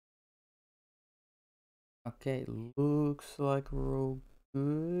Okay, looks like we're all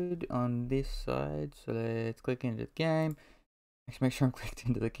good on this side. So let's click into the game. Make sure I'm clicked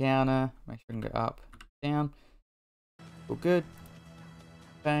into the counter. Make sure I can go up, down. All good.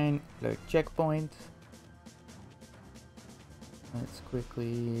 Pain, low checkpoint. Let's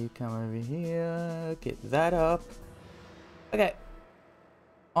quickly come over here, get that up. Okay.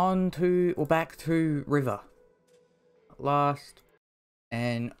 On to, or back to River. Last.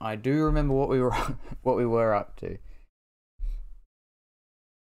 And I do remember what we were what we were up to.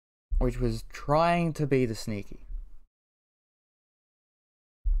 Which was trying to be the sneaky.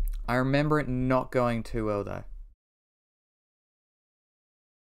 I remember it not going too well though.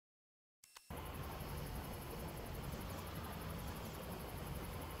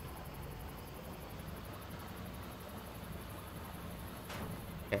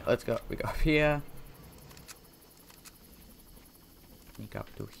 Okay, let's go. We go up here. Sneak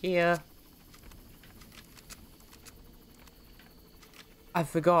up to here. I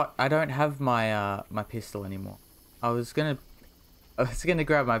forgot. I don't have my my pistol anymore. I was gonna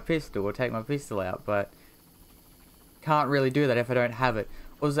grab my pistol or take my pistol out, but can't really do that if I don't have it.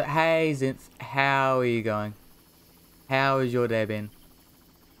 Was it? Hey Zinth, how are you going? How has your day been?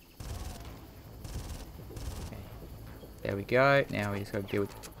 Okay. There we go. Now we just gotta deal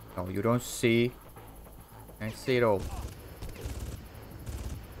with. Oh, you don't see. You don't see it all.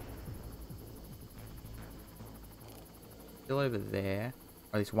 Still over there.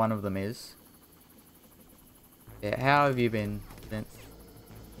 Or at least one of them is. Yeah, how have you been since?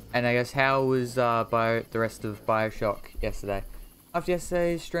 And I guess how was the rest of BioShock yesterday? After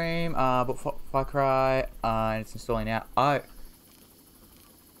yesterday's stream, but Far Cry, and it's installing now. Oh.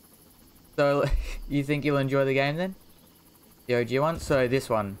 So, you think you'll enjoy the game then? The OG one? So this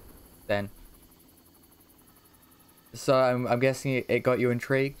one, then. So I'm guessing it got you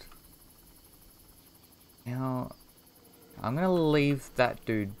intrigued? Now, I'm gonna leave that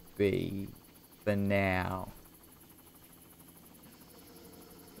dude be for now.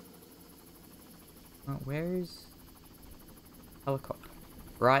 Oh, where is helicopter?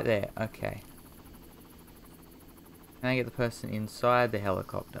 Right there. Okay. Can I get the person inside the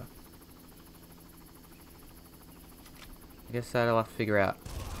helicopter? I guess that I'll have to figure out.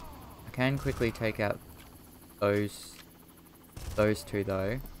 I can quickly take out those two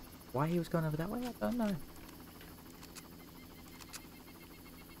though. Why he was going over that way, I don't know.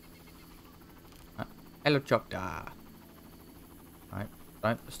 Helicopter. Alright,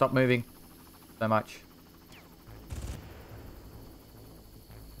 don't stop moving so much.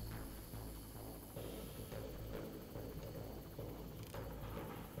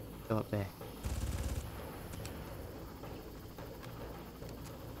 Still up there.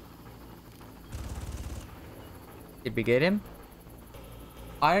 Did we get him?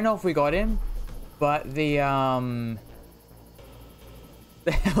 I don't know if we got him, but the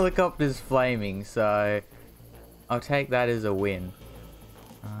helicopter's flaming, so I'll take that as a win.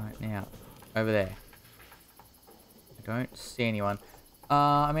 Alright, now, over there. I don't see anyone.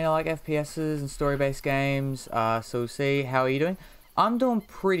 I mean, I like FPSs and story-based games, so we'll see. How are you doing? I'm doing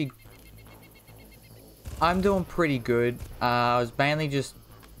pretty good. I was mainly just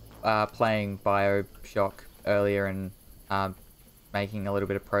playing BioShock earlier and making a little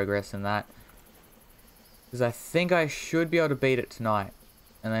bit of progress in that. Because I think I should be able to beat it tonight.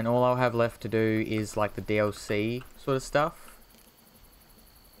 And then all I'll have left to do is like the DLC sort of stuff.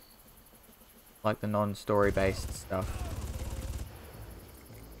 Like the non-story based stuff.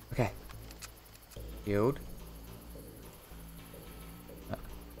 Okay. Shield.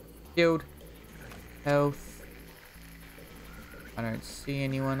 Shield. Health. I don't see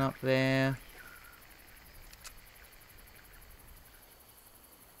anyone up there.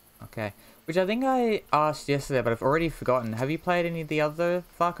 Okay. Which I think I asked yesterday, but I've already forgotten. Have you played any of the other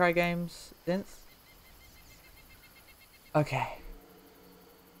Far Cry games since? Okay.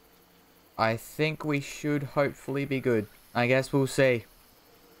 I think we should hopefully be good. I guess we'll see.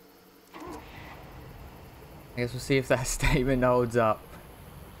 I guess we'll see if that statement holds up.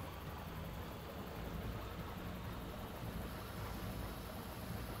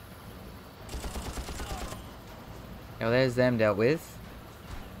 Now there's them dealt with.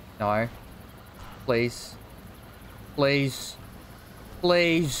 No. Please. Please.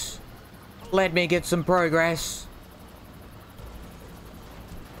 Please. Let me get some progress.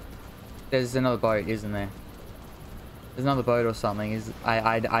 There's another boat, isn't there? There's another boat or something.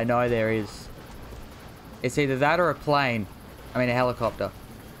 I know there is. It's either that or a plane. I mean a helicopter.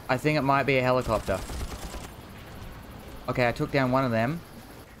 I think it might be a helicopter. Okay, I took down one of them.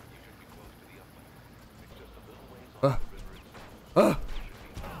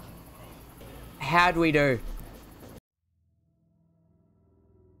 How'd we do?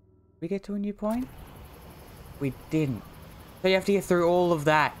 We get to a new point? We didn't. So you have to get through all of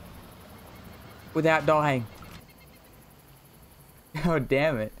that without dying. Oh,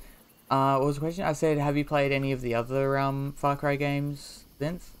 damn it. What was the question? I said, have you played any of the other Far Cry games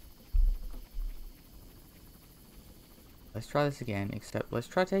since? Let's try this again, except let's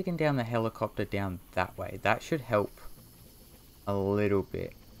try taking down the helicopter down that way. That should help a little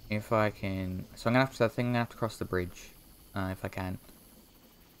bit. If I can... So I'm gonna have to, I think I'm gonna have to cross the bridge, if I can.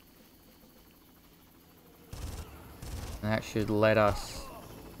 And that should let us...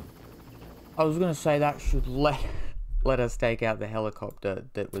 I was gonna say that should let us take out the helicopter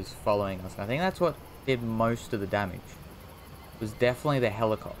that was following us. I think that's what did most of the damage. It was definitely the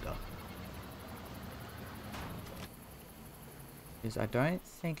helicopter. Because I don't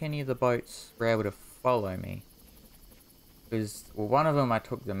think any of the boats were able to follow me. Because, well, one of them I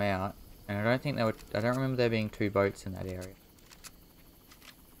took them out, and I don't think they were... I don't remember there being 2 boats in that area.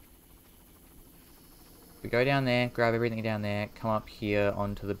 We go down there, grab everything down there, come up here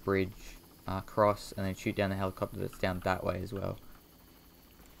onto the bridge, cross, and then shoot down the helicopter that's down that way as well.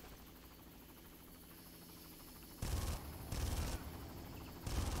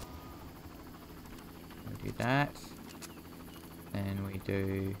 We do that. And we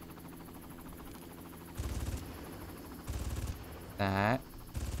do that.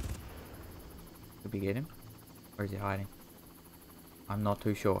 Did we get him? Or is he hiding? I'm not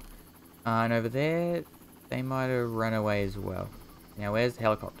too sure. And over there, they might have run away as well. Now, where's the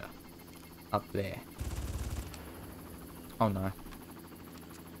helicopter? Up there. Oh no.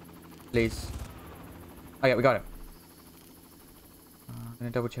 Please. Okay, we got him. I'm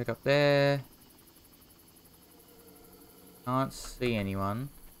gonna double check up there. Can't see anyone.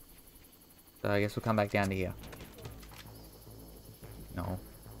 So I guess we'll come back down to here. No.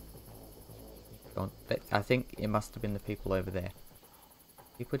 Don't. I think it must have been the people over there.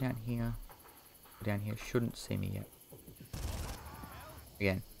 People down here. People down here shouldn't see me yet.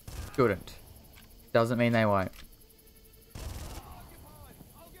 Again. Shouldn't. Doesn't mean they won't.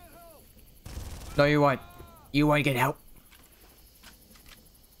 No, you won't. You won't get help.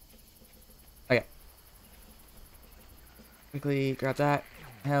 Okay. Quickly grab that.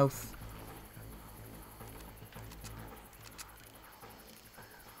 Health.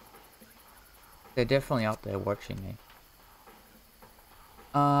 They're definitely up there watching me.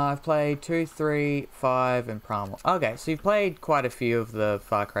 I've played 2, 3, 5, and Primal. Okay, so you've played quite a few of the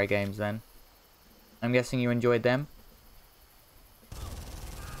Far Cry games then. I'm guessing you enjoyed them?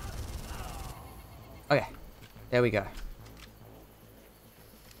 Okay, there we go.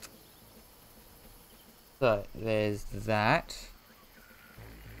 So, there's that.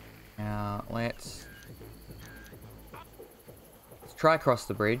 Now, let's try across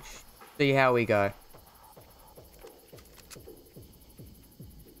the bridge. See how we go.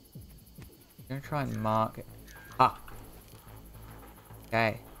 I'm gonna try and mark it. Ah!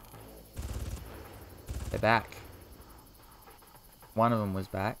 Okay. They're back. One of them was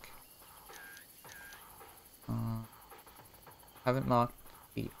back. Haven't marked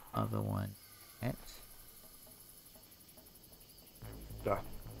the other one yet. Go.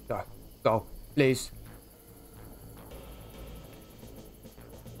 Go. Go. Please.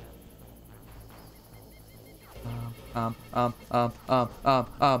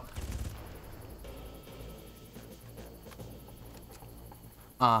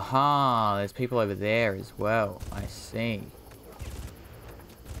 Aha, there's people over there as well. I see.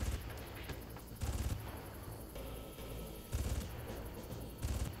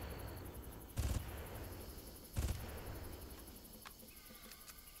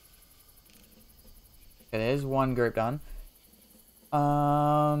 Okay, there's one group done.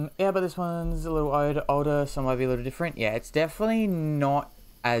 Yeah, but this one's a little older, so might be a little different. Yeah, it's definitely not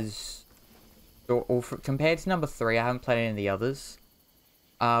as... compared to number 3, I haven't played any of the others.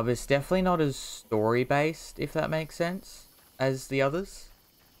 But it's definitely not as story-based, if that makes sense, as the others.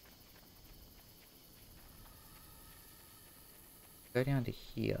 Go down to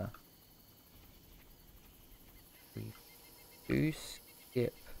here. We do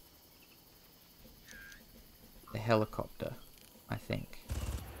skip the helicopter, I think.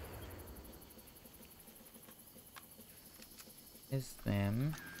 Is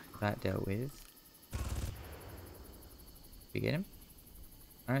them. That dealt with. Did we get him?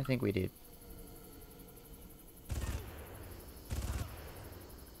 I don't think we did.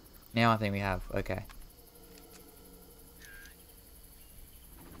 Now I think we have. Okay.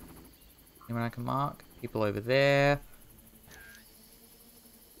 Anyone I can mark? People over there.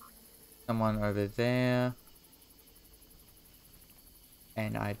 Someone over there.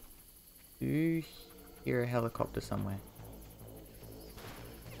 And I do hear a helicopter somewhere.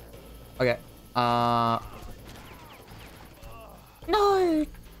 Okay. No!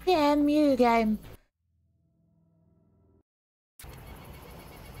 Damn you, game.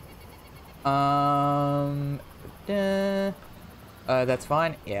 That's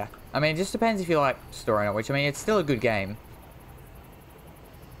fine. Yeah. I mean, it just depends if you like story or not, which, I mean, it's still a good game.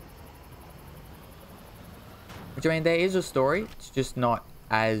 Which, I mean, there is a story. It's just not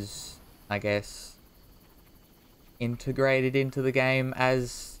as, I guess, integrated into the game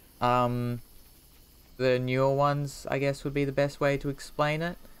as, the newer ones, I guess, would be the best way to explain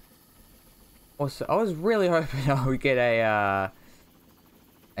it. Also, I was really hoping I would get a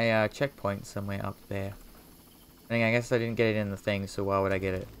checkpoint somewhere up there. I guess I didn't get it in the thing, so why would I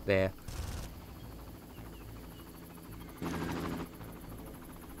get it there?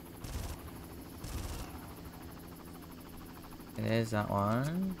 And there's that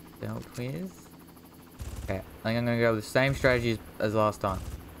one. Dealt with. Okay, I think I'm gonna go with the same strategy as last time.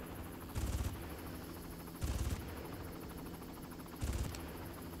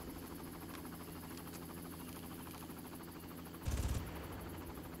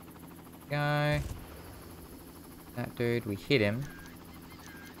 Go. That dude, we hit him.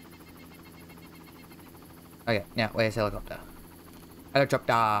 Okay, now where's helicopter?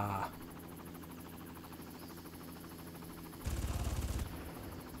 Helicopter!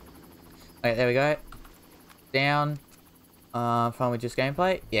 Okay, there we go. Down. Fun with just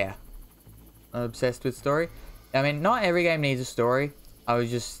gameplay? Yeah. I'm obsessed with story. I mean, not every game needs a story. I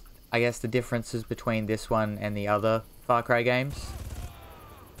guess the differences between this one and the other Far Cry games.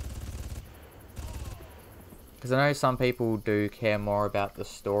 Because I know some people do care more about the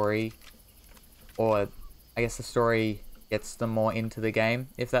story. Or, I guess the story gets them more into the game,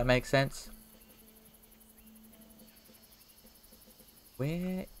 if that makes sense.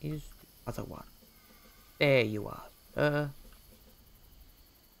 Where is the other one? There you are.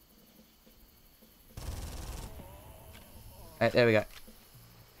 Right, there we go.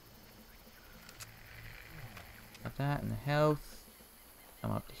 Got that and the health. Come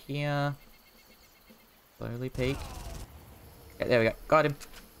up to here. Slowly peek. Okay, there we go. Got him.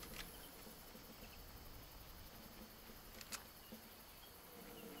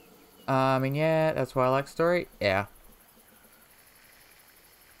 I mean, yeah, that's why I like story. Yeah.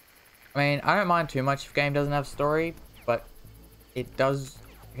 I mean, I don't mind too much if a game doesn't have story, but it does.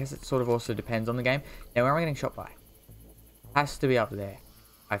 I guess it sort of also depends on the game. Now, where am I getting shot by? Has to be up there,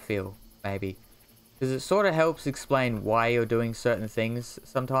 I feel, maybe. Because it sort of helps explain why you're doing certain things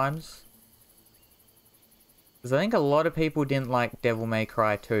sometimes. Because I think a lot of people didn't like Devil May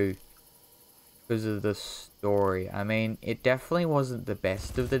Cry 2 because of the story. I mean, it definitely wasn't the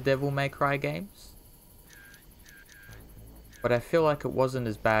best of the Devil May Cry games. But I feel like it wasn't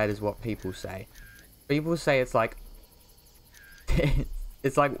as bad as what people say. People say it's like...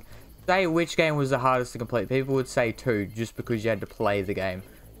 it's like... Say which game was the hardest to complete. People would say 2 just because you had to play the game.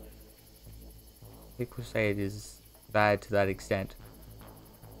 People say it is bad to that extent.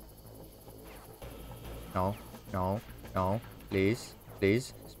 No, no, no. Please,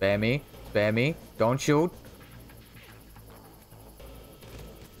 please. Spare me. Spare me. Don't shoot.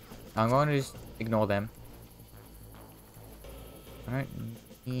 I'm going to just ignore them. I don't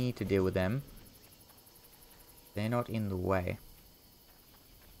need to deal with them. They're not in the way.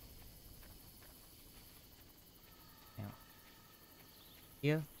 Now,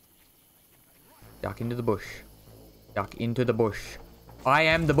 here. Duck into the bush. Duck into the bush. I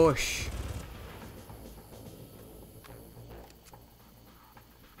am the bush.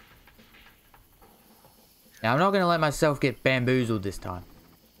 Now, I'm not going to let myself get bamboozled this time.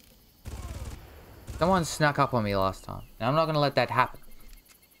 Someone snuck up on me last time. And I'm not going to let that happen.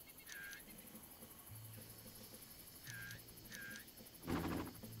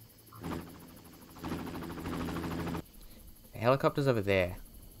 The helicopter's over there.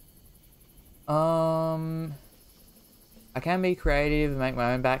 I can be creative and make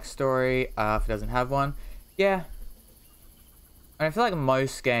my own backstory if it doesn't have one. Yeah. I feel like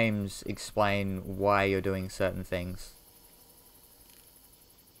most games explain why you're doing certain things.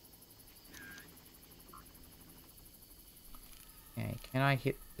 Okay, can I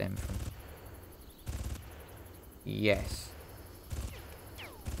hit them from... Yes.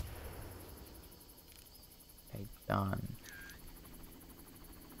 Okay, done.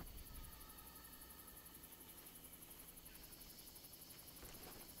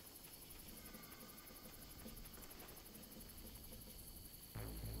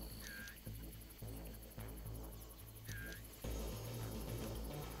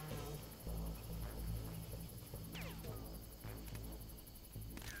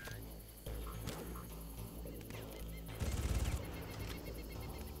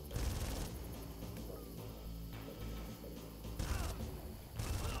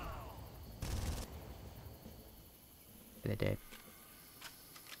 they're dead.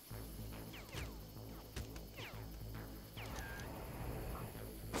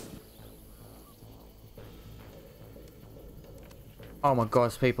 Oh my god,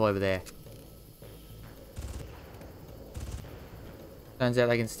 there's people over there. Turns out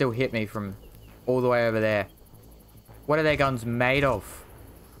they can still hit me from all the way over there. What are their guns made of?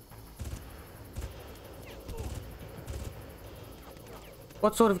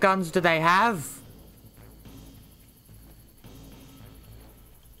 What sort of guns do they have?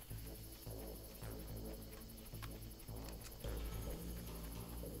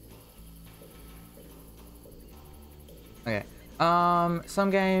 Okay. Some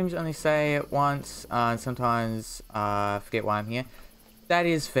games only say it once, and sometimes forget why I'm here. That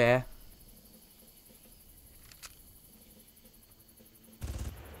is fair.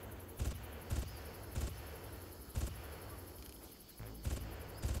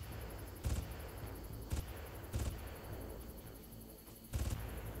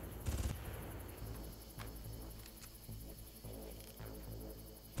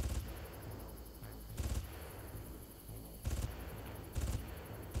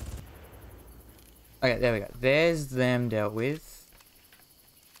 Okay, there we go. There's them dealt with.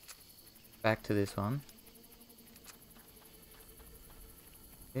 Back to this one.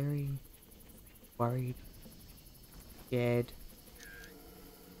 Very worried. Scared.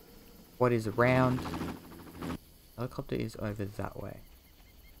 What is around? Helicopter is over that way.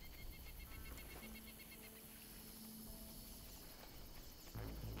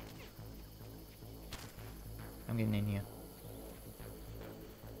 I'm getting in here.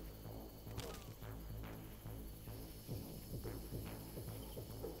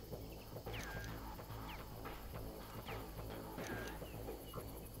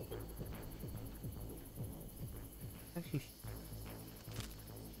 Actually,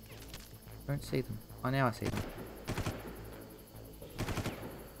 don't see them. Oh, now I see them.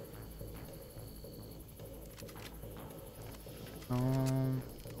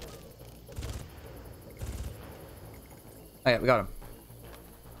 Oh yeah, we got him.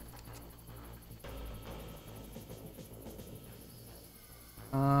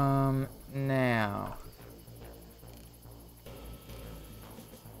 Now.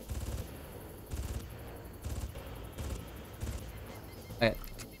 Okay.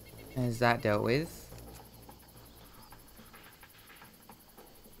 Is that dealt with?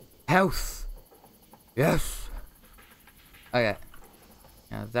 Health! Yes! Okay.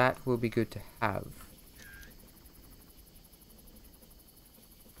 Now that will be good to have.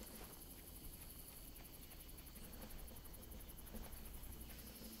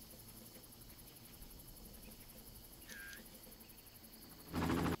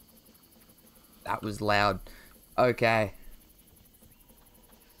 That was loud. Okay.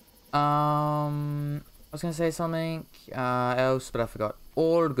 I was gonna say something else, but I forgot.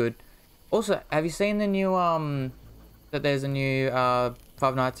 All good. Also, have you seen the new that there's a new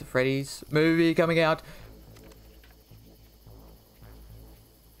Five Nights at Freddy's movie coming out?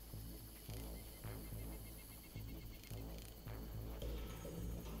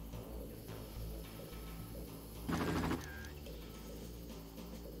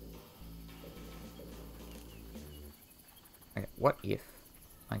 Okay, what if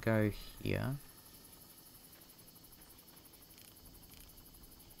I go here?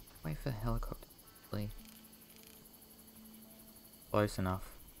 Wait for the helicopter, please. Close enough.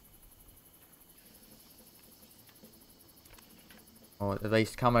 Or at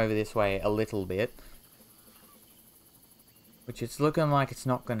least come over this way a little bit. Which it's looking like it's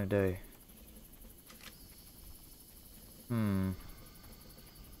not gonna do.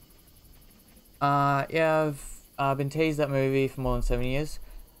 Yeah, I've been teased that movie for more than 7 years.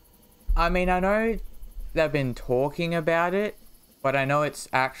 I mean, I know they've been talking about it, but I know it's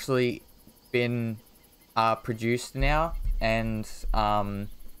actually been produced now, and I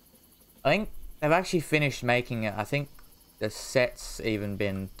think they've actually finished making it. I think the set's even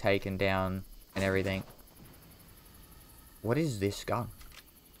been taken down and everything. What is this gun?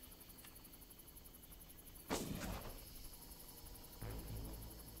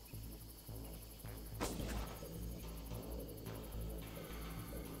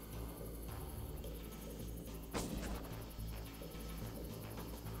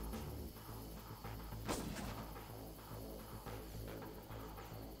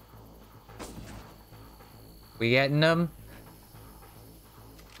 We getting them?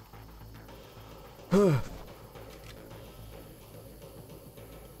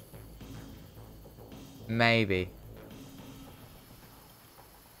 Maybe.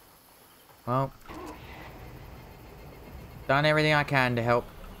 Well, done everything I can to help.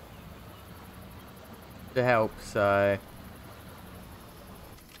 So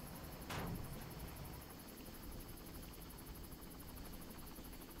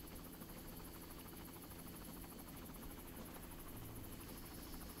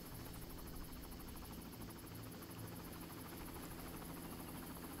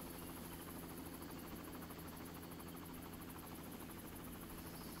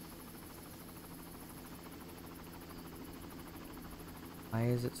Why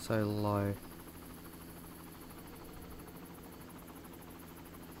is it so low?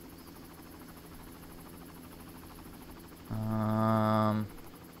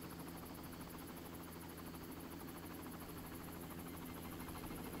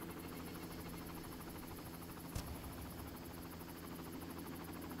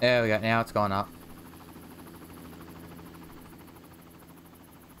 There we go. Now it's gone up.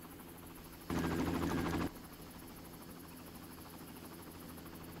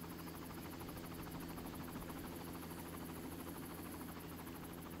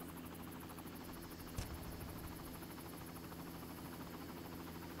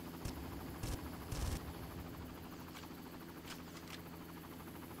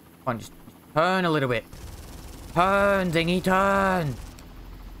 Come on, just turn a little bit. Turn, dinghy, turn!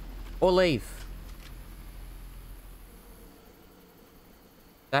 Or leave.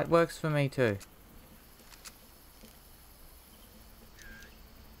 That works for me too.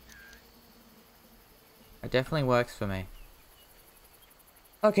 It definitely works for me.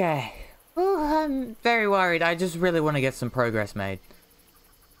 Okay. Oh, I'm very worried. I just really want to get some progress made.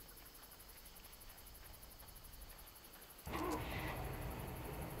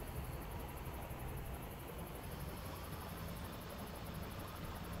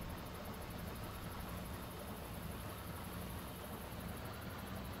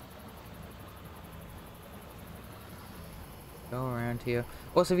 Go around here.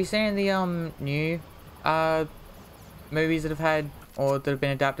 Also, have you seen the new movies that have had or that have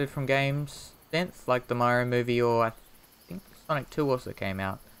been adapted from games since, like the Mario movie, or I think Sonic 2 also came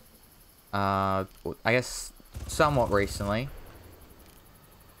out. I guess somewhat recently.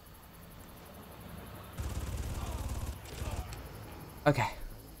 Okay.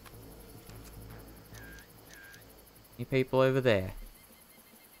 Any people over there?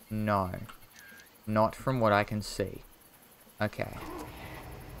 No. Not from what I can see. Okay.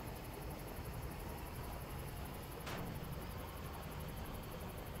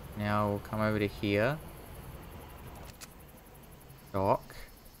 Now we'll come over to here. Dock.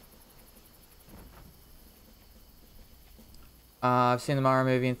 I've seen the Mario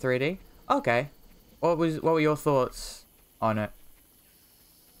movie in 3D. Okay. What were your thoughts on it?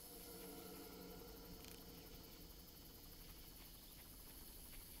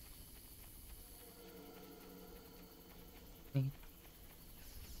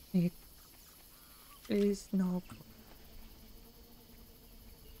 Please no.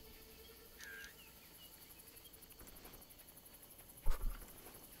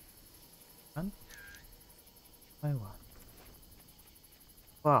 Run. Wait, what?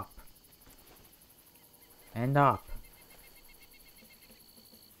 Up. And up.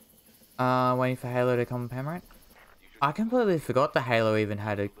 Waiting for Halo to come permanent. I completely forgot the Halo even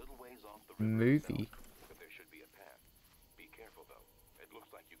had a movie.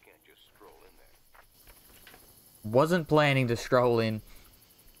 Wasn't planning to stroll in.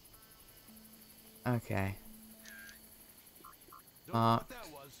 Okay. Go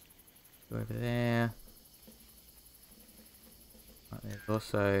over there. Oh, there's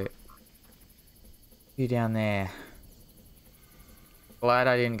also you down there. Glad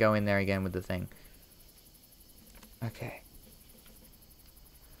I didn't go in there again with the thing. Okay.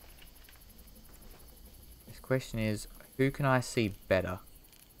 This question is, who can I see better?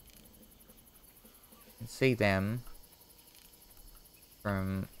 I can see them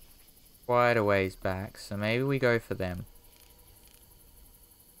from quite a ways back, so maybe we go for them.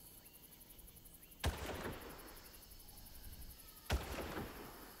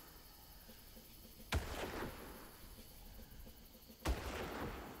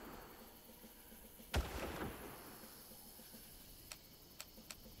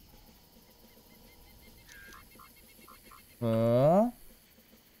 Oh.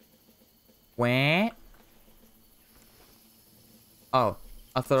 Where? Oh,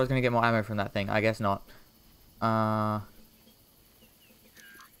 I thought I was gonna get more ammo from that thing. I guess not. I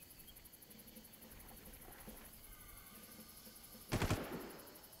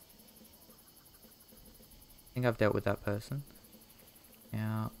think I've dealt with that person.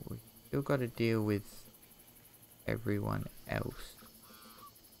 Now, we still got to deal with everyone else.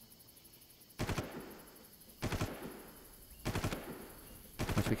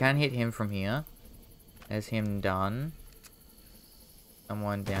 Which we can hit him from here. There's him done.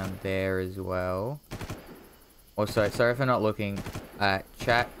 Someone down there as well. Also, sorry if I'm not looking at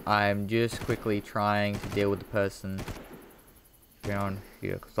chat. I'm just quickly trying to deal with the person around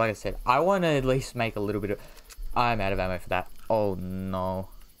here. Because like I said, I want to at least make a little bit of... I'm out of ammo for that. Oh no.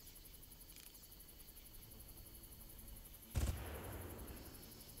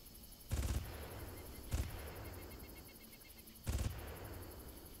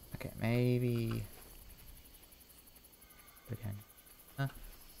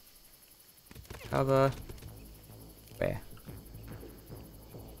 Cover. Where?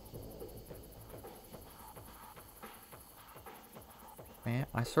 Where?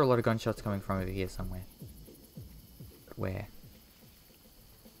 I saw a lot of gunshots coming from over here somewhere. Where?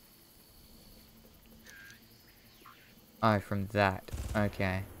 Oh, from that.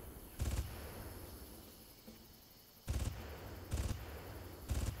 Okay.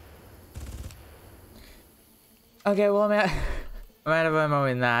 Okay, well I'm out. I'm out of ammo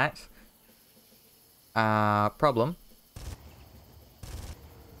in that. Problem.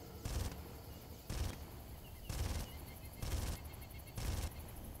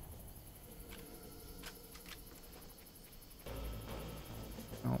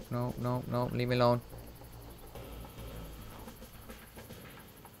 No, leave me alone.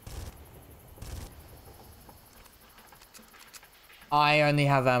 I only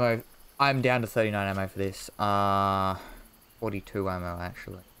have ammo. I'm down to 39 ammo for this. 42 ammo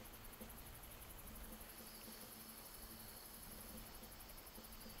actually.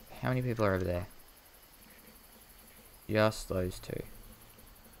 How many people are over there? Just those two.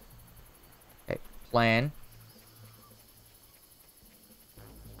 Okay, plan.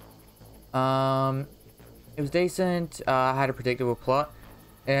 It was decent. I had a predictable plot.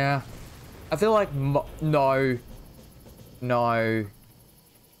 Yeah. I feel like no. No.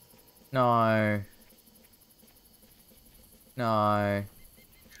 No. No.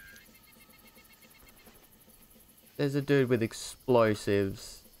 There's a dude with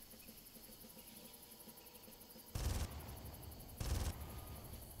explosives.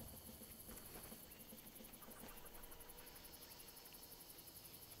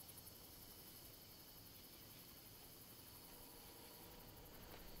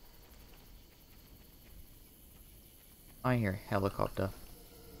 I hear a helicopter.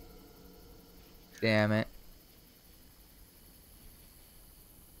 Damn it.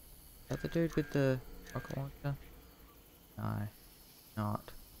 Is that the dude with the rocket launcher? No.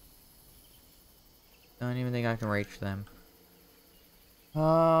 Not. Don't even think I can reach them.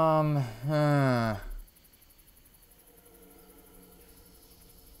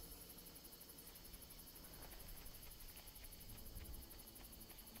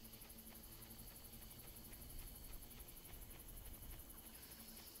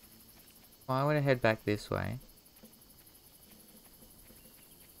 I want to head back this way.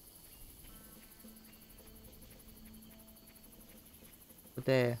 But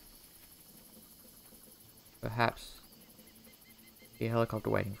there. Perhaps be a helicopter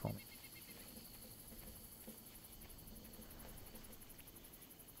waiting for me.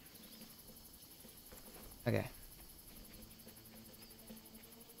 Okay.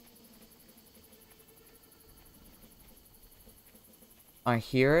 I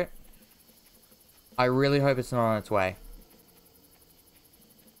hear it. I really hope it's not on its way.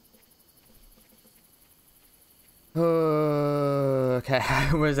 Okay,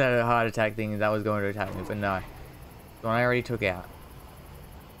 I was at a heart attack thing that was going to attack me, but no. The one I already took out.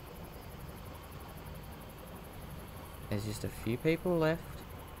 There's just a few people left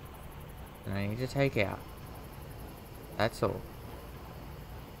that I need to take out. That's all.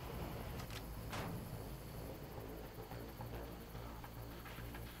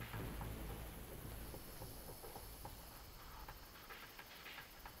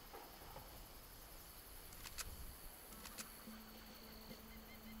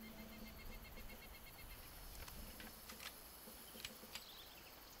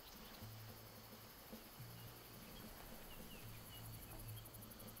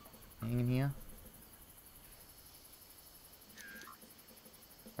 In here.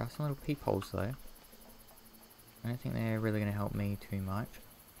 There are some little peepholes though. I don't think they're really going to help me too much.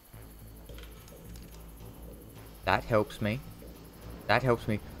 That helps me. That helps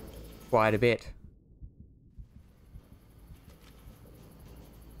me quite a bit.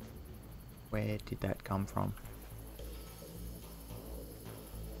 Where did that come from?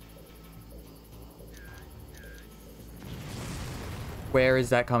 Where is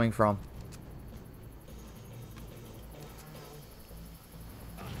that coming from?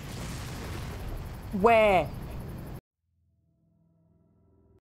 Where?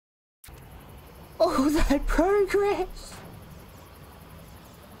 Oh, that progress!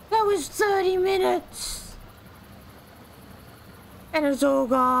 That was 30 minutes! And it's all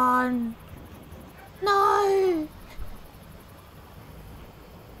gone! No!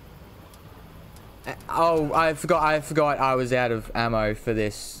 Oh, I forgot I was out of ammo for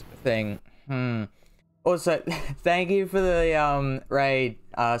this thing. Also, thank you for the raid,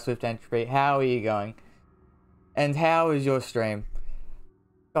 Swift Entropy. How are you going? And how is your stream?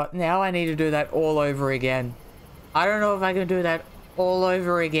 God, now I need to do that all over again. I don't know if I can do that all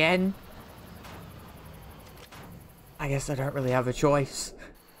over again. I guess I don't really have a choice.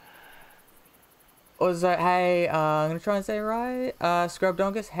 Also, hey, I'm gonna try and say it right. Scrub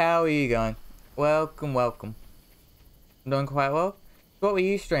Donkus, how are you going? Welcome, welcome. I'm doing quite well. What were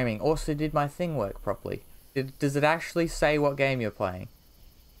you streaming? Also, did my thing work properly? Does it actually say what game you're playing?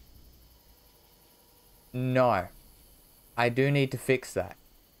 No. I do need to fix that.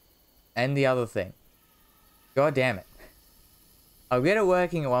 And the other thing. God damn it. I'll get it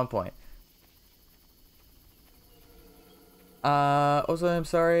working at one point. Also, I'm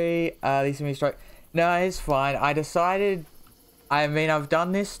sorry. These me strike. No, it's fine. I decided... I mean, I've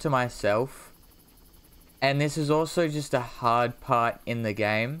done this to myself. And this is also just a hard part in the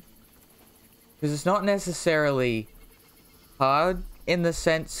game. Because it's not necessarily hard in the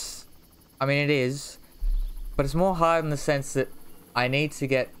sense... I mean, it is. But it's more hard in the sense that I need to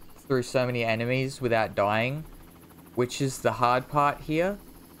get through so many enemies without dying. Which is the hard part here.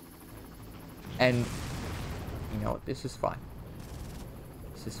 And... you know what? This is fine.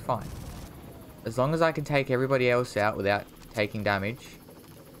 This is fine. As long as I can take everybody else out without taking damage,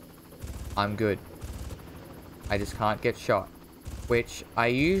 I'm good. I just can't get shot. Which I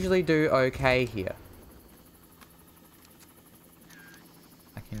usually do okay here.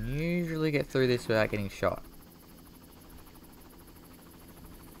 I can usually get through this without getting shot.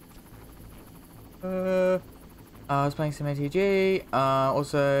 I was playing some ATG.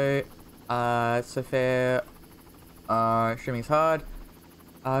 Also, so fair. Streaming's hard.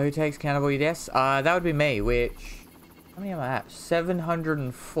 Who takes countable deaths? That would be me, which... how many am I at?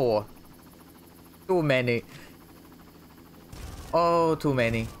 704. Too many. Oh, too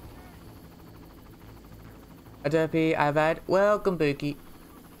many. Adobe, Avad. Welcome, Bookie.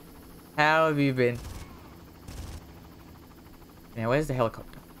 How have you been? Now, where's the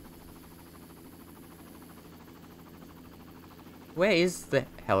helicopter? Where is the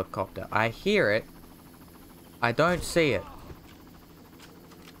helicopter? I hear it. I don't see it.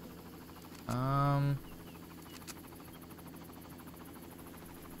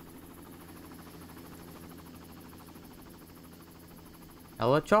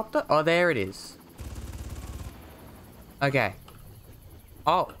 Helicopter? Oh, there it is. Okay.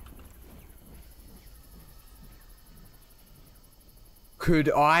 Oh. Could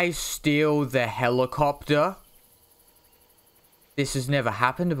I steal the helicopter? This has never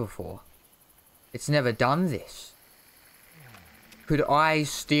happened before. It's never done this. Could I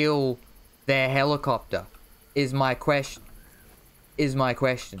steal their helicopter? Is my question.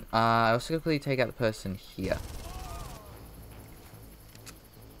 I'll simply take out the person here.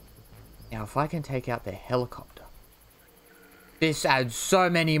 Now, if I can take out their helicopter, this adds so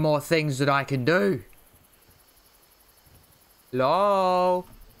many more things that I can do. Hello?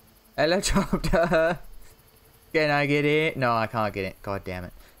 Helicopter. Can I get in? No, I can't get it. God damn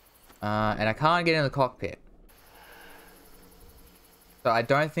it. And I can't get in the cockpit. So I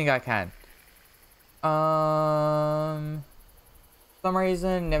don't think I can. For some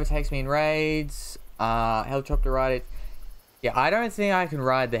reason, never takes me in raids. Helicopter ride it. Yeah, I don't think I can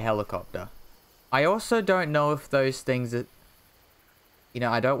ride the helicopter. I also don't know if those things that... you know,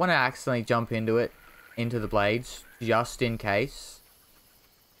 I don't want to accidentally jump into it, into the blades, just in case.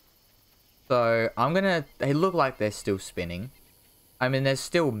 So, I'm gonna... they look like they're still spinning. I mean, there's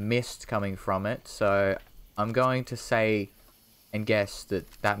still mist coming from it, so I'm going to say and guess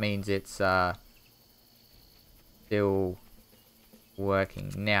that that means it's still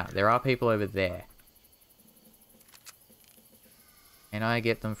working. Now, there are people over there. Can I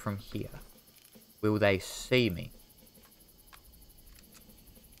get them from here? Will they see me?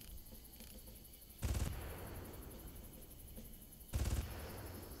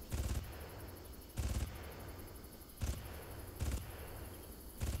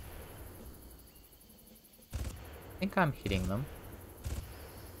 I think I'm hitting them.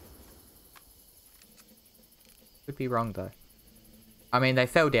 Could be wrong though. I mean, they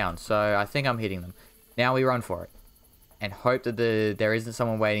fell down, so I think I'm hitting them. Now we run for it. And hope that there isn't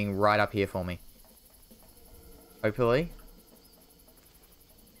someone waiting right up here for me. Hopefully.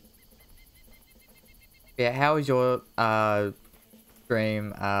 Yeah, how is your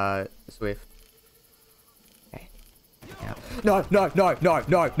stream, Swift? Okay. No, no, no, no,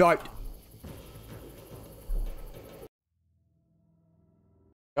 no, no!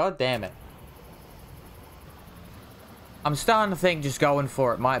 God damn it. I'm starting to think just going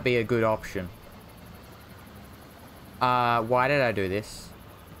for it might be a good option. Why did I do this?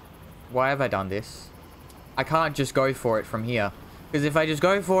 Why have I done this? I can't just go for it from here. Because if I just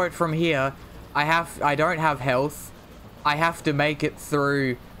go for it from here, I don't have health. I have to make it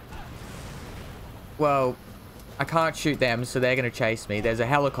through... well, I can't shoot them, so they're going to chase me. There's a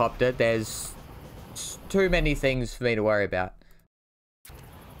helicopter. There's too many things for me to worry about.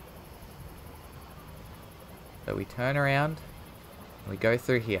 So we turn around, and we go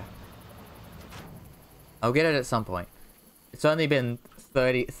through here. I'll get it at some point. It's only been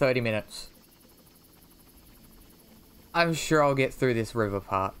 30 minutes. I'm sure I'll get through this river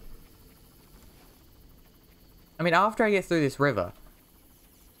part. I mean, after I get through this river,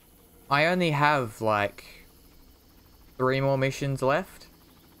 I only have, like, 3 more missions left.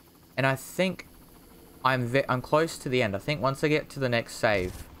 And I think I'm close to the end. I think once I get to the next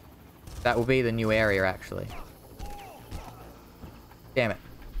save, that will be the new area, actually. Damn it.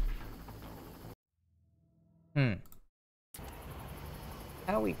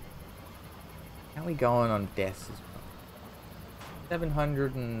 How are we going on deaths?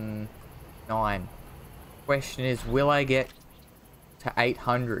 709. Question is, will I get to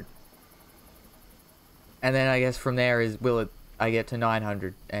 800? And then I guess from there is, I get to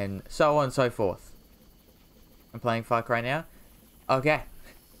 900? And so on and so forth. I'm playing Far Cry now. Okay.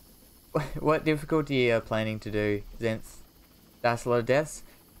 What difficulty are you planning to do, Zenth? That's a lot of deaths.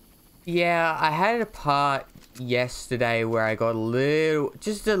 Yeah, I had a part yesterday where I got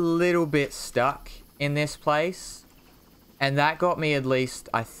just a little bit stuck in this place. And that got me at least,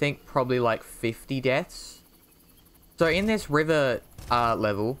 I think, probably like 50 deaths. So in this river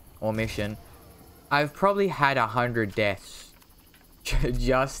level, or mission, I've probably had 100 deaths.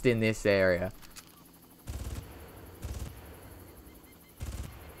 Just in this area.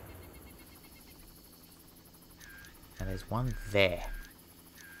 And there's one there.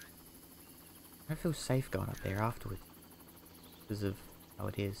 I don't feel safe going up there afterwards. Because of how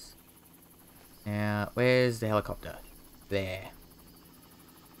it is. Now, where's the helicopter? There.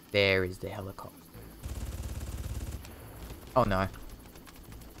 There is the helicopter. Oh no.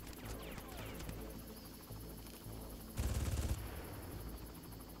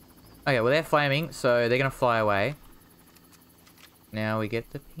 Okay, well they're flaming, so they're gonna fly away. Now we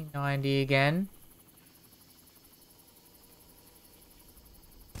get the P90 again.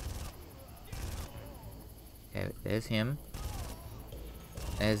 Okay, there's him.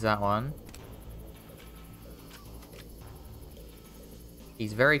 There's that one.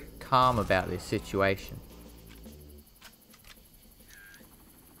 He's very calm about this situation.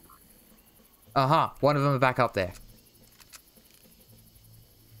 Aha, one of them are back up there.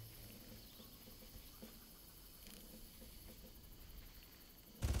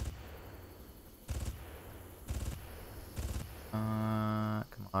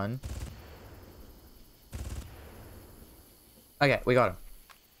 Come on. Okay, we got him.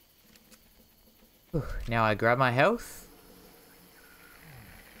 Whew, now I grab my health.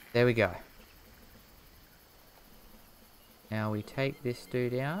 There we go. Now we take this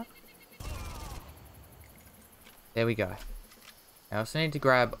dude out. There we go. I also need to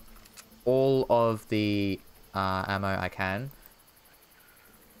grab all of the ammo I can.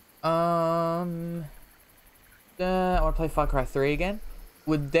 I want to play Far Cry 3 again.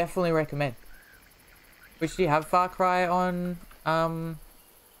 Would definitely recommend. Which, do you have Far Cry on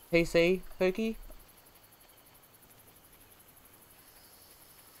PC, Pookie?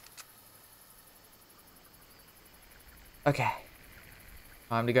 Okay.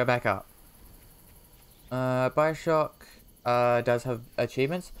 Time to go back up. BioShock does have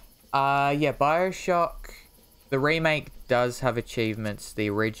achievements. Yeah, BioShock, the remake does have achievements.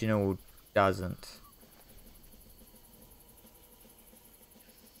 The original doesn't.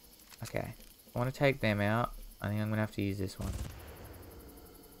 Okay. I want to take them out. I think I'm going to have to use this one.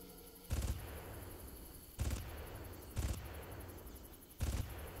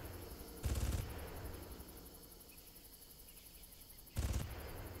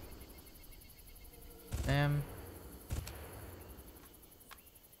 Them.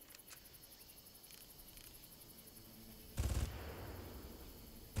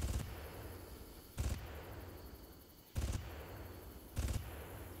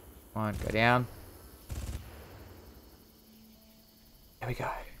 Come on, go down. There we go.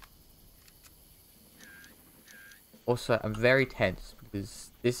 Also, I'm very tense because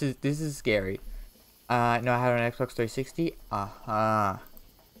this is scary. No, I had it on Xbox 360. I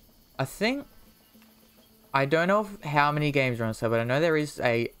think, I don't know how many games are on sale, but I know there is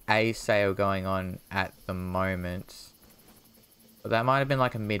a sale going on at the moment. But that might have been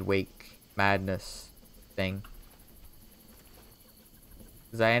like a midweek madness thing.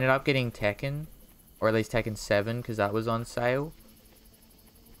 Because I ended up getting Tekken, or at least Tekken 7, because that was on sale.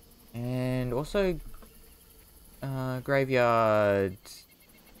 And also, Graveyard,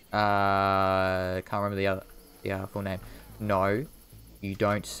 can't remember the full name. No, you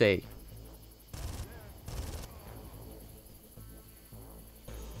don't see.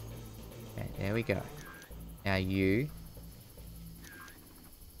 Okay, There we go. Now you.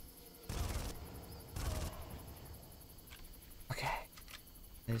 Okay.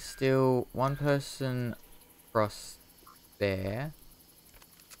 There's still one person across there.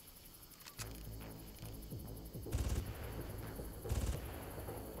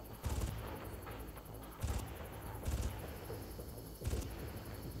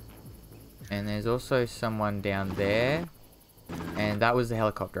 And there's also someone down there. And that was the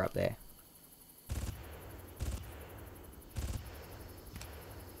helicopter up there.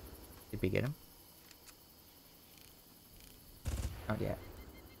 Did we get him? Not yet.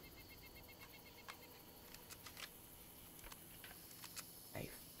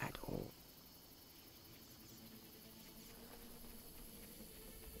 Safe at all.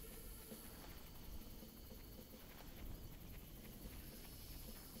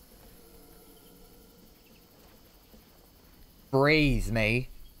 Breathe, me.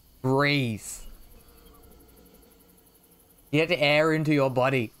 Breathe. Get air into your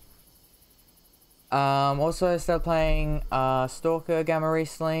body. Also I started playing Stalker Gamma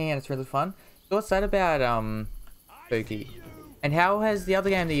recently, and it's really fun. So what's that about, Spooky? And how has the other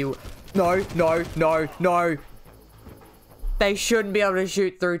game that you... No, no, no, no! They shouldn't be able to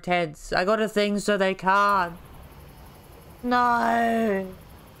shoot through tents. I got a thing so they can't. No!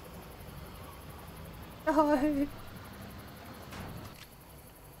 No!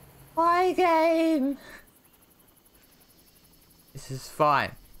 Why, game? This is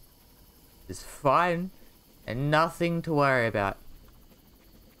fine. This is fine. And nothing to worry about.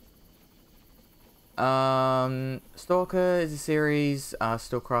 Stalker is a series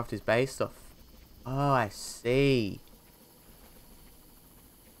Starcraft is based off. Oh, I see.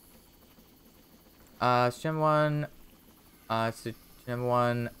 It's Gem 1. It's the Gem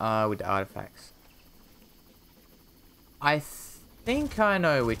 1 with the artifacts. I think I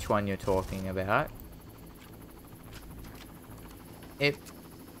know which one you're talking about. I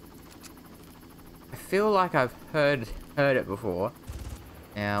feel like I've heard it before.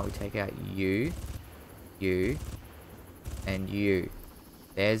 Now we take out you, and you.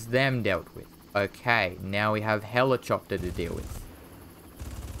 There's them dealt with. Okay, now we have Helichopter to deal with.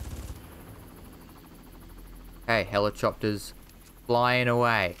 Okay, Helichopter's flying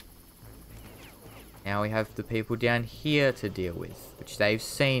away. Now we have the people down here to deal with, which they've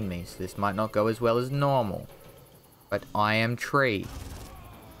seen me, so this might not go as well as normal. But I am tree.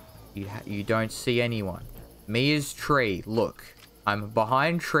 You don't see anyone. Me is tree. Look, I'm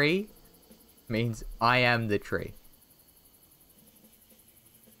behind tree. Means I am the tree.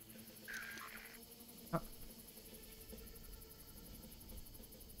 Oh.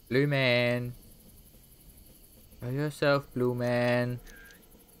 Blue man. Show yourself, blue man.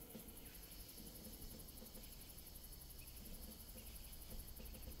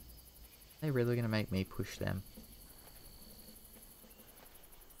 Are they really gonna make me push them?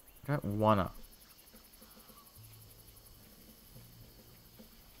 I don't wanna.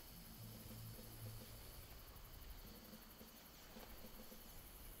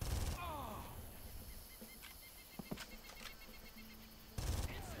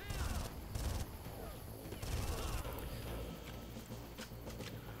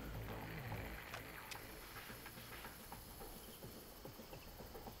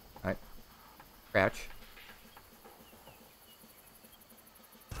 Alright. Crouch.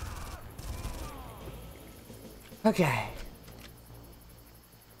 Okay.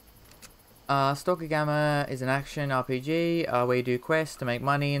 Stalker Gamma is an action RPG where you do quests to make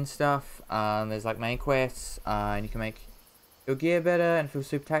money and stuff. There's like main quests, and you can make your gear better and feel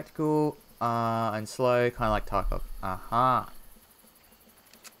super tactical and slow, kind of like Tarkov. Aha.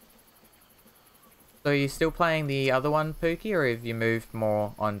 So you're still playing the other one, Pookie, or have you moved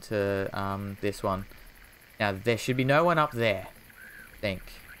more onto this one? Now there should be no one up there, I think.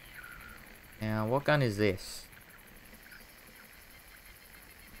 Now what gun is this?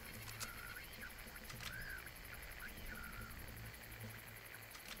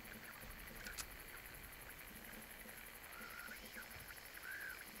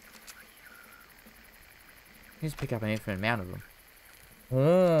 You just pick up an infinite amount of them.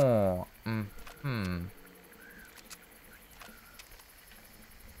 Oh,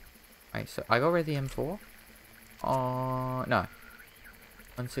 Wait, so I got rid of the M4? Oh, no.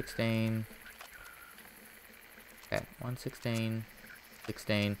 116. Okay, 116,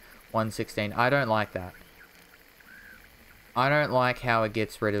 16, 116. I don't like that. I don't like how it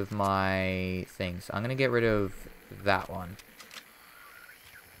gets rid of my things. I'm gonna get rid of that one.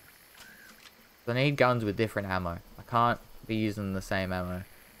 I need guns with different ammo. I can't be using the same ammo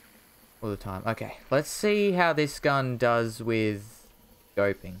all the time. Okay, let's see how this gun does with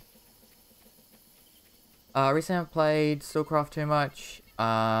doping. Recently haven't played Steelcraft too much,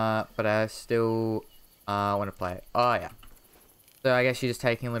 but I still want to play it. Oh yeah. So I guess you're just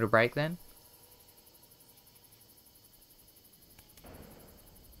taking a little break then?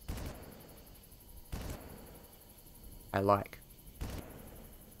 I like.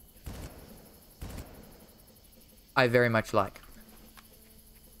 I very much like.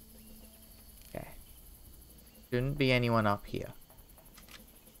 Okay. Shouldn't be anyone up here.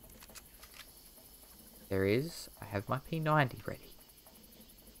 There is. I have my P90 ready.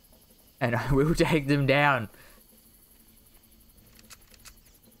 And I will take them down.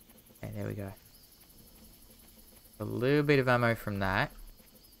 Okay, there we go. A little bit of ammo from that.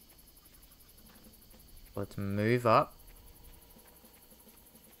 Let's move up.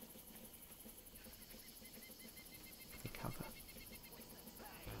 Cover.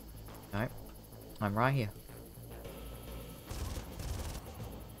 Nope. I'm right here.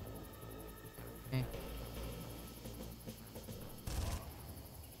 Okay.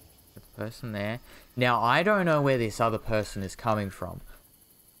 There's a person there. Now, I don't know where this other person is coming from.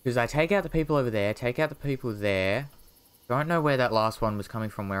 Because I take out the people over there, take out the people there. Don't know where that last one was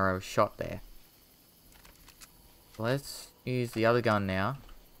coming from, where I was shot there. Let's use the other gun now.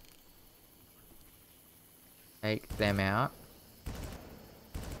 Take them out.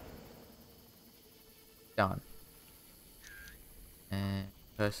 Done. And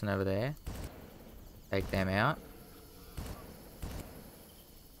person over there. Take them out.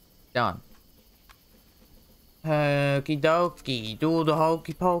 Done. Hokey dokey, do the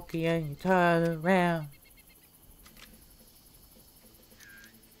hokey pokey and you turn around.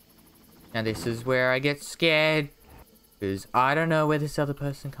 Now this is where I get scared. Because I don't know where this other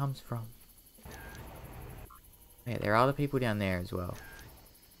person comes from. Yeah, there are other people down there as well.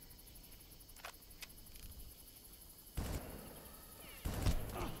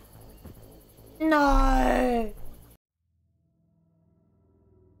 No!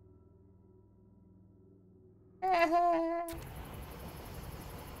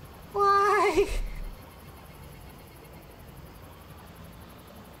 Why?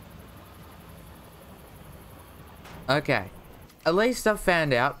 Okay. At least I've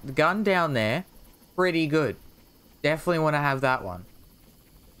found out the gun down there, pretty good. Definitely want to have that one.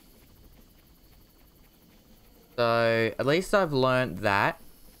 So, at least I've learned that.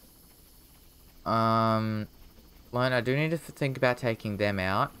 I do need to think about taking them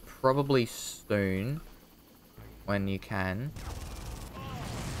out. Probably soon. When you can.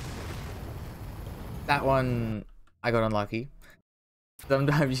 That one, I got unlucky.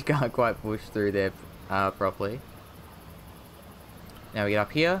 Sometimes you can't quite push through there properly. Now we get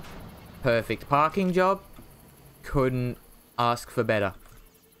up here. Perfect parking job. Couldn't ask for better.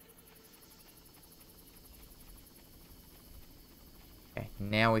 Okay,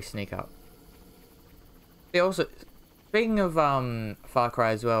 now we sneak up. Also, speaking of Far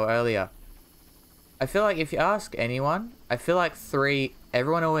Cry as well earlier, I feel like if you ask anyone, I feel like 3,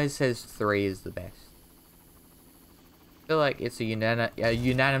 everyone always says 3 is the best. I feel like it's a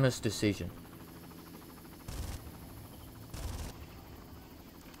unanimous decision.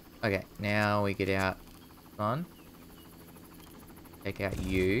 Okay, now we get out. On. Take out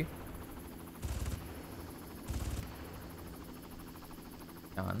you.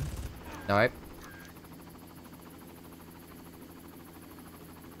 Done. Nope.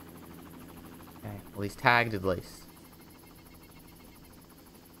 Okay, well he's tagged at least.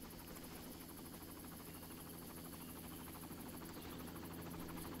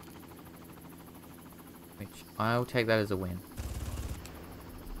 Which I'll take that as a win.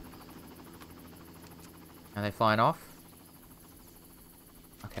 Are they flying off?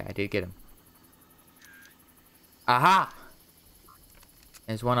 Okay, I did get him. Aha!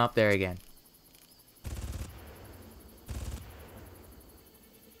 There's one up there again.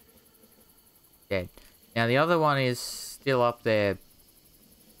 Dead. Now the other one is still up there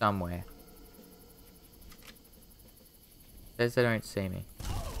somewhere. Says they don't see me.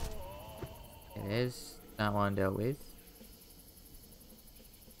 Okay, there's that one dealt with.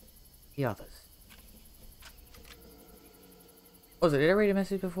 The others. What was it? Did I read a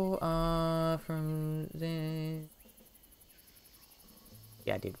message before? From the...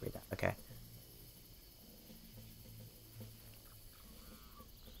 Yeah, I did read that. Okay.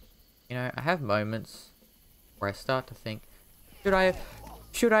 You know, I have moments where I start to think, should I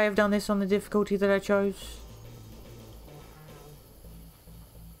have done this on the difficulty that I chose?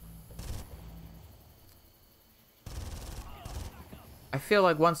 I feel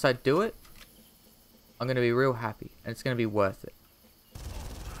like once I do it, I'm going to be real happy and it's going to be worth it.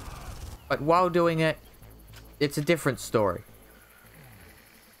 But while doing it, it's a different story.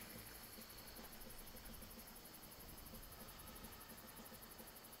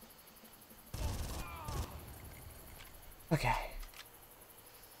 Okay.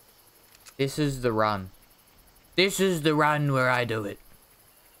 This is the run. This is the run where I do it.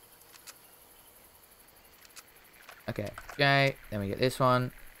 Okay. Okay. Then we get this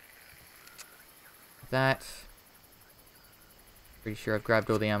one. That. Pretty sure I've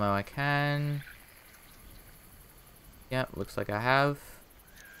grabbed all the ammo I can. Yep, looks like I have.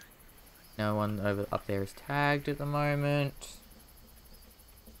 No one over up there is tagged at the moment.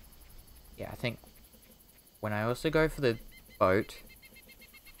 Yeah, I think when I also go for the boat,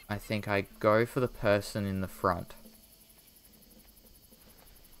 I think I go for the person in the front.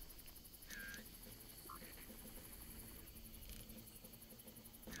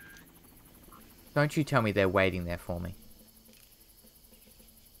 Don't you tell me they're waiting there for me.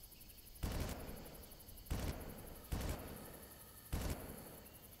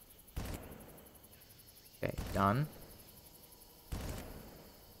 Okay, done.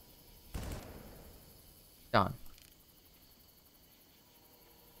 Done.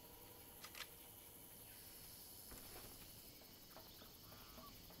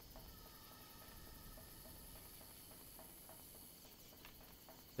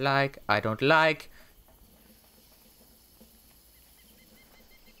 Like, I don't like.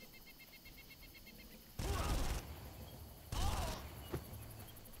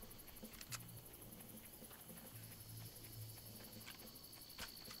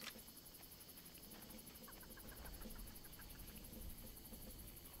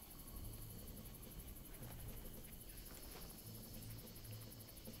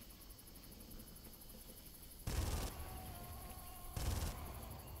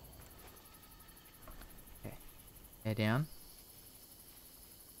 Okay, they're down.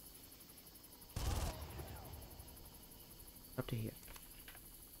 Up to here.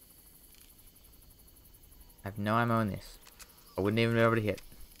 I have no ammo in this. I wouldn't even be able to hit.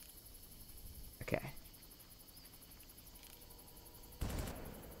 Okay.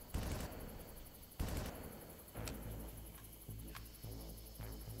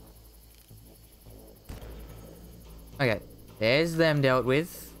 Okay, there's them dealt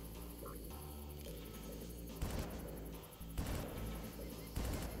with.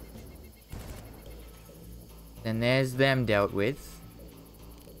 Then there's them dealt with.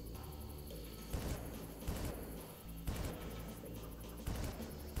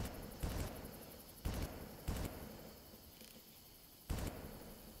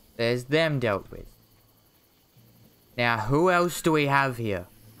 There's them dealt with. Now, who else do we have here?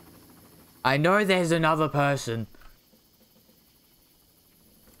 I know there's another person.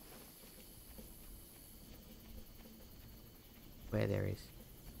 Where there is.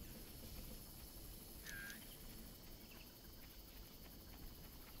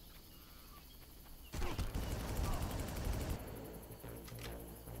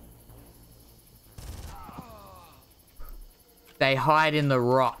 They hide in the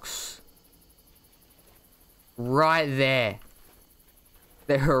rocks. Right there.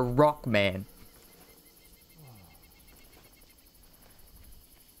 They're a rock man.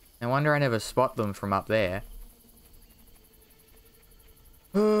 No wonder I never spot them from up there.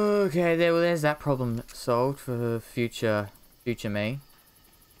 Okay, there's that problem solved for future me.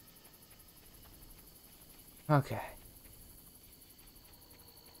 Okay.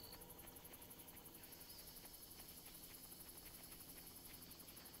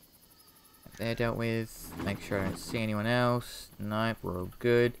 They're dealt with. Make sure I don't see anyone else. Nope, we're all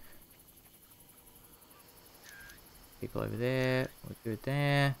good. People over there. We're good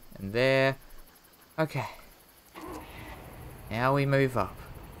there. And there. Okay. Now we move up.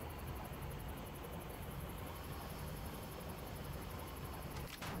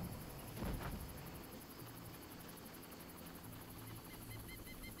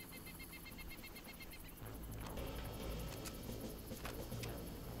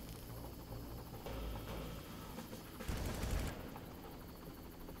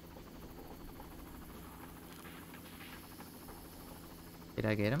 Did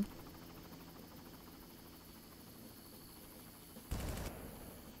I get him?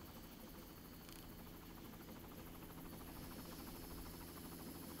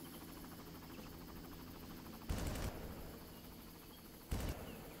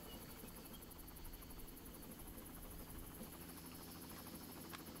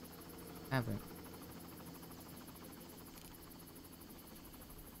 Haven't.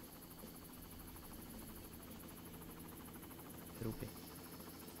 Little bit.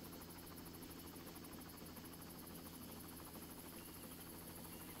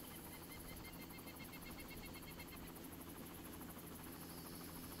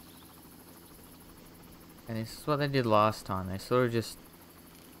 And this is what they did last time. They sort of just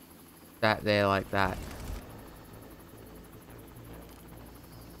sat there like that.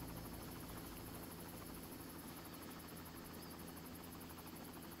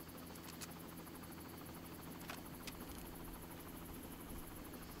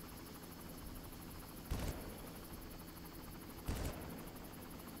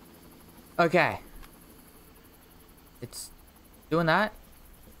 Okay. It's doing that.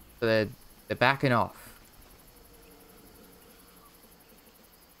 So they're backing off.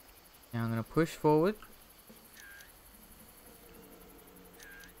 Now I'm going to push forward.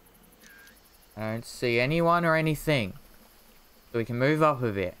 I don't see anyone or anything. So we can move up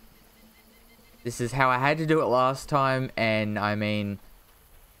a bit. This is how I had to do it last time, and I mean,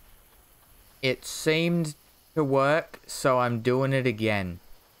 it seemed to work, so I'm doing it again.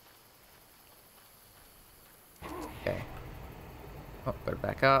 Okay. Oh, gotta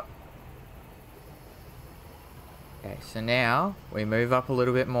back up. Okay, so now we move up a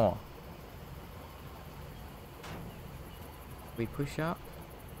little bit more. We push up.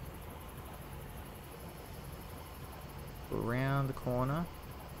 Around the corner.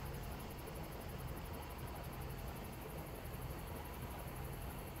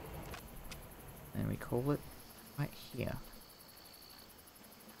 And we call it right here.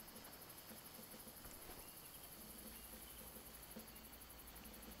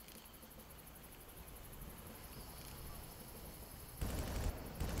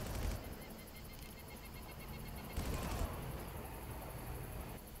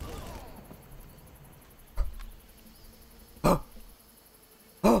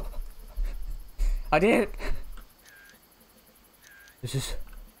 Oh! I did it! This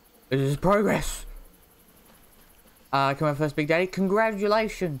is progress. Come on, first Big Daddy.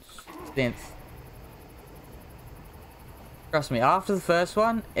 Congratulations, Synth. Trust me, after the first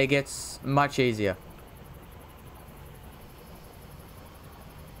one, it gets much easier.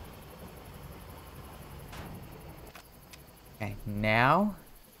 Okay, now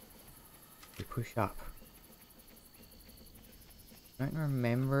we push up. I don't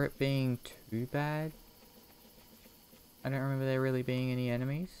remember it being too bad. I don't remember there really being any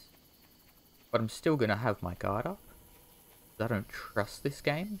enemies. But I'm still gonna have my guard up. I don't trust this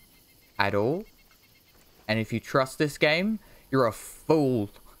game at all. And if you trust this game, you're a fool.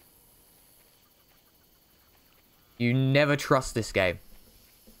 You never trust this game.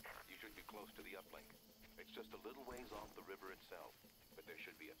 You should be close to the uplink. It's just a little ways off the river itself, but there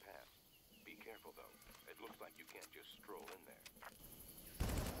should be a path. Be careful though. It looks like you can't just stroll in there.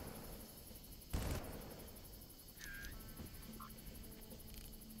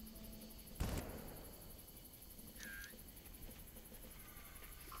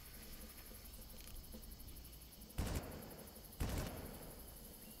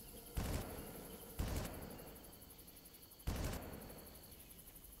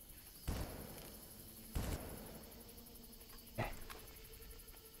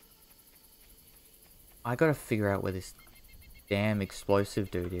 I gotta figure out where this damn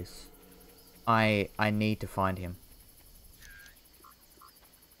explosive dude is. I need to find him.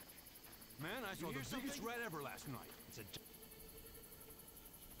 Man, I saw the biggest rat ever last night. It's a...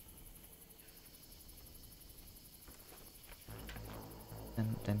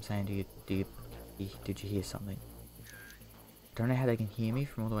 I'm saying, did you hear something? Don't know how they can hear me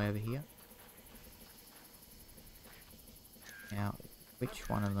from all the way over here. Now, which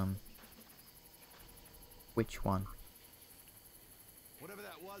one of them? Which one? Whatever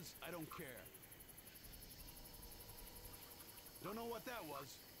that was, I don't care. Don't know what that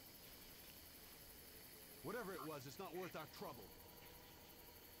was. Whatever it was, it's not worth our trouble.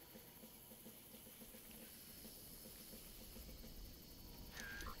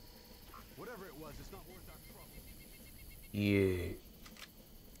 Whatever it was, it's not worth our trouble. You.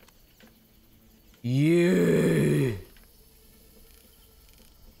 You.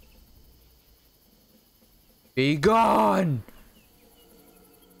 Be gone!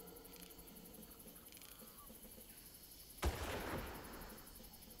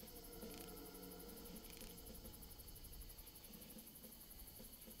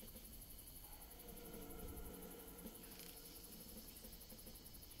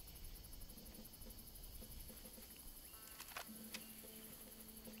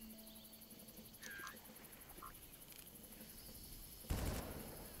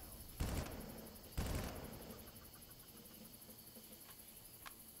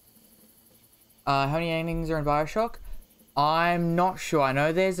 How many endings are in Bioshock? I'm not sure. I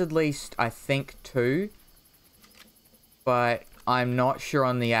know there's at least, I think, 2. But I'm not sure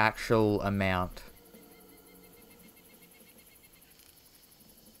on the actual amount.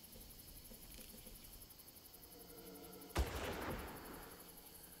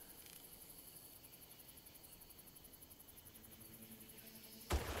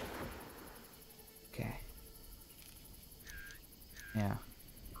 Okay. Yeah.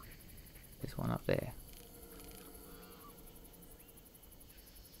 There's one up there.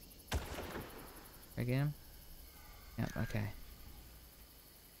 Again? Yep, okay.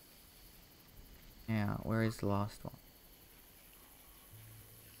 Now, where is the last one?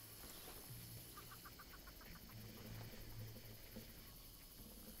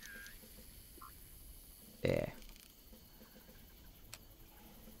 There.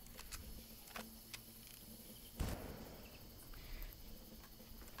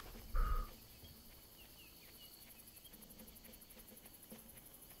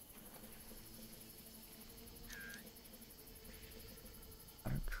 I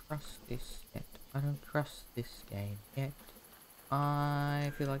don't trust this yet. I don't trust this game yet.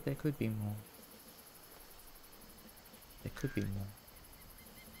 I feel like there could be more. There could be more.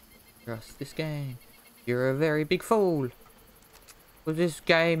 Trust this game. You're a very big fool. Well, this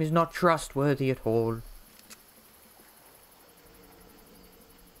game is not trustworthy at all.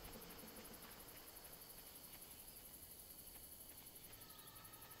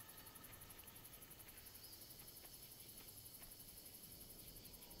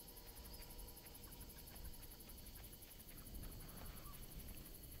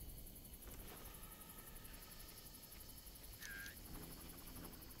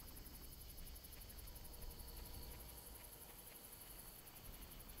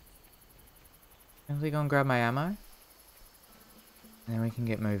 I'm gonna go and grab my ammo. And then we can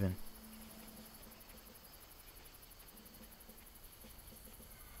get moving.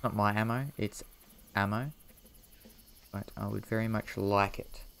 Not my ammo, it's ammo. But I would very much like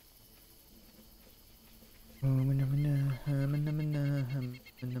it.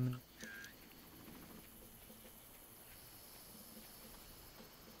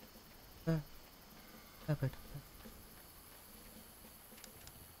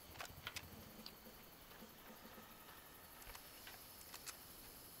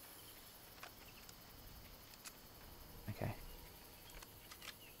 Okay.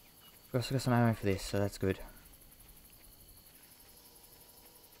 We also got some ammo for this, so that's good.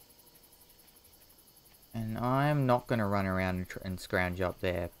 And I'm not going to run around and scrounge up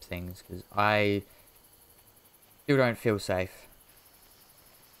their things, because I still don't feel safe.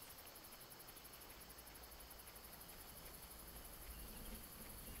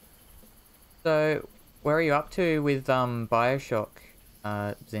 So, where are you up to with Bioshock,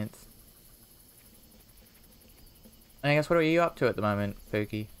 Zinth? I guess what are you up to at the moment,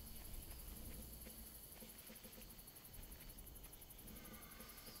 Pookie?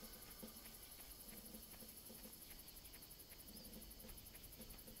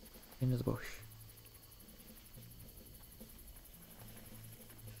 Into the bush.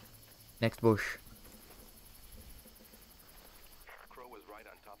 Next bush. Crow is right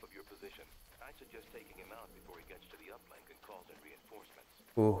on top of your position. I suggest taking him out before he gets to the uplink and calls in reinforcements.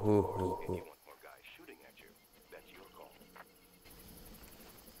 Ooh, If you want more guys shooting at you, that's your call.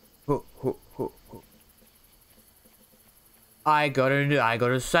 I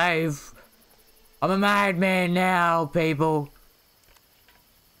gotta save. I'm a madman now, people.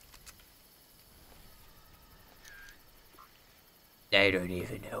 They don't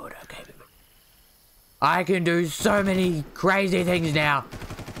even know what I'm capable of. I can do so many crazy things now.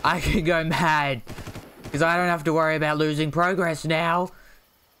 I can go mad. Because I don't have to worry about losing progress now.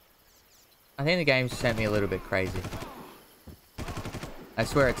 I think the game sent me a little bit crazy. I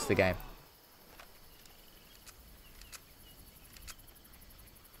swear it's the game.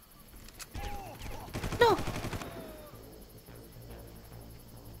 No!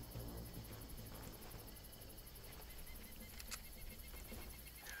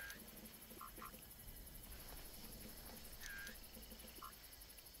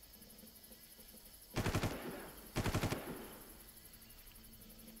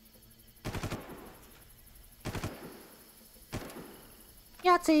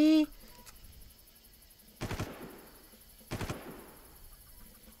 Yahtzee!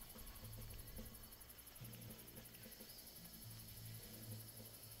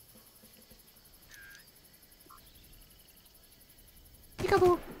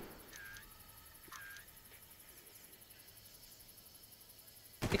 Peekaboo!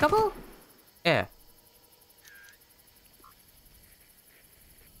 Peekaboo! Yeah.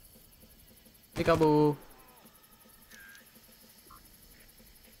 Peekaboo!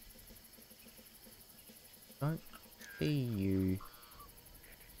 Don't see you.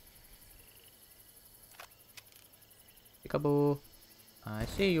 Peekaboo! I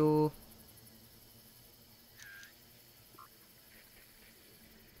see you.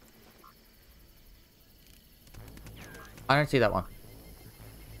 I don't see that one.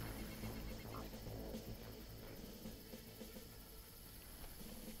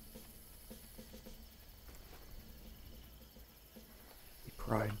 Be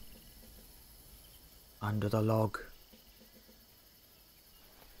prone. Under the log.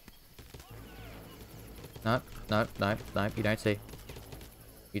 Nope, nope, nope, nope. You don't see.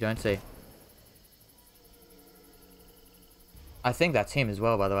 You don't see. I think that's him as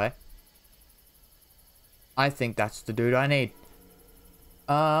well, by the way. I think that's the dude I need.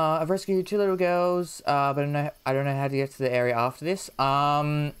 I've rescued 2 little girls, but I don't know how to get to the area after this.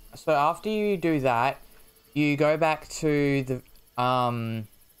 So after you do that, you go back to the,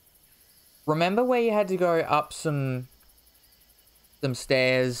 remember where you had to go up some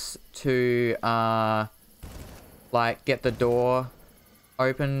stairs to, like, get the door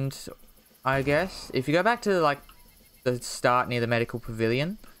opened, I guess? If you go back to, like, the start near the medical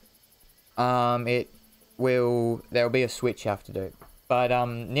pavilion, there'll be a switch you have to do. But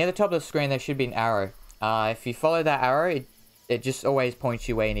near the top of the screen, there should be an arrow. If you follow that arrow, it just always points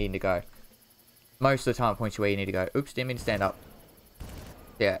you where you need to go. Most of the time, it points you where you need to go. Oops, didn't mean to stand up.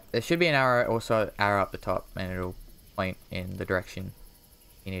 Yeah, there should be an arrow, also an arrow up the top, and it'll point in the direction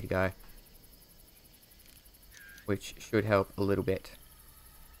you need to go. Which should help a little bit.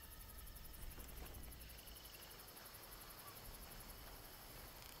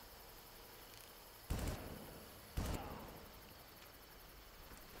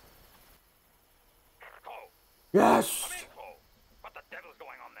 Yes! What the devil's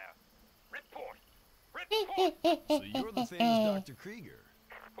going on there? Report! So you're the famous Dr. Krieger.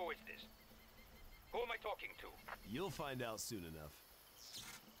 Who is this? Who am I talking to? You'll find out soon enough.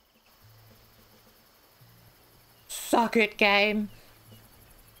 Suck it, game!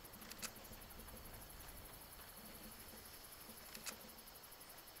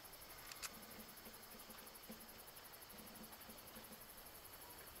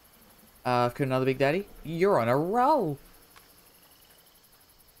 I've got another Big Daddy. You're on a roll!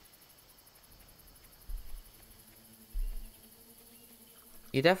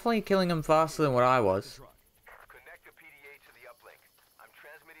 You're definitely killing them faster than what I was. Connect the PDA to the uplink. I'm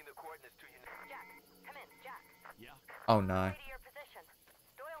transmitting the coordinates to you now. Jack, come in, Jack. Yeah. Oh no. To your position.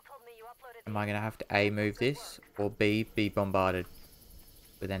 Doyle told me you uploaded. Am I gonna have to A, move this, or B, be bombarded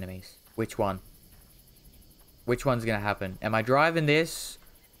with enemies? Which one? Which one's gonna happen? Am I driving this,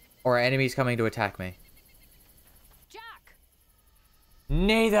 or are enemies coming to attack me? Jack!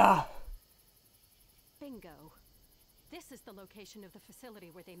 Neither! Bingo. This is the location of the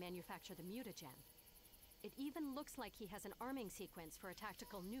facility where they manufacture the mutagen. It even looks like he has an arming sequence for a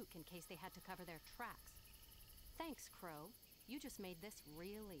tactical nuke in case they had to cover their tracks. Thanks, Crow. You just made this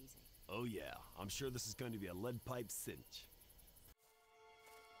real easy. Oh yeah, I'm sure this is going to be a lead pipe cinch.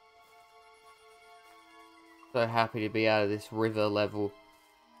 So happy to be out of this river level.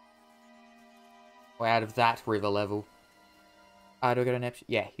 Or out of that river level. Do I go to Neptune?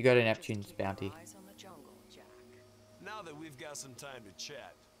 Yeah, you go to Neptune's bounty. Eyes on the jungle, Jack. Now that we've got some time to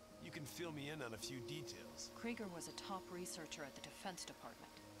chat, you can fill me in on a few details. Krieger was a top researcher at the Defense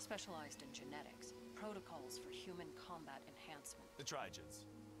Department, specialized in genetics, protocols for human combat enhancement. The Trigens.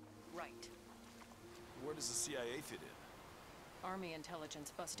 Right. Where does the CIA fit in? Army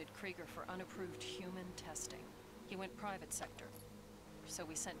intelligence busted Krieger for unapproved human testing. He went private sector. So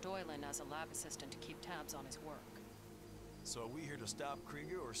we sent Doyle in as a lab assistant to keep tabs on his work. So are we here to stop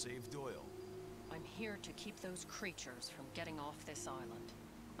Krieger or save Doyle? I'm here to keep those creatures from getting off this island.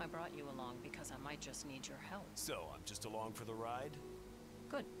 I brought you along because I might just need your help. So I'm just along for the ride?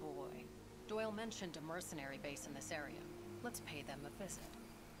 Good boy. Doyle mentioned a mercenary base in this area. Let's pay them a visit.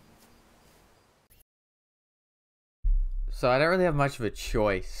 So I don't really have much of a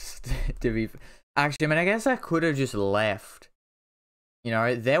choice, to be... Actually, I mean, I guess I could have just left. You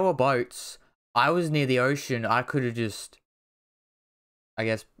know, there were boats. I was near the ocean. I could have just, I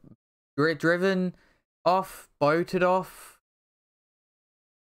guess, driven off, boated off,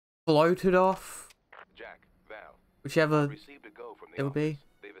 floated off. Jack, Val. Whichever Received a go from the it would be. office.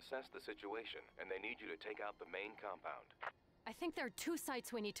 They've assessed the situation, and they need you to take out the main compound. I think there are 2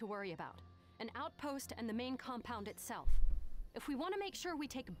 sites we need to worry about. An outpost and the main compound itself. If we want to make sure we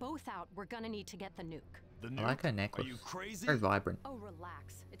take both out, we're gonna need to get the nuke. The I like nuke? her necklace. Are you crazy? Very vibrant. Oh,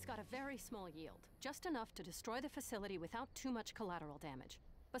 relax. It's got a very small yield. Just enough to destroy the facility without too much collateral damage.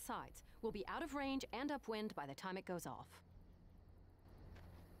 Besides, we'll be out of range and upwind by the time it goes off.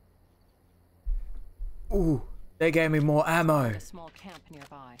 Ooh, they gave me more ammo. A small camp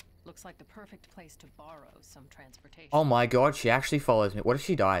nearby. Looks like the perfect place to borrow some transportation. Oh my god, she actually follows me. What if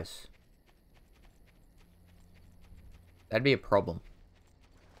she dies? That'd be a problem.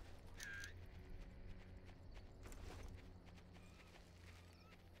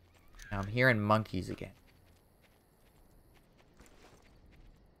 Now I'm hearing monkeys again.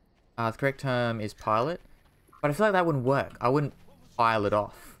 The correct term is pilot, but I feel like that wouldn't work. I wouldn't pilot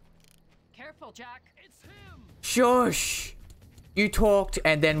off. Careful, Jack. It's him! Shush! You talked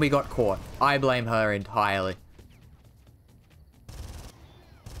and then we got caught. I blame her entirely.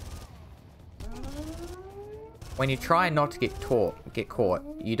 When you try not to get caught,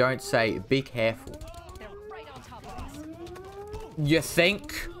 you don't say, be careful. They're right on top of us. You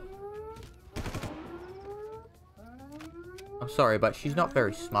think? I'm sorry, but she's not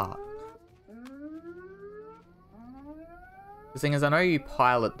very smart. The thing is, I know you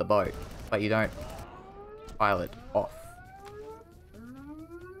pilot the boat, but you don't pilot off.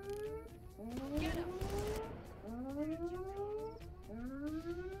 Get him.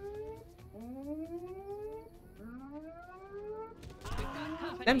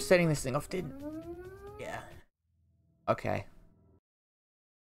 Them setting this thing off didn't... Yeah. Okay.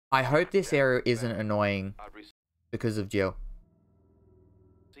 I hope this area isn't annoying I've because of Jill.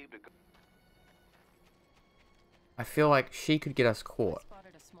 received a I feel like she could get us caught.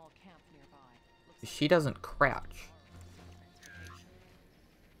 Spotted a small camp nearby. Looks She doesn't crouch. transportation.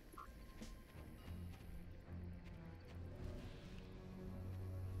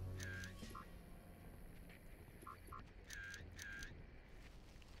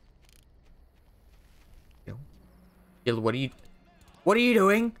 Jill? Jill, what are you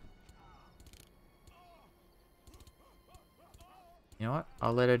doing? You know what?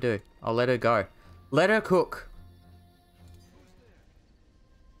 I'll let her do. I'll let her go. Let her cook.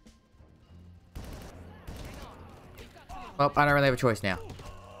 Well, I don't really have a choice now.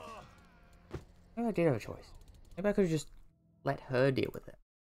 Maybe I did have a choice. Maybe I could have just let her deal with it.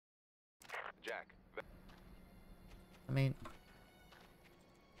 Jack. I mean,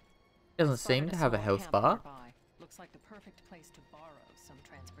 doesn't seem Spotted to have a small health camp bar. nearby. Looks like the perfect place to borrow some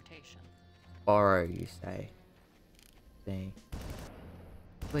transportation. Borrow, you say. See.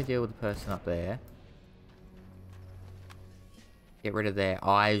 Probably deal with the person up there. Get rid of their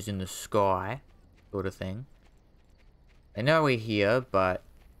eyes in the sky, sort of thing. They know we're here, but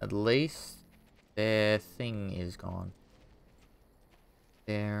at least their thing is gone.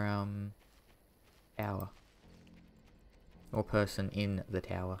 Their, tower. Or person in the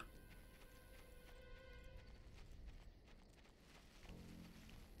tower.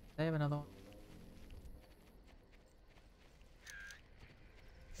 They have another one?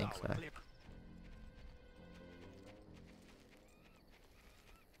 I think so.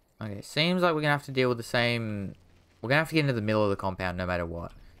 Okay, seems like we're gonna have to deal with the same... We're gonna have to get into the middle of the compound no matter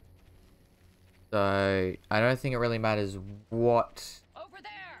what. So, I don't think it really matters what... Over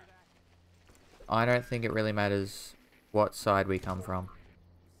there! I don't think it really matters what side we come from.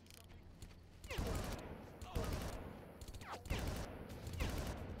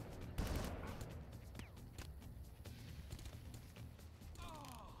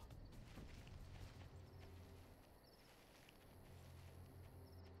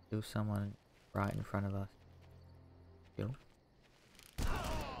 Still someone right in front of us. Still.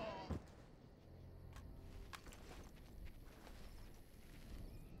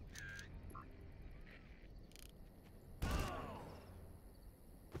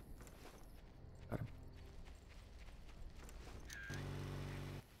 Got him.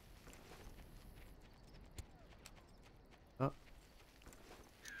 Oh.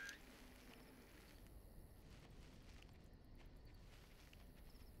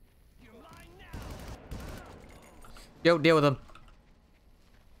 Yo, deal with him.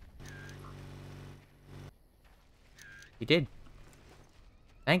 You did.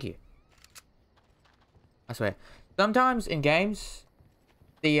 Thank you. I swear. Sometimes in games,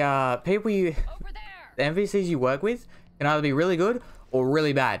 the people you, Over there! the NPCs you work with can either be really good or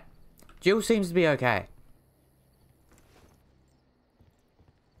really bad. Jill seems to be okay.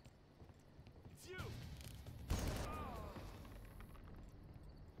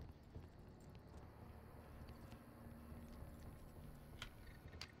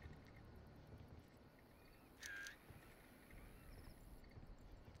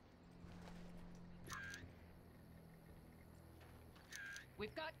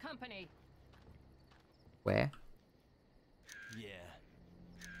 We've got company. Where? Yeah.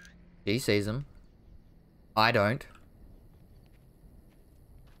 She sees them. I don't.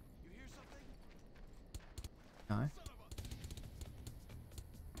 You hear something? No.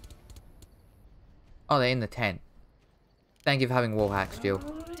 Oh, they're in the tent. Thank you for having wall hacks, Jill.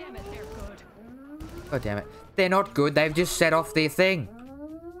 Damn it, they're good. God damn it. They're not good. They've just set off their thing.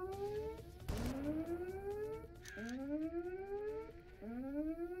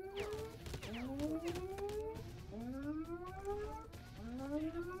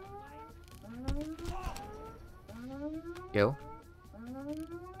 Jill?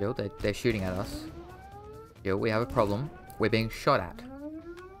 Jill, they're shooting at us. Jill, we have a problem. We're being shot at.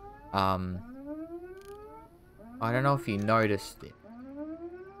 I don't know if you noticed it,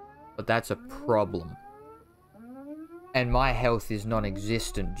 but that's a problem. And my health is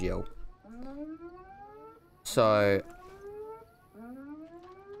non-existent, Jill. So,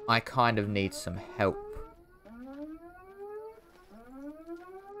 I kind of need some help.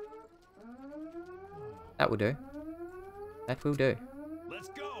 That will do. That will do. Let's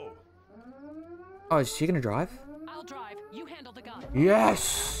go. Oh, is she gonna drive? I'll drive. You handle the gun.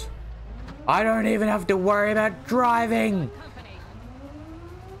 Yes! I don't even have to worry about driving! Company.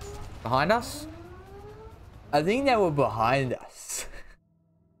 Behind us? I think they were behind us.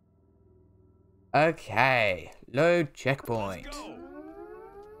 Okay. Load checkpoint. Let's go.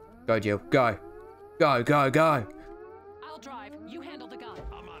 Go, Jill. Go. Go, go, go. I'll drive. You handle the gun.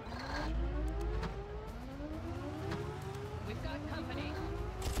 I'm on it. We've got company.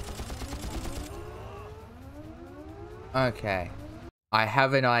 Okay. I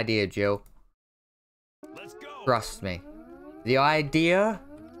have an idea, Jill. Let's go. Trust me. The idea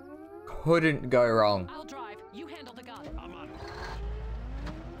couldn't go wrong. I'll drive. You handle the gun. I'm on it.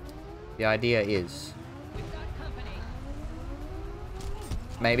 The idea is... We've got company.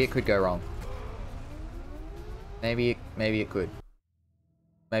 maybe it could go wrong. Maybe it could.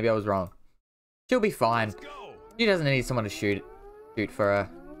 Maybe I was wrong. She'll be fine. Let's go. She doesn't need someone to shoot for her.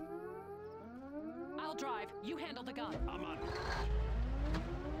 I'll drive. You handle the gun. I'm on it.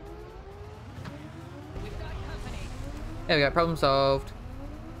 We've got company. There we go. Problem solved.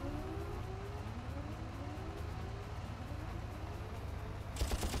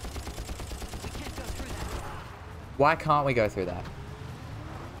 We can't go through that. Why can't we go through that?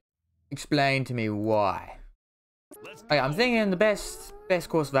 Explain to me why. Let's go. Okay, I'm thinking the best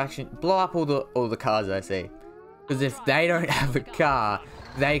course of action: blow up all the cars I see. Because if they don't have a car,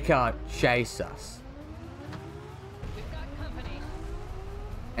 they can't chase us. We've got company.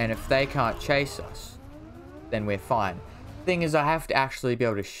 And if they can't chase us, then we're fine. Thing is, I have to actually be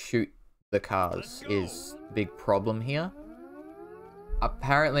able to shoot the cars is the big problem here.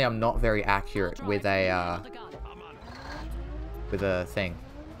 Apparently, I'm not very accurate with a Handle the gun. I'm on it. with a thing.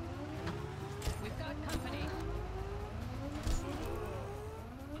 We've got company.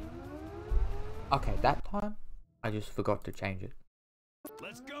 Okay, that time I just forgot to change it.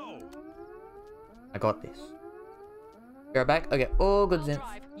 Let's go. I got this. Be right back. Okay, all good I'll sense.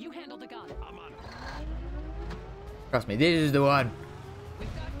 drive. You handle the gun. I'm on it. Trust me, this is the one.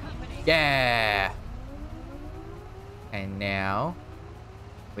 We've got company. Yeah. And now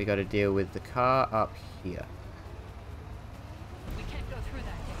we got to deal with the car up here. We can't go through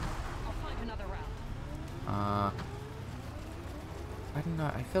that gate. I'll find another route. I don't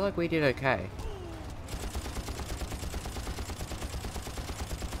know. I feel like we did okay.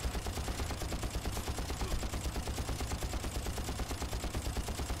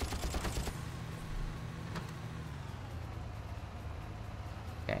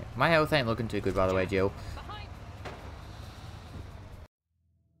 Okay, my health ain't looking too good, by the way, Jill. Behind.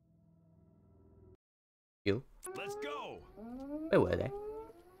 Jill, Let's go. where were they?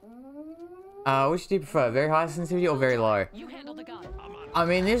 Which do you prefer, very high sensitivity or very low? You handle the gun. I'm on it. I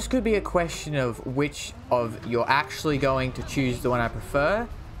mean, this could be a question of which of you're actually going to choose the one I prefer,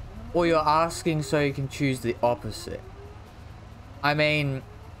 or you're asking so you can choose the opposite. I mean,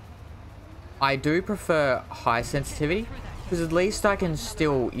 I do prefer high sensitivity, because at least I can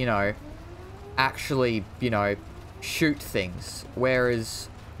still, you know, actually, you know, shoot things. Whereas,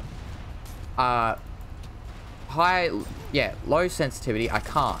 low sensitivity, I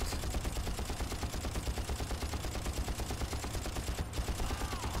can't.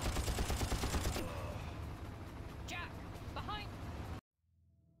 Jack. Behind.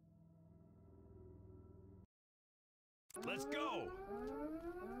 Let's go.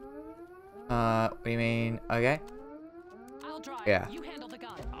 What do you mean? Okay. I'll drive. Yeah. You handle the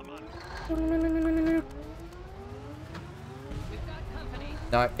gun. I'm on it. We've got company.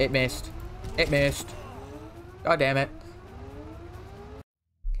 No, it missed. It missed. God damn it.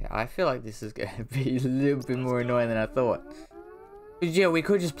 Okay, I feel like this is gonna be a little bit more annoying than I thought. But yeah, we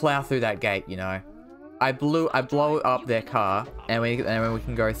could just plow through that gate, you know. I blow up their car, and we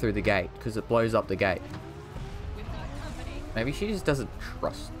can go through the gate because it blows up the gate. We've got company. Maybe she just doesn't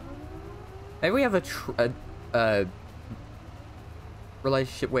trust. Maybe we have a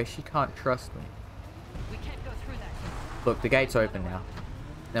relationship where she can't trust me. We can't go through that gate. Look, the gate's open now.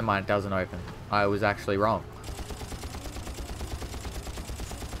 Never mind, it doesn't open. I was actually wrong.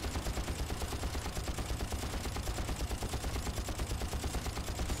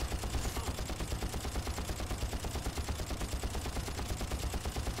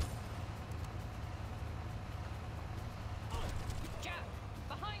 Jack.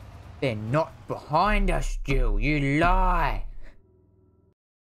 Behind. They're not behind us, Jill. You lie.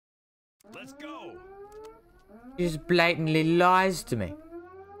 Let's go. She just blatantly lies to me.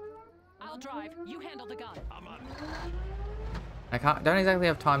 I'll drive. You handle the gun. I'm on. I don't exactly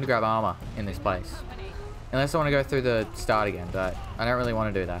have time to grab armor in this place. Company. Unless I want to go through the start again, but I don't really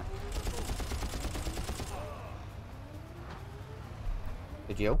want to do that.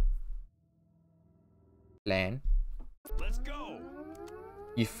 The Jill. Lan. Let's go.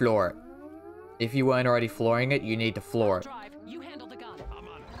 You floor it. If you weren't already flooring it, you need to floor it. Drive. You handle the gun. I'm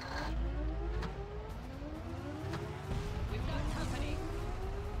on. We've got company.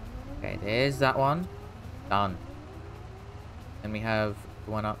 Okay, there's that one. Done. Then we have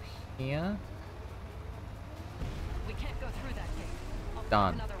the one up here. We can't go through that gate. I'll find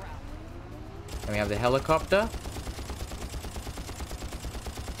Done. another route. Then we have the helicopter.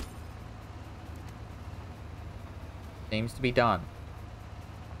 Seems to be done.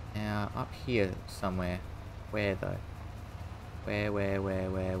 Now, up here somewhere. Where, though? Where?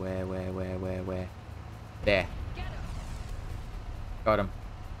 There. Get him. Got him.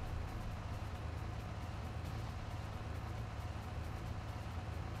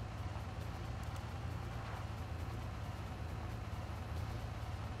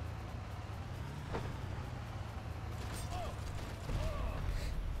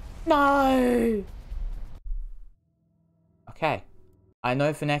 No! Okay. I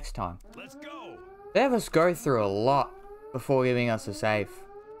know for next time. Let's go. They have us go through a lot before giving us a save.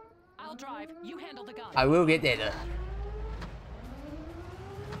 I'll drive. You handle the gun. I will get there though.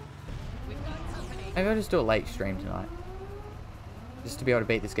 We've got company. Maybe I'll just do a late stream tonight. Just to be able to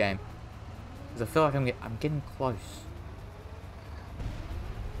beat this game. Because I feel like I'm getting close.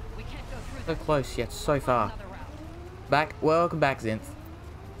 We can't go through So that. close yet so far. Another route. Back. Welcome back, Zinth.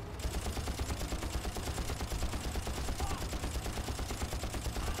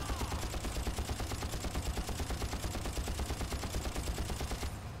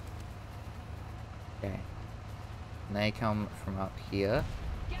 Okay. And they come from up here.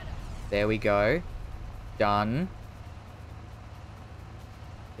 Get him. There we go. Done.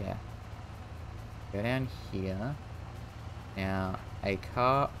 Yeah. Go down here. Now, a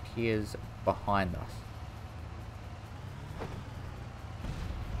car appears behind us.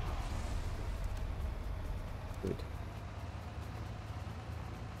 Good.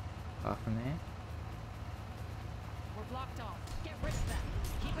 Car from there. We're blocked off. Get rid of them.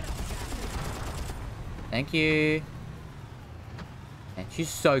 Keep it up, Jack. Thank you. And she's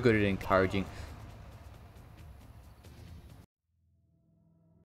so good at encouraging.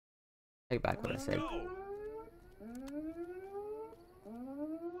 Take back what I Let's said. go.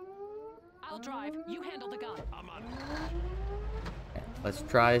 I'll drive. You handle the gun. I'm on. Yeah, let's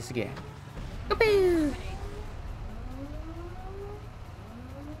try this again. Company.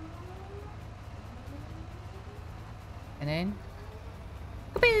 And then.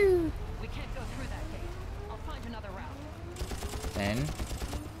 We can't go through that gate. I'll find another route. Then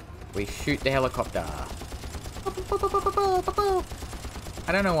we shoot the helicopter.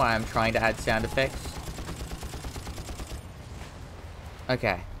 I don't know why I'm trying to add sound effects.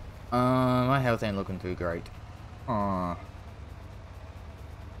 Okay. My health ain't looking too great. Aw.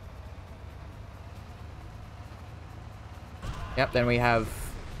 Yep, then we have...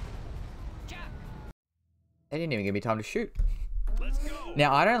 Jack. They didn't even give me time to shoot. Let's go.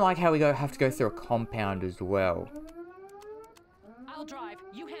 Now, I don't like how we have to go through a compound as well. I'll drive.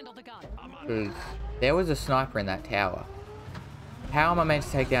 You handle the gun. I'm on. Because there was a sniper in that tower. How am I meant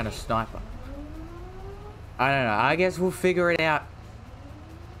to take down a sniper? I don't know. I guess we'll figure it out.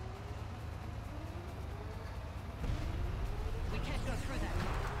 We can't go through that gate.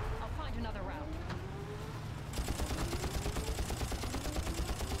 I'll find another route.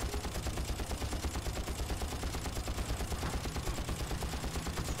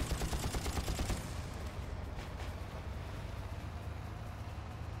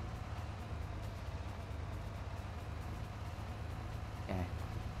 Okay.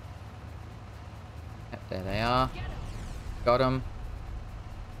 Yep, there they are. Get him. Got them.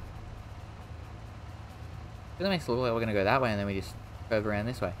 That makes it look like we're going to go that way and then we just curve around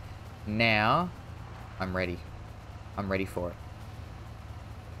this way. Now, I'm ready. I'm ready for it.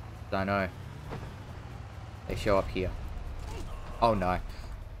 I know. They show up here. Oh no.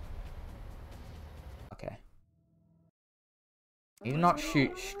 Okay. You do not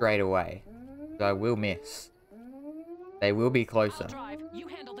shoot straight away. So I will miss. They will be closer. I'll drive. You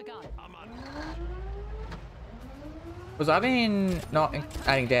handle the gun. I'm on. Because I've been not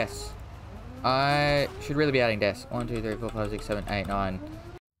adding deaths. I should really be adding deaths. 1, 2, 3, 4, 5, 6, 7, 8, 9.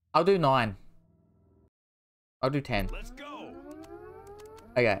 I'll do 9. I'll do 10. Let's go.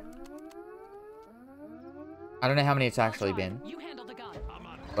 Okay. I don't know how many it's actually been, You handle the gun.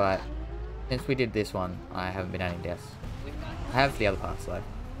 but since we did this one, I haven't been adding deaths. I have the other parts though.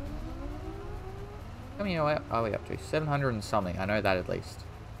 How many are we up to? 700 and something. I know that at least.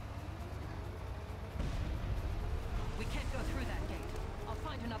 We can't go through that gate. I'll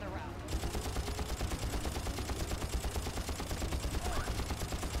find another route.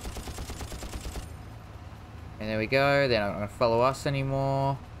 And there we go. They're not going to follow us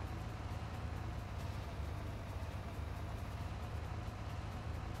anymore.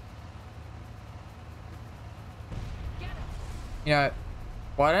 You know,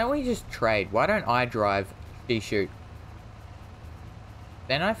 why don't we just trade? Why don't I drive, she shoot?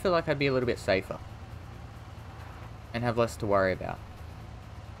 Then I feel like I'd be a little bit safer. And have less to worry about.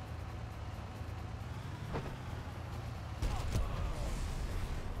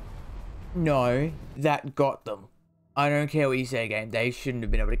 No, that got them. I don't care what you say, game. They shouldn't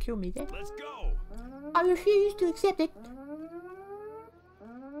have been able to kill me there. Let's go. I refuse to accept it.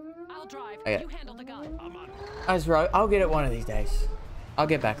 I'll drive. Okay. You handle the gun. I'm on it. That's right. I'll get it one of these days. I'll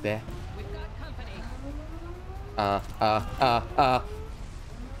get back there. We've got company.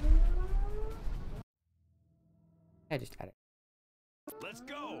 I just had it. Let's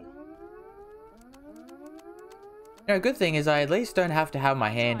go. You know, good thing is I at least don't have to have my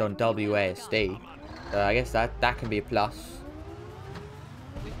hand on WASD. So I guess that can be a plus.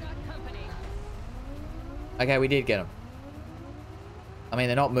 We've got company. Okay, we did get them. I mean,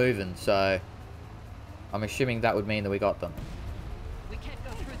 they're not moving, so I'm assuming that would mean that we got them. We can't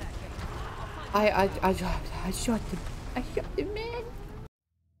go through that gate. I shot them. I shot them, man.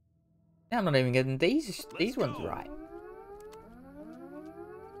 Now I'm not even getting these ones right.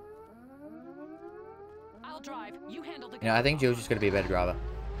 I'll drive. You handle the gun. You know, I think Jill's just gonna be a better driver.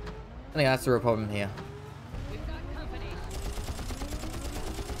 I think that's the real problem here. We've got company.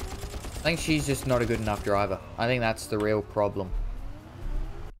 I think she's just not a good enough driver. I think that's the real problem.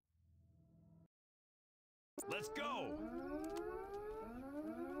 Let's go.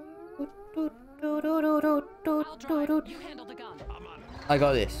 I'll drive. You handle the gun. I'm on it. I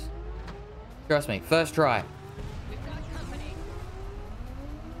got this. Trust me. First try. We've got company.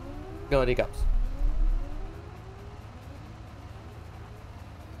 Go hiccups.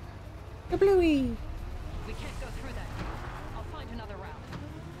 The bluey. We can't go through that gate. I'll find another route.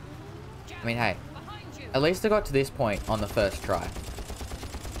 Jack, I mean, hey. behind you. At least I got to this point on the first try.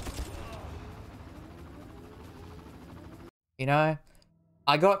 You know,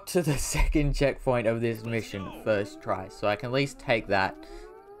 I got to the second checkpoint of this mission first try, so I can at least take that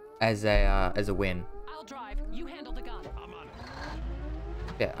as a win. I'll drive. You handle the gun. I'm on it.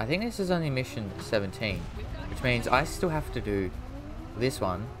 Yeah, I think this is only mission 17, which means I still have to do this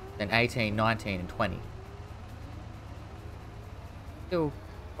one, then 18, 19, and 20. Still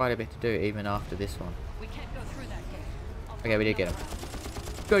quite a bit to do even after this one. We can't go through that gate. I'll Okay, find we did get him. another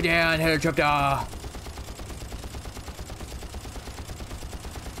route. Go down, helicopter!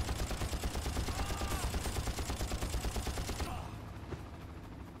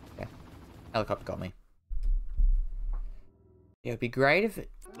 Yeah, helicopter got me. Yeah, it'd be great if it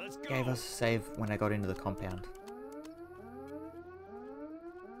Let's go. gave us a save when I got into the compound.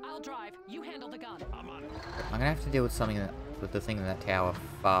 I'll drive. You handle the gun. I'm on it. I'm gonna have to deal with something with the thing in that tower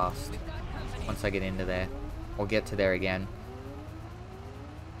fast We've got company. once I get into there, or get to there again.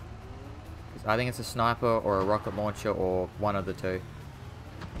 'Cause I think it's a sniper or a rocket launcher or one of the two.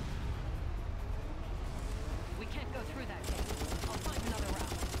 We can't go through that gate. I'll find another route.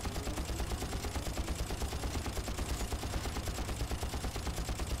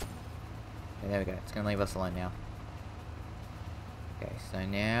 Okay, there we go. It's gonna leave us alone now. Okay, so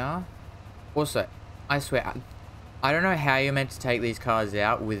now... Also, I swear, I don't know how you're meant to take these cars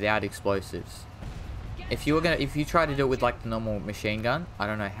out without explosives. If you try to do it with like the normal machine gun, I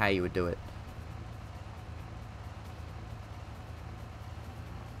don't know how you would do it.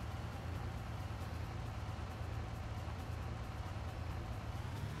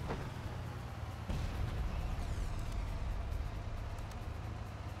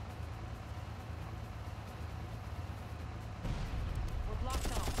 We're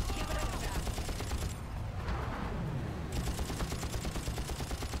blocked off. Give it up, Jack.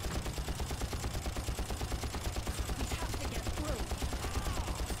 We have to get through.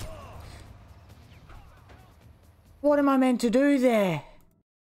 What am I meant to do there?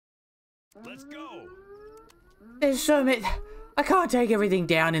 Let's go. There's so many... I can't take everything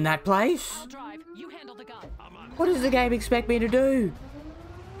down in that place. I'll drive. You handle the gun. I'm on it. What does the game expect me to do?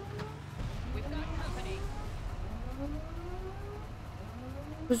 We've got company.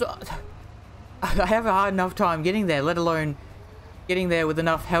 'Cause I have a hard enough time getting there, let alone getting there with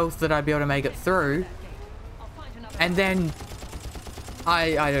enough health that I'd be able to make it through. That gate. I'll And then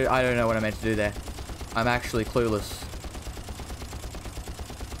I don't know what I meant to do there. I'm actually clueless.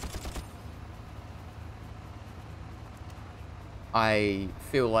 I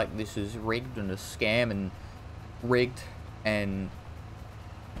feel like this is rigged and a scam and rigged and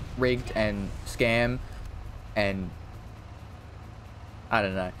scam and I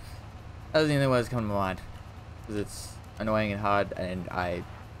don't know. That was the only words that come to my mind. Because it's annoying and hard and I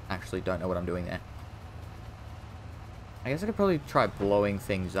actually don't know what I'm doing there. I guess I could probably try blowing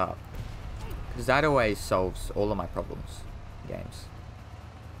things up. Because that always solves all of my problems in games.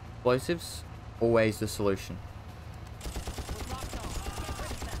 Explosives, always the solution.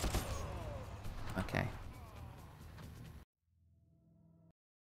 Okay.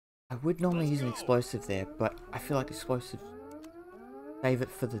 I would normally use an explosive there, but I feel like explosives save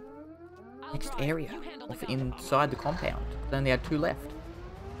it for the next area. Or for inside the compound. I only had 2 left.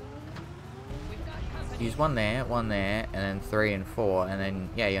 Use one there, and then 3 and 4, and then,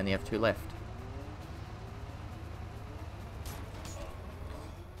 yeah, you only have 2 left.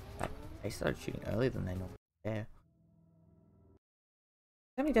 But they started shooting earlier than they normally do.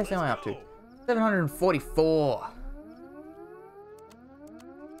 How many deaths am I up to? 744!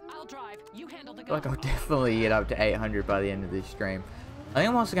 I'll drive. You handle the I feel like I'll definitely get up to 800 by the end of this stream. I think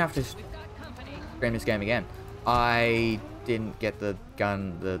I'm also gonna have to stream this game again. I didn't get the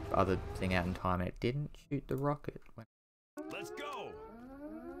gun, the other thing out in time, and it didn't shoot the rocket. Let's go.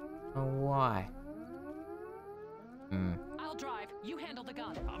 Oh, why? I'll drive. You handle the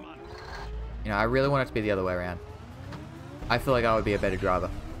gun. I'm on. You know, I really want it to be the other way around. I feel like I would be a better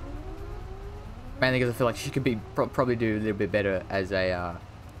driver. Mainly because I feel like she could be probably do a little bit better as a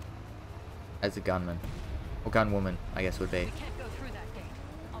gunman. Or gunwoman, I guess would be. We can't go through that gate.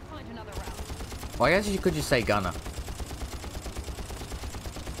 I'll find another route. Well, I guess you could just say gunner.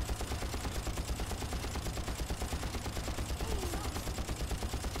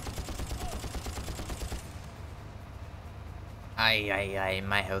 Aye,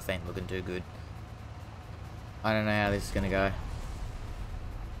 my health ain't looking too good. I don't know how this is gonna go.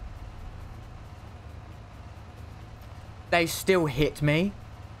 They still hit me?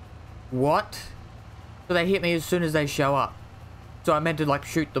 What? So they hit me as soon as they show up. So I meant to like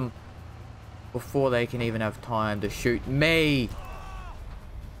shoot them before they can even have time to shoot me.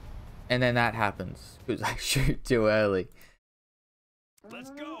 And then that happens because I shoot too early.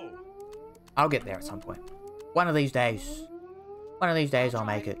 Let's go. I'll get there at some point. One of these days. One of these days I'll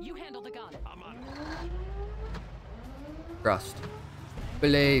make it. You handle the gun. I'm on. Trust.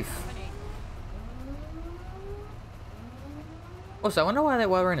 Believe. Also, I wonder why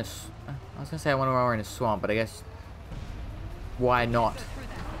we're in a... I was gonna say I wonder why we're in a swamp, but I guess... Why not?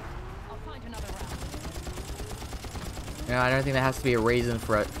 I'll find another route. You know, I don't think there has to be a reason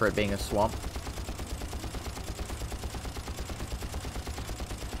for it being a swamp.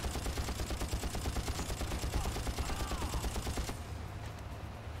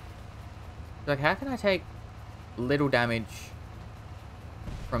 Like, how can I take little damage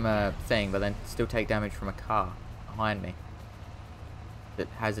from a thing, but then still take damage from a car behind me that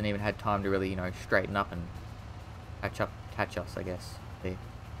hasn't even had time to really, you know, straighten up and catch us, I guess. See?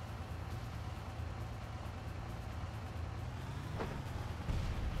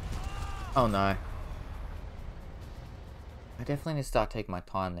 Oh no. I definitely need to start taking my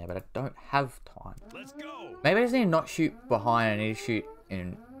time there, but I don't have time. Let's go. Maybe I just need to not shoot behind, I need to shoot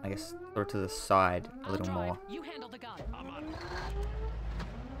in, I guess, sort of to the side a little more. You handle the gun. I'm on.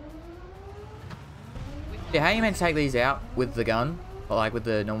 Yeah, how you meant to take these out with the gun, or like with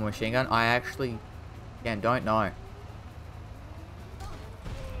the normal machine gun? I actually, again, don't know.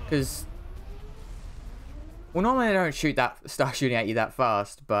 Because, well, normally they don't start shooting at you that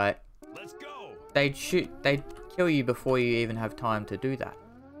fast, but Let's go. they'd kill you before you even have time to do that.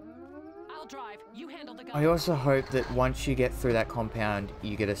 I'll drive. You handle the gun. I also hope that once you get through that compound,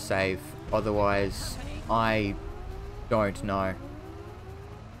 you get a save. Otherwise, I don't know.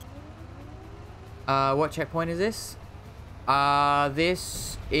 What checkpoint is this?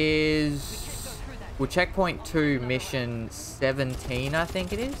 This is... Well, checkpoint 2, mission 17, I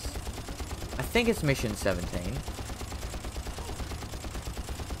think it is. I think it's mission 17.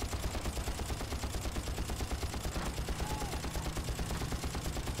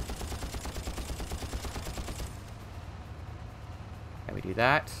 Okay, we do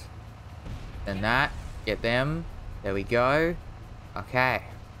that. Then that. Get them. There we go. Okay.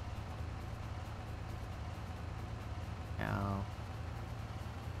 Now,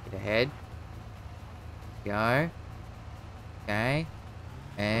 get ahead. Go. Okay.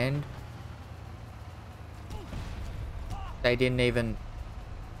 And they didn't even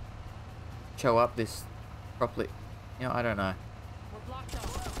show up this properly. You know, I don't know. We're blocked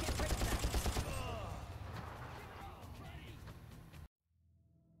off. Get rid of that.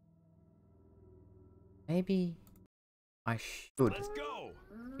 Maybe I should Let's go.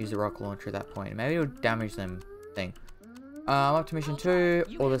 use a rocket launcher at that point. Maybe it'll damage them thing. I'm up to mission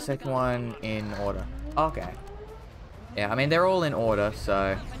 2 or the second one in order. Okay. Yeah, I mean, they're all in order,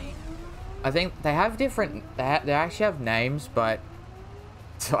 so... I think they have different... They actually have names, but...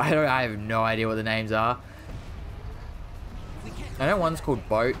 So I have no idea what the names are. I know one's called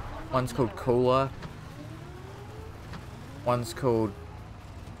Boat, one's called Cooler. One's called...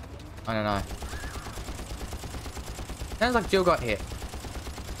 I don't know. Sounds like Jill got hit.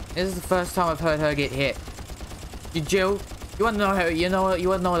 This is the first time I've heard her get hit. You, Jill, you wanna know how, you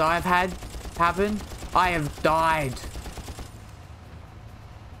wanna know what I've had happen? I have died.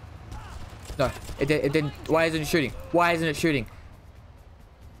 No, it didn't. Why isn't it shooting? Why isn't it shooting?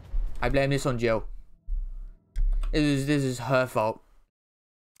 I blame this on Jill. This is her fault.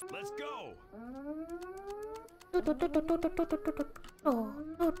 Let's go. I'll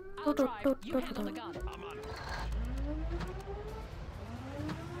drive. You handle the gun. I'm on it.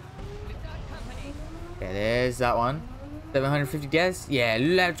 We've got company. Okay, there's that one. 750 deaths? Yeah,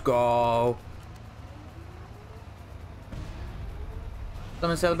 let's go.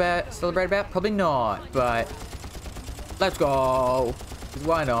 Something to celebrate about? Probably not, but let's go. 'Cause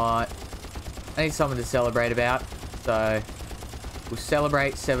why not? I need something to celebrate about, so we'll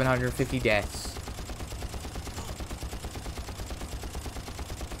celebrate 750 deaths.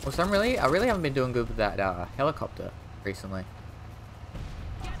 Also, I really haven't been doing good with that helicopter recently.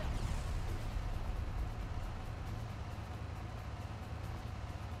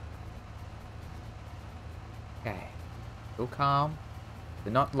 Okay, still calm,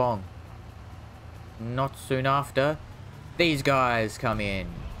 but not long. Not soon after, these guys come in.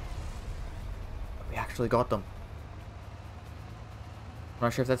 We actually got them. I'm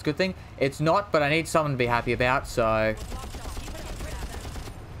not sure if that's a good thing. It's not, but I need someone to be happy about, so...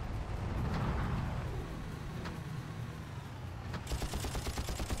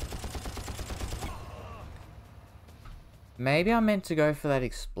 Maybe I'm meant to go for that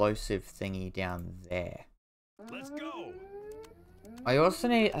explosive thingy down there. Let's go.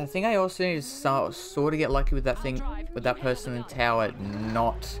 I think I also need to sort of get lucky with that thing, with that person in the tower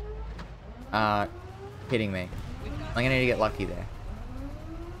not hitting me. I'm gonna need to get lucky there.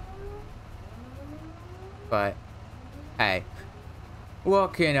 But, hey,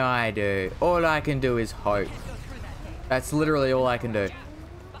 what can I do? All I can do is hope. That's literally all I can do.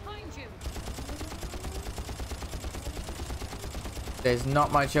 Behind you. There's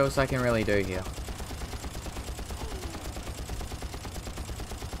not much else I can really do here.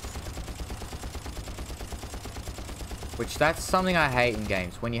 Which, that's something I hate in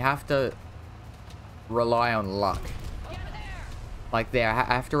games, when you have to rely on luck. Like there, I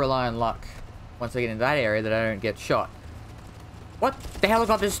have to rely on luck once I get into that area that I don't get shot. What? The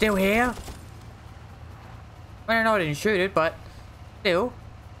helicopter's still here? I know I didn't shoot it, but still.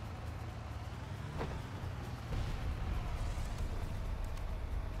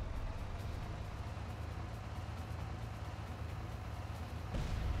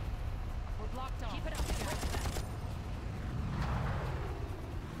 We're blocked off. Keep it up. Get rid of that.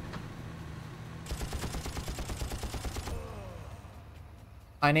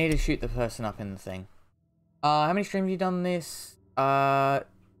 I need to shoot the person up in the thing. How many streams have you done this?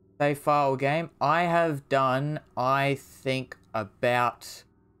 Save file game? I have done, I think, about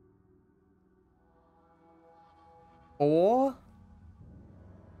 4?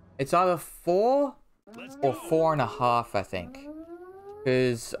 It's either 4 or 4.5, I think.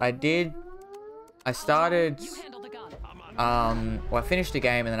 Because I started, You handle the gun. well, I finished the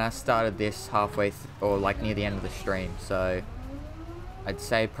game and then I started this halfway, or like near the end of the stream, so I'd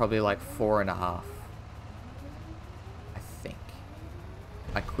say probably like 4.5. I think.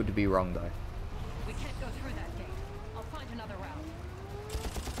 I could be wrong though. We can't go through that gate. I'll find another route.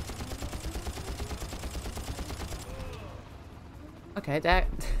 Okay, that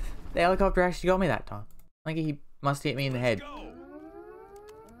the helicopter actually got me that time. I think he must hit me in the head. Go.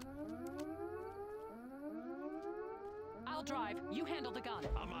 I'll drive. You handle the gun.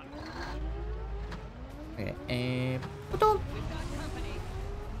 I'm on it. Okay, and We've got company.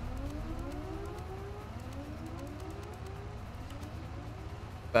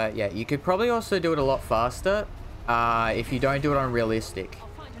 but yeah, you could probably also do it a lot faster if you don't do it on realistic. I'll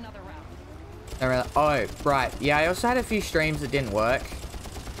find another route. Oh, right. Yeah, I also had a few streams that didn't work,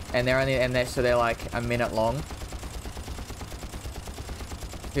 and they're like a minute long.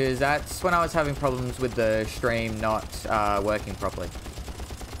 Because that's when I was having problems with the stream not working properly.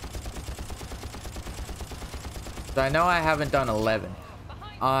 So I know I haven't done 11.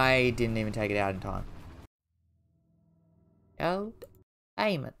 I didn't even take it out in time. God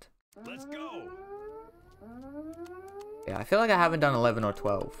damn it. Let's go. Yeah, I feel like I haven't done 11 or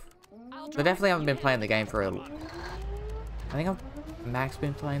 12. I definitely haven't been playing the game for a... I think I've max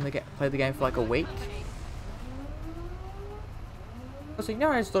been played the game for like a week. Also, you know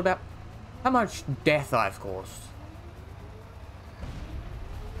what I just thought about? How much death I've caused.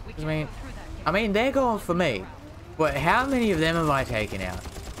 I mean, they're going for me. But how many of them have I taken out?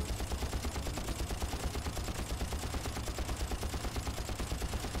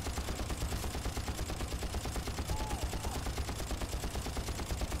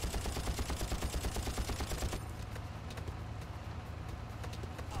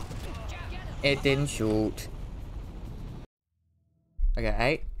 It didn't shoot. Okay,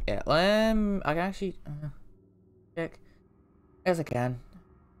 8. Yeah, I can actually check as I can.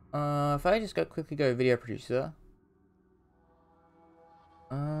 If I just quickly go video producer.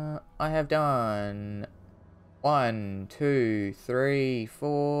 I have done 1, 2, 3,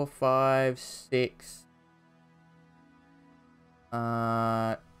 4, 5, 6,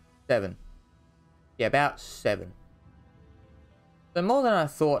 7. Yeah, about 7. So more than I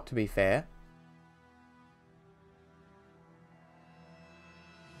thought, to be fair.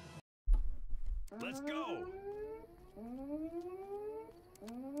 Let's go.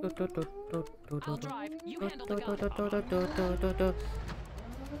 I'll drive. You handle the gun.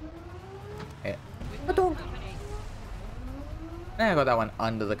 Yeah. And I got that one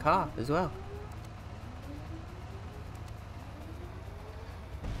under the car as well.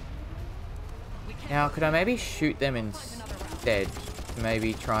 Now, could I maybe shoot them instead? To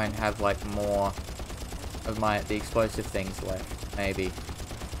maybe try and have like more of the explosive things left, maybe.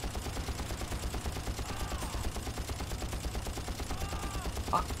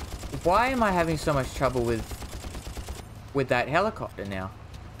 Why am I having so much trouble with that helicopter now?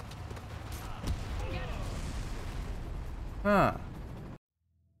 Huh.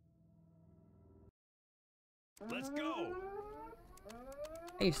 Let's go.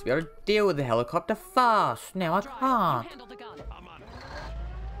 I used to be able to deal with the helicopter fast. Now I can't. I'm on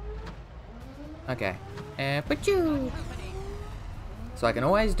it. Okay. But you. So I can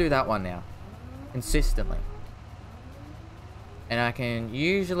always do that one now. Consistently. And I can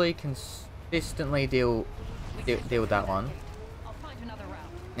usually consistently deal with that one. I'll find another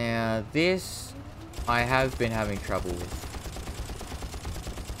route. Now this I have been having trouble with.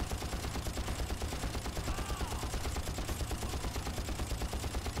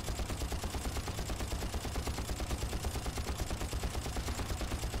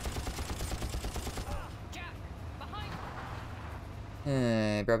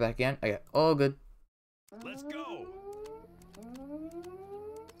 Grab that again. Okay, all good. Let's go.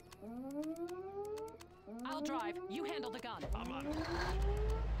 I'll drive. You handle the gun. I'm on it.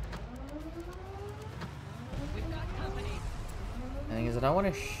 We've got company. The thing is, I don't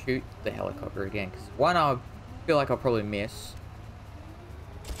want to shoot the helicopter again, because one, I feel like I'll probably miss.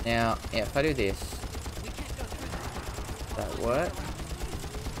 Now, yeah, if I do this, We can't go through that. does that work?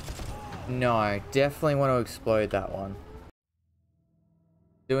 No, definitely want to explode that one.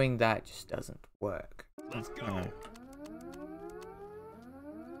 Doing that just doesn't work. Let's go.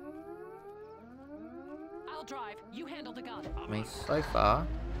 I'll drive. You handle the gun. I mean, so far,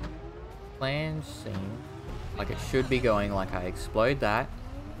 plans seem like it should be going like I explode that.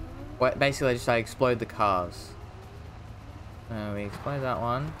 Well, basically, I explode the cars. We explode that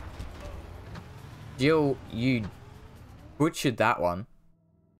one. Jill, you butchered that one.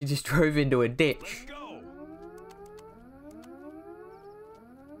 You just drove into a ditch. Let's go.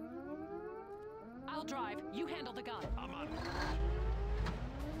 I'll drive. You handle the gun. I'm on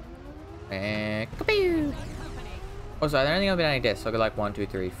it. And kaboo! Company. Also, I don't think I've been any deaths, so I got like 1, 2,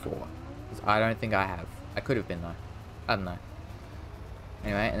 3, 4. 'Cause I don't think I have. I could have been though. I don't know.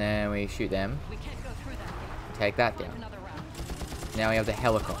 Anyway, and then we shoot them. We can't go through that gate. Take that Find down. another route. Now we have the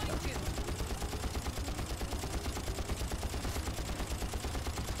helicopter. Behind you.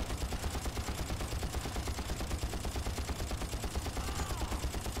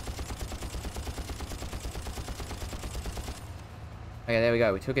 Okay, there we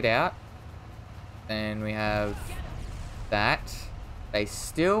go. We took it out. Then we have that. They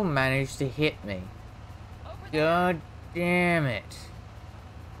still managed to hit me. God damn it.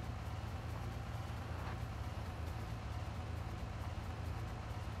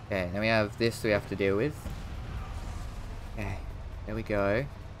 Okay, then we have this we have to deal with. Okay, there we go.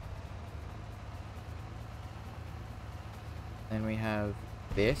 Then we have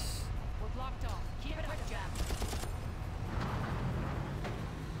this. We're blocked off. Keep it up, Jack.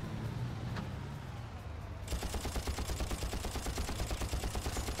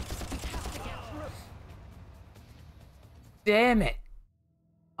 Damn it!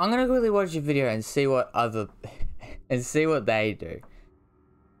 I'm gonna quickly watch your video and see what other and see what they do.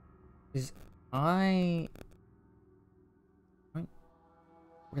 Because I don't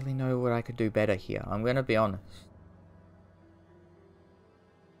really know what I could do better here. I'm gonna be honest.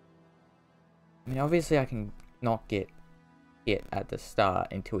 I mean, obviously I can not get hit at the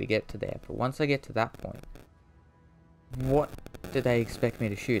start until we get to there, but once I get to that point, what do they expect me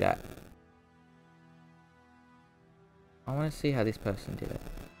to shoot at? I want to see how this person did it.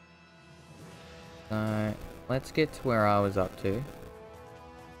 So, let's get to where I was up to.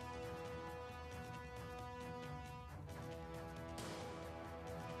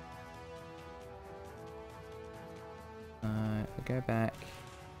 We go back.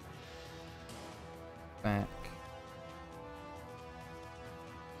 Back.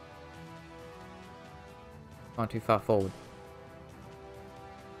 Gone too far forward.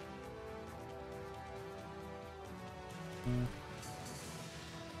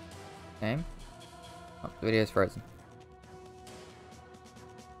 Same. Oh, the video's frozen.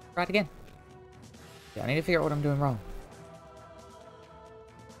 Try it again. Yeah, I need to figure out what I'm doing wrong.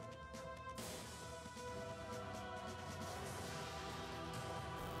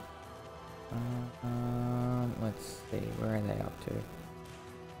 Let's see, where are they up to?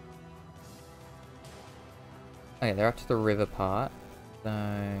 Okay, they're up to the river part.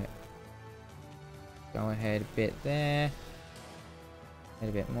 So go ahead a bit there. Add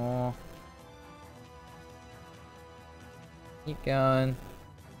a bit more. Keep going.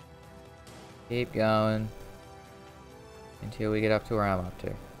 Keep going. Until we get up to where I'm up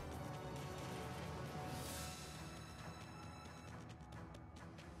to.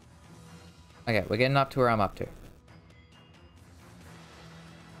 Okay, we're getting up to where I'm up to.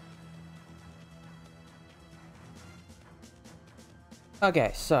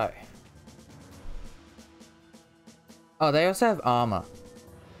 Okay, so. Oh, they also have armor.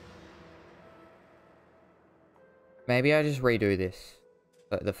 Maybe I just redo this.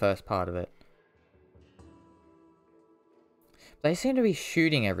 The first part of it. They seem to be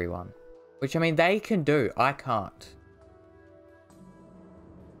shooting everyone. Which, I mean, they can do. I can't.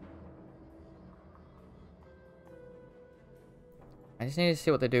 I just need to see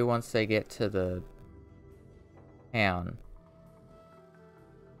what they do once they get to the town.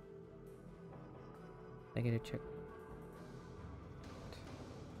 They get a check.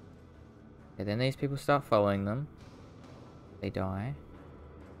 Okay, then these people start following them. They die.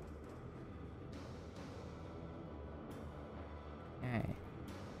 Okay.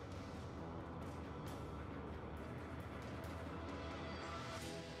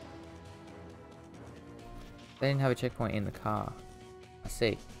 They didn't have a checkpoint in the car. I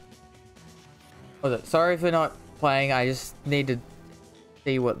see. Sorry for not playing, I just need to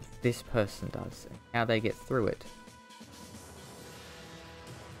see what this person does and how they get through it.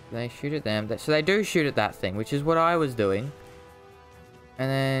 They shoot at them. So they do shoot at that thing, which is what I was doing. And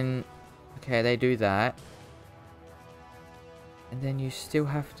then, okay, they do that. And then you still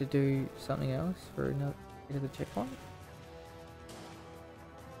have to do something else for another bit of the checkpoint.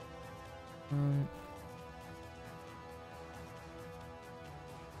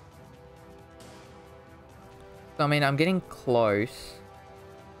 So, I mean, I'm getting close.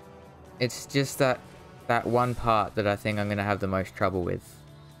 It's just that one part that I think I'm going to have the most trouble with.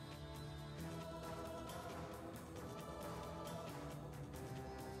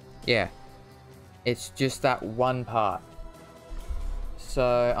 Yeah. It's just that one part.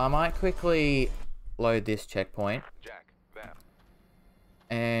 So, I might quickly load this checkpoint. Jack, Val.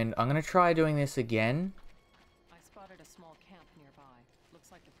 And I'm going to try doing this again. I spotted a small camp nearby.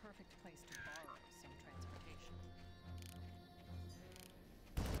 Looks like the perfect place to borrow some transportation.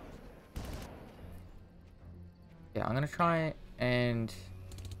 Yeah, I'm going to try and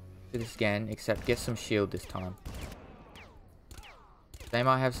do this again, except get some shield this time. They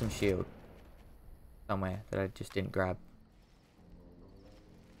might have some shield somewhere that I just didn't grab.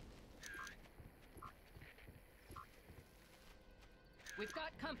 We've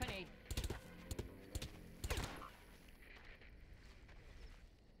got company.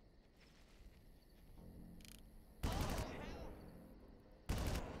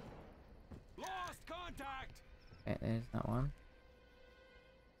 Lost contact. Okay, there's that one.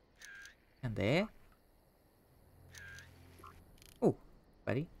 And there. Oh,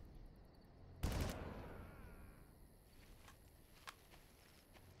 buddy.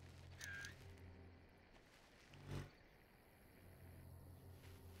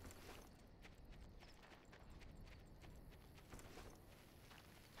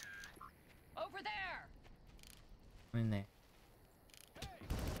 Over there. I'm in there.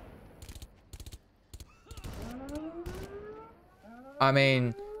 I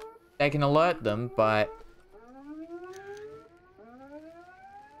mean, they can alert them, but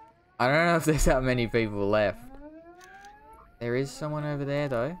I don't know if there's that many people left. There is someone over there,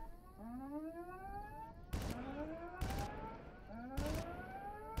 though.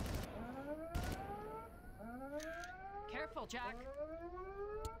 Careful, Jack.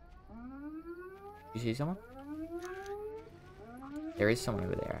 You see someone? There is someone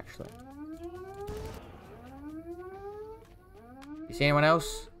over there, actually. You see anyone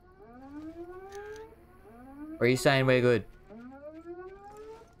else? Or are you saying we're good?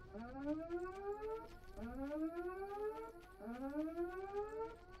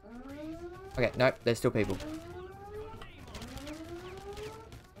 Okay, nope, there's still people.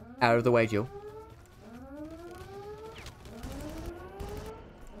 Out of the way, Jill.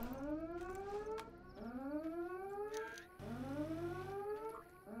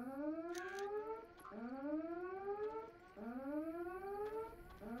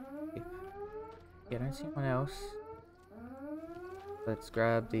 Yeah, I don't see anyone else. Let's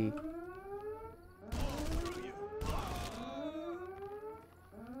grab the...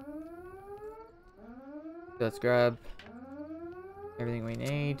 Let's grab everything we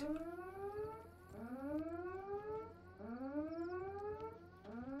need.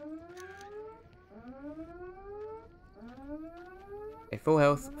 Okay, full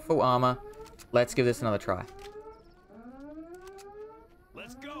health, full armor. Let's give this another try.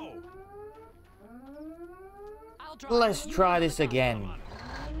 Let's go. I'll drive. Let's try this again.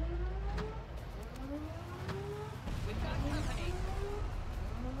 We've got company.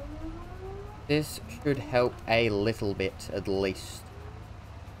 This should help a little bit, at least.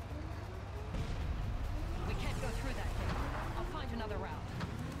 We can't go through that gate. I'll find another route.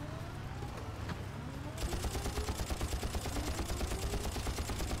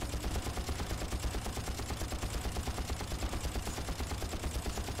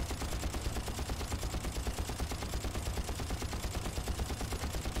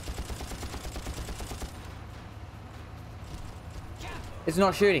 It's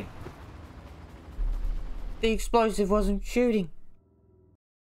not shooting. The explosive wasn't shooting.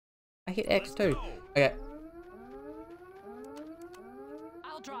 I hit X2. Okay.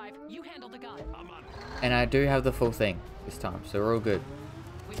 I'll drive. You handle the gun. I'm on it. And I do have the full thing this time, so we're all good.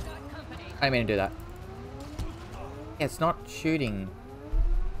 We've got company. I didn't mean to do that. Yeah, it's not shooting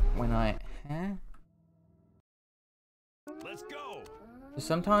when I... Huh? Let's go.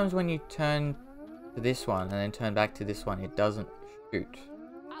 Sometimes when you turn to this one and then turn back to this one, it doesn't shoot.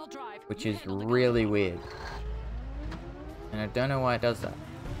 I'll drive. Which You is handle the gun. really weird. And I don't know why it does that.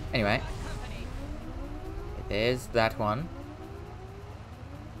 Anyway, Company. there's that one.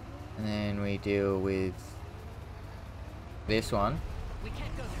 And then we deal with this one. We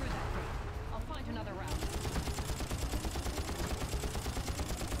can't go through that gate. I'll find another route.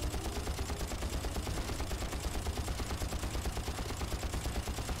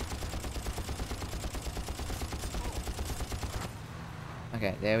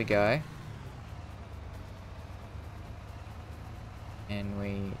 Okay, there we go. And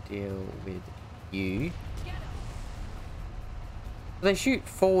we deal with you. Get 'em. They shoot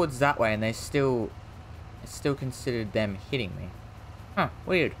forwards that way and it's still considered them hitting me. Huh,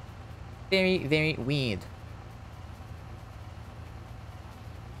 weird. Very, very weird.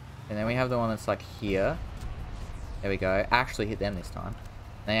 And then we have the one that's like here. There we go. Actually hit them this time.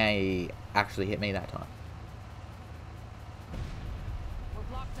 They actually hit me that time. We're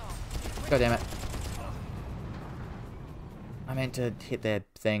blocked off. God damn it. I meant to hit their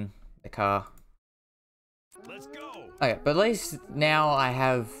thing, the car. Let's go. Okay, but at least now I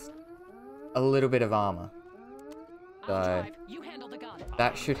have a little bit of armor. I'll So drive. You handle the gun.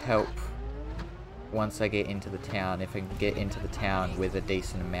 that should help once I get into the town, if I can get into the town with a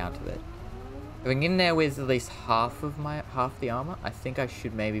decent amount of it. If I can get in there with at least half the armor, I think I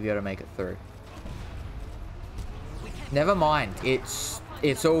should maybe be able to make it through. Never mind, it's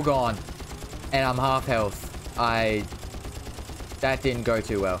all gone. And I'm half health. That didn't go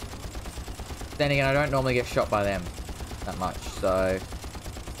too well. Then again, I don't normally get shot by them that much, so...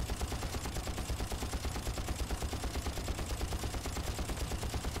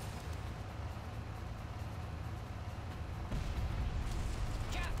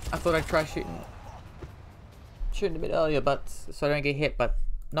 I thought I'd try shooting a bit earlier, but so I don't get hit, but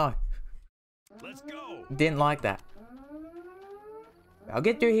no. Let's go. Didn't like that. I'll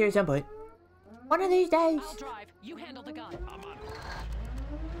get through here at some point. One of these days. I'll drive. You handle the gun. I'm on it.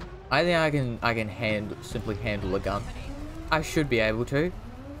 I think I can simply handle a gun. I should be able to.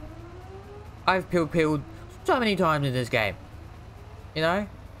 I've peeled so many times in this game. You know?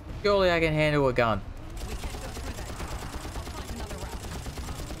 Surely I can handle a gun. We can't go through that gate. I'll find another route.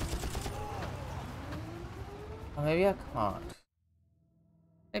 Or maybe I can't.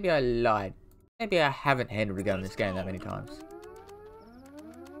 Maybe I lied. Maybe I haven't handled a gun in this game that many times.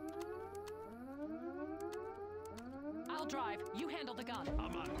 I'll drive. You handle the gun.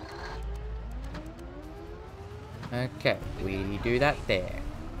 I'm on. Okay, we do that there.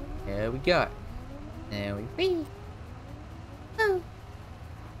 There we go. There we be. Oh.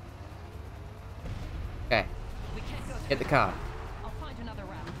 Okay, We can't go get the through car. that. I'll find another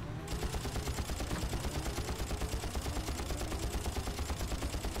route.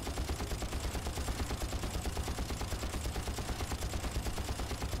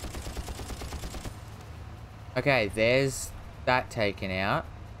 Okay, there's that taken out.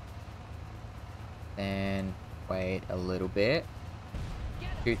 Then wait a little bit.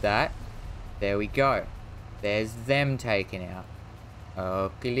 Shoot that. There we go. There's them taken out.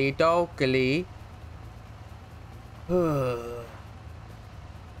 Oakley dokley.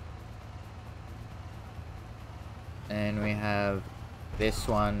 And we have this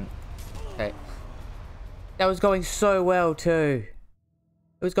one. Okay. That was going so well too.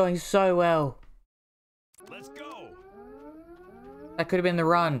 It was going so well. Let's go. That could have been the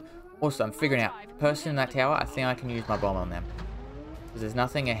run. Also, I'm figuring out. Person in that tower, I think I can use my bomb on them. Because there's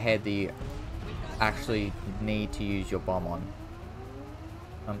nothing ahead that you actually need to use your bomb on.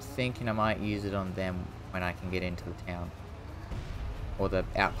 I'm thinking I might use it on them when I can get into the town. Or the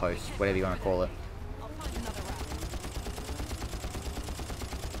outpost, whatever you want to call it. I'll find another route.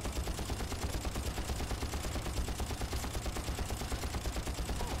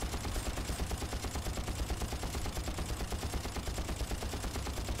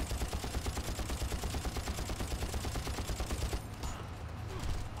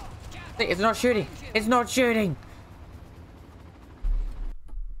 It's not shooting! It's not shooting!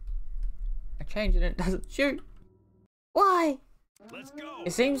 I changed it and it doesn't shoot. Why? Let's go.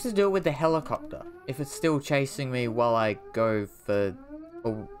 It seems to do it with the helicopter. If it's still chasing me while I go for...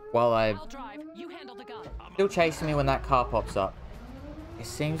 Or while I... I'll drive. You handle the gun. Still chasing me when that car pops up. It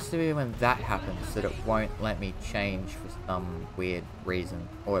seems to be when that happens that it won't let me change for some weird reason.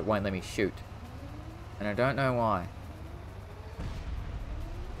 Or it won't let me shoot. And I don't know why.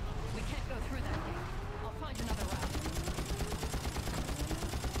 We can't go through that gate. I'll find another route.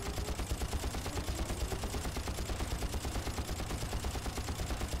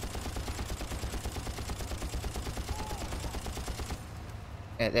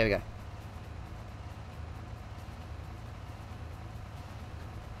 Yeah, there we go.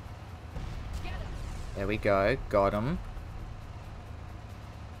 There we go. Got him.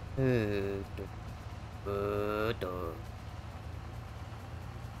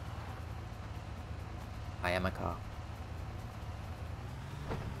 I am a car.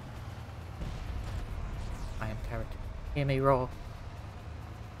 I am carrot. Hear me roar.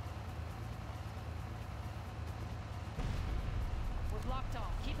 We're blocked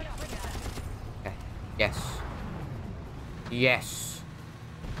off. Keep it up. Okay. Yes. Yes.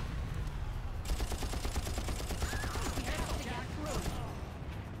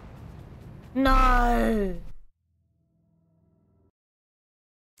 No.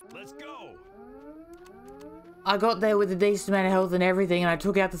 Let's go. I got there with a decent amount of health and everything, and I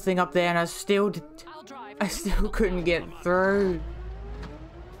took out the thing up there, and I still I'll drive. I still couldn't get through.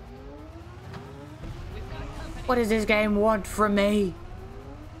 We've got company. What does this game want from me?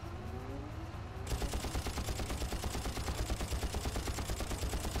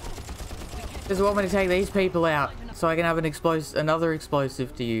 Does it want me to take these people out so I can have another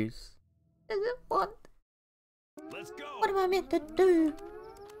explosive to use? Does it want? Let's go. What am I meant to do?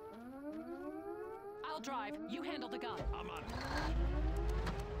 I'll drive. You handle the gun. I'm on.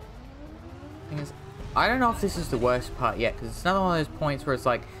 Thing is, I don't know if this is the worst part yet, because it's another one of those points where it's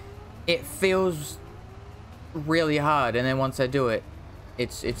like, it feels really hard, and then once I do it,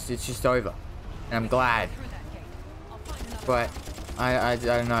 it's just over, and I'm glad. Through that gate. I'll find another But I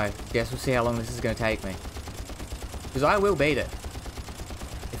don't know. Guess we'll see how long this is going to take me. Because I will beat it.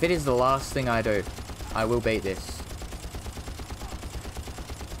 If it is the last thing I do, I will beat this.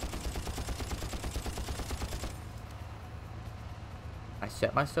 I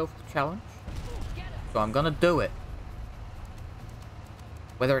set myself the challenge, so I'm going to do it.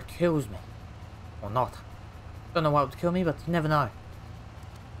 Whether it kills me or not. Don't know what would kill me, but you never know.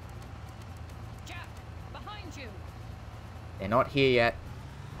 Jack, behind you. They're not here yet.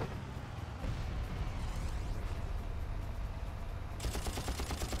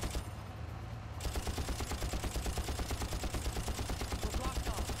 We're blocked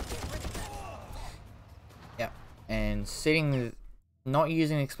off. Get rid of that. Yeah, and not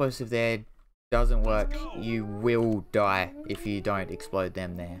using explosive there doesn't work. You will die if you don't explode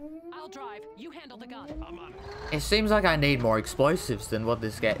them there. I'll drive. You handle the gun. I'm on it. It seems like I need more explosives than what I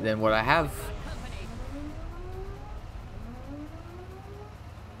have. Company.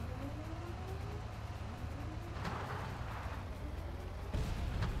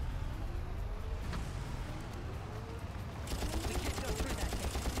 We can't go through that gate.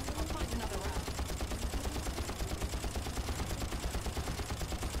 I'll find another route.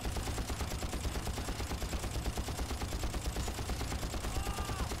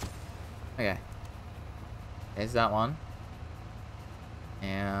 Okay. There's that one.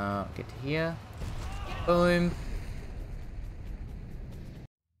 Now, get to here. Boom.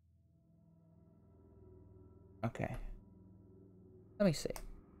 Okay. Let me see.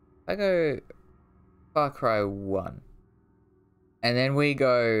 I go Far Cry 1. And then we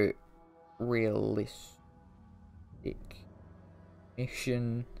go realistic.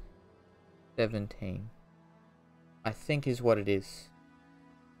 Mission 17. I think is what it is.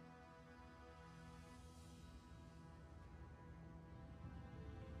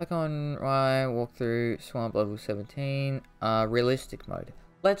 Click on right, walk through swamp level 17, realistic mode.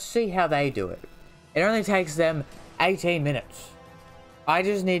 Let's see how they do it. It only takes them 18 minutes. I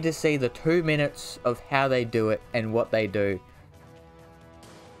just need to see the 2 minutes of how they do it and what they do,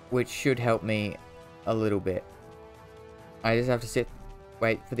 which should help me a little bit. I just have to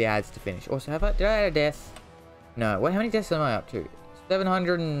wait for the ads to finish. Also, did I add a death? No. What? How many deaths am I up to?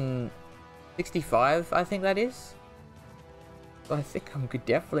 765, I think that is. So I think I'm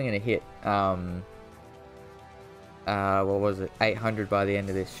definitely gonna hit what was it? 800 by the end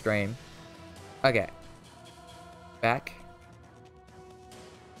of this stream. Okay. Back.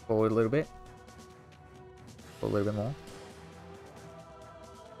 Forward a little bit. Forward a little bit more.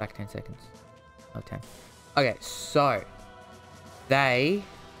 Back 10 seconds. Oh, 10. Okay, so they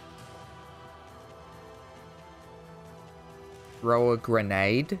throw a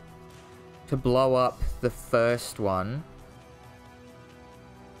grenade to blow up the first one.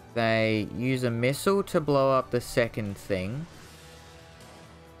 They use a missile to blow up the second thing.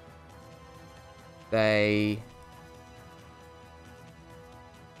 They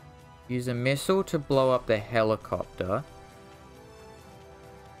use a missile to blow up the helicopter.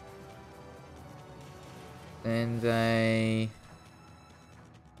 Then they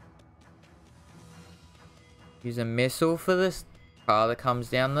use a missile for this car that comes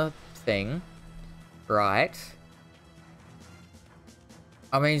down the thing. Right.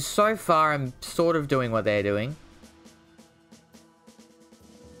 I mean, so far I'm sort of doing what they're doing.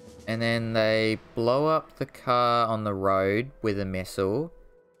 And then they blow up the car on the road with a missile.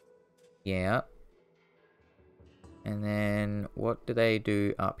 Yeah. And then what do they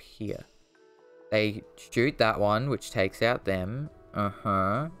do up here? They shoot that one, which takes out them.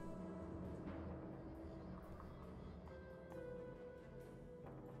 Uh-huh.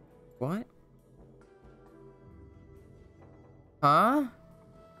 What? Huh?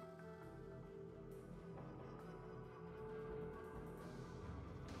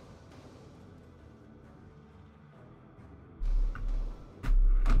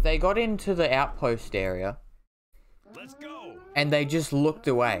 They got into the outpost area. Let's go. And they just looked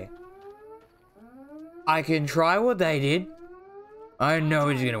away. I can try what they did. I don't know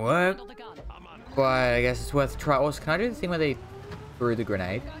it's gonna work. Handle the gun. I'm on it. But I guess it's worth a try. Also, can I do the thing where they threw the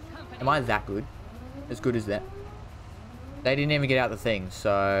grenade? Am I that good? As good as that? They didn't even get out the thing,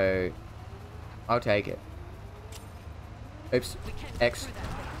 so I'll take it. Oops. We can't go X. through that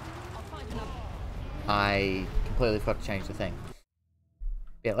gate. I'll find another. I completely forgot to change the thing.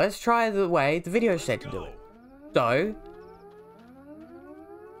 Yeah, let's try the way the video said to do it. So,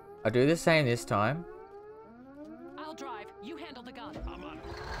 I'll do the same this time. I'll drive. You handle the gun. I'm on it.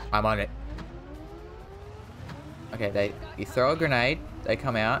 I'm on it. Okay, you throw a grenade, they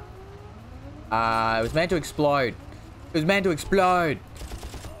come out. It was meant to explode. It was meant to explode.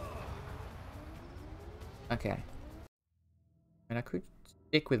 Okay. I mean, I could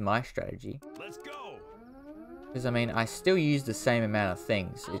stick with my strategy. Let's go. Because, I mean, I still use the same amount of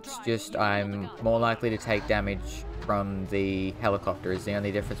things. It's just I'm more likely to take damage from the helicopter is the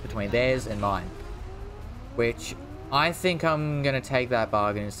only difference between theirs and mine. Which, I think I'm going to take that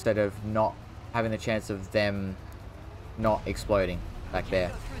bargain instead of not having the chance of them not exploding back there.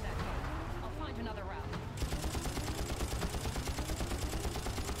 Go through that gate. I'll find another route.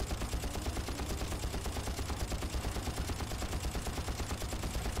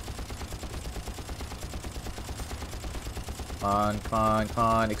 Come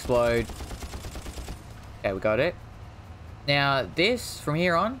on, explode. Okay, we got it. Now, this, from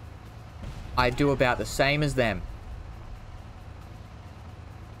here on, I do about the same as them.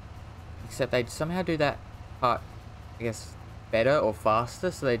 Except they somehow do that part, I guess, better or faster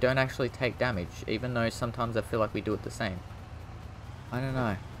so they don't actually take damage, even though sometimes I feel like we do it the same. I don't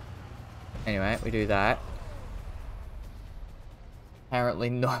know. Anyway, we do that. Apparently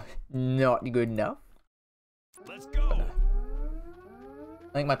not good enough. Let's go.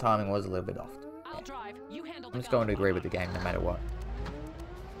 I think my timing was a little bit off. I'll drive. You handle I'm just going to agree with the game no matter what.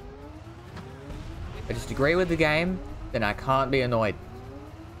 If I just agree with the game, then I can't be annoyed.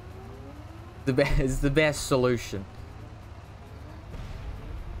 It's the best solution.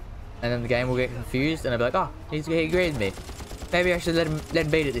 And then the game will get confused and I'll be like, oh, he agreed with me. Maybe I should let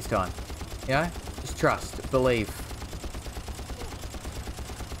him beat it this time. You know? Just trust. Believe.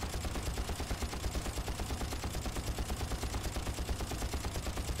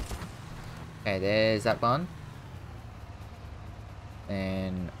 Okay, there's that one.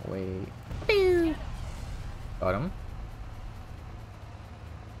 And we... got him.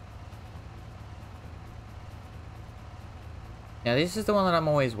 Now this is the one that I'm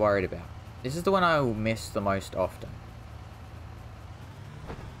always worried about. This is the one I will miss the most often.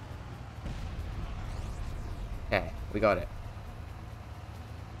 Okay, we got it.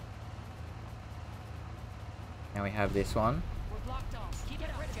 Now we have this one. We're blocked off. Keep it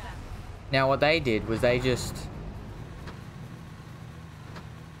up, Jack. Now what they did was they just...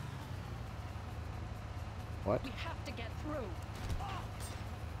 What? We have to get through.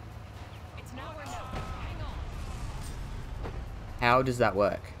 It's now or never. Hang on. How does that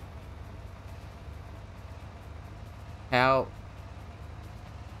work? How...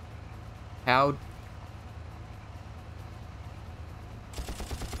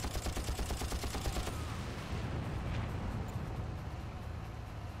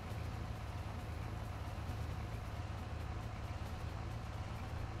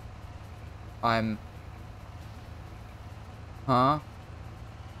 I'm... Huh?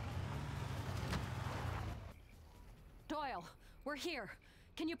 Doyle, we're here.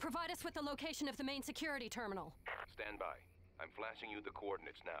 Can you provide us with the location of the main security terminal? Stand by. I'm flashing you the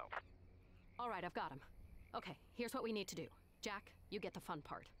coordinates now. All right, I've got him. Okay, here's what we need to do. Jack, you get the fun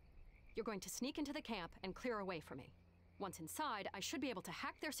part. You're going to sneak into the camp and clear away from me. Once inside, I should be able to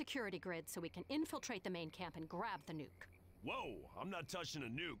hack their security grid so we can infiltrate the main camp and grab the nuke. Whoa, I'm not touching a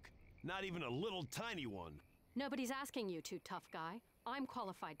nuke. Not even a little tiny one. Nobody's asking you to, tough guy. I'm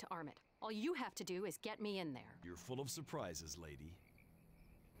qualified to arm it. All you have to do is get me in there. You're full of surprises, lady.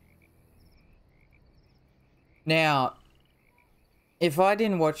 Now, if I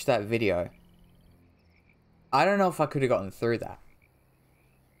didn't watch that video, I don't know if I could have gotten through that.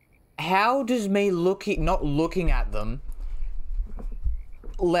 How does me not looking at them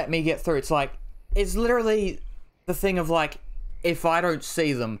let me get through? It's like, it's literally the thing of like, if I don't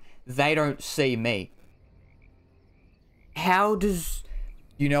see them, they don't see me. How does...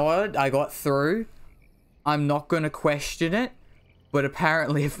 You know what? I got through. I'm not going to question it. But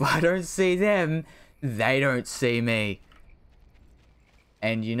apparently if I don't see them, they don't see me.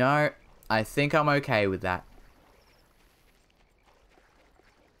 And you know, I think I'm okay with that.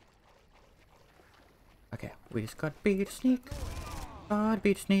 Okay, we just got beat a sneak. God,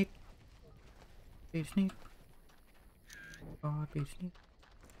 beat a sneak. Beat a sneak. God, beat a sneak.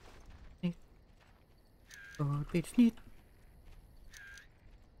 Sneak. God, beat a sneak.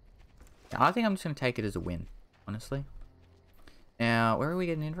 Yeah, I think I'm just going to take it as a win, honestly. Now, where are we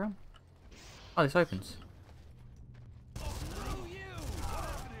getting in from? Oh, this opens.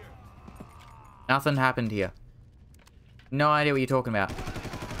 Nothing happened here. No idea what you're talking about.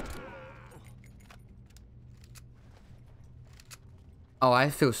 Oh, I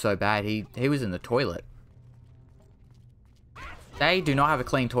feel so bad. He was in the toilet. They do not have a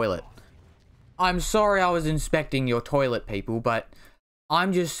clean toilet. I'm sorry I was inspecting your toilet, people, but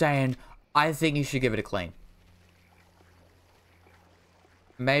I'm just saying, I think you should give it a clean.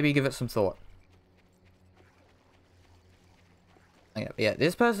 Maybe give it some thought. Yeah,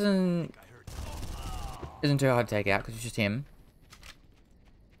 this person isn't too hard to take out because it's just him.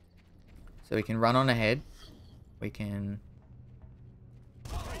 So we can run on ahead. We can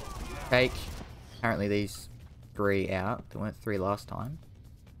take apparently these 3 out. There weren't 3 last time.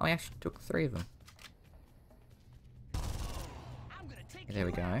 Oh, we actually took 3 of them. Okay, there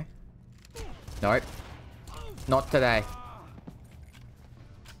we go. Nope. Not today.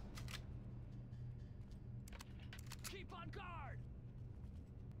 Keep on guard.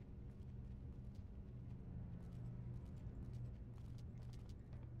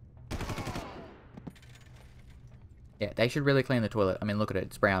 Yeah, they should really clean the toilet. I mean, look at it.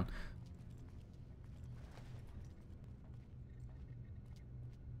 It's brown.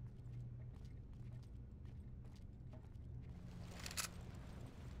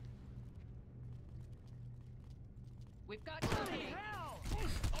 We've got company.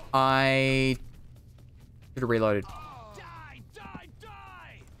 I should have reloaded. Die! Die!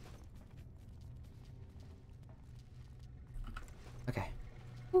 Die! Okay.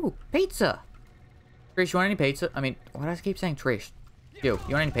 Ooh, pizza. Trish, you want any pizza? I mean, why do I keep saying Trish? Yo,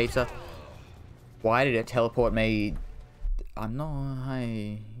 you want any pizza? Why did it teleport me? I'm not...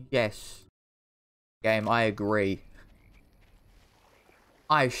 Yes. Game, I agree.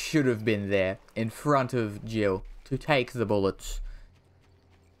 I should have been there, in front of Jill, to take the bullets.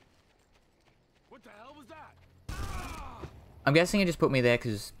 What the hell was that? I'm guessing it just put me there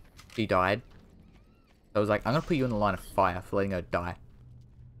because she died. So I was like, I'm gonna put you in the line of fire for letting her die.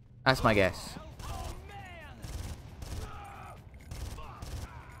 That's my guess. Oh man!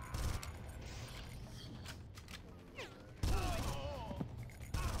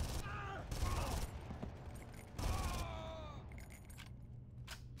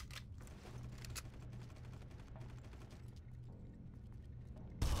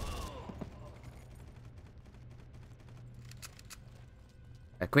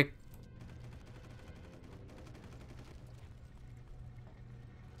 Quick.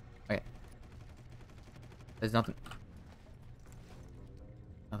 Okay. There's nothing.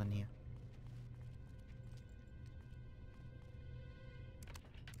 Nothing here.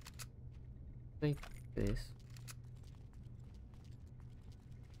 Take this.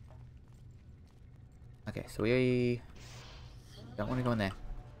 Okay, so we don't want to go in there.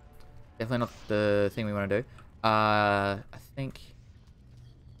 Definitely not the thing we want to do. I think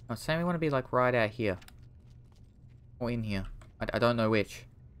I'm saying we want to be like right out here. Or in here. I don't know which.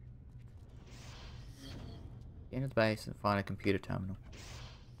 Get into the base and find a computer terminal.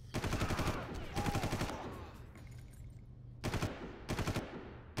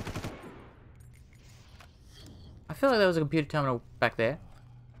 I feel like there was a computer terminal back there.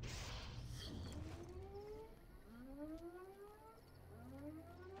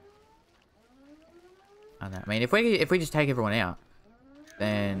 I don't know. I mean, if we just take everyone out,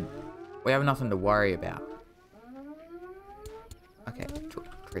 then we have nothing to worry about. Okay,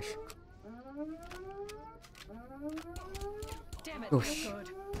 Trish. Damn it, Oosh. they're good.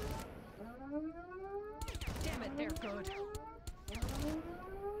 Damn it, they're good.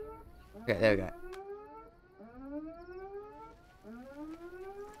 Okay, there we go.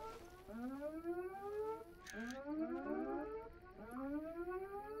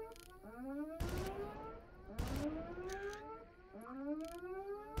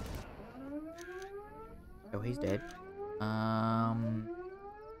 Oh, he's dead.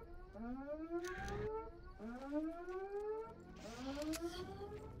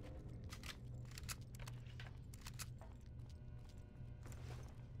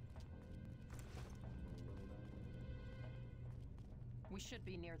 We should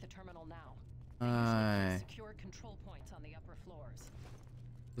be near the terminal now. Aye. Secure control points on the upper floors.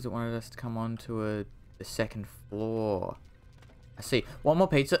 Was it wanted us to come on to the second floor? I see. One more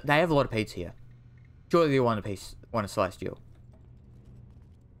pizza. They have a lot of pizza here. Surely you want a sliced deal.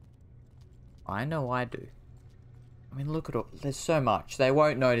 I know I do. I mean, look at all. There's so much. They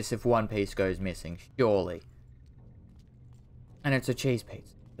won't notice if one piece goes missing, surely. And it's a cheese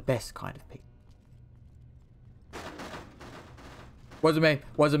pizza. The best kind of pizza. Wasn't me.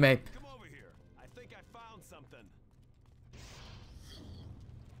 Wasn't me. Come over here. I think I found something.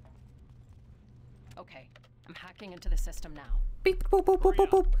 Okay, I'm hacking into the system now. Beep, boop, boop, boop, boop,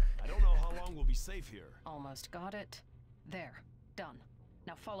 boop. I don't know how long we'll be safe here. Almost got it. There. Done.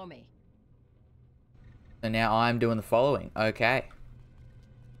 Now follow me. And now I'm doing the following. Okay.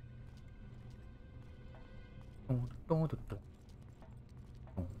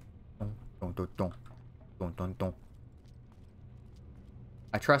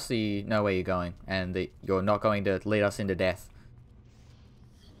 I trust that you know where you're going and that you're not going to lead us into death.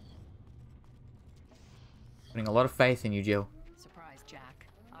 Putting a lot of faith in you, Jill. Surprise, Jack.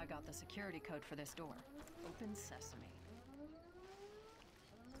 I got the security code for this door. Open sesame.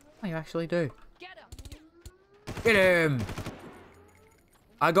 Oh, you actually do. Get him! Get him!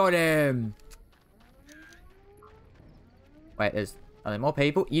 I got him! Wait, are there more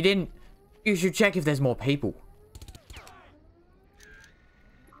people? You didn't... You should check if there's more people.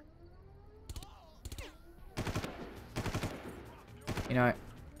 You know,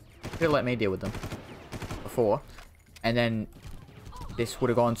 could have let me deal with them before. And then this would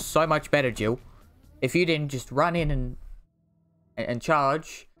have gone so much better, Jill. If you didn't just run in and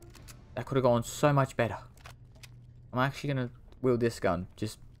charge, that could have gone so much better. I'm actually going to wield this gun.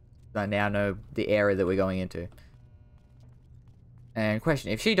 Just I now know the area that we're going into. And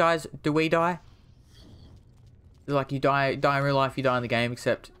question, if she dies, do we die? Like you die in real life, you die in the game,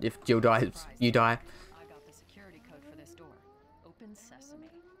 except if Jill dies, you die. I got the security code for this door. Open sesame.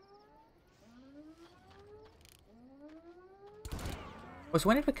 Was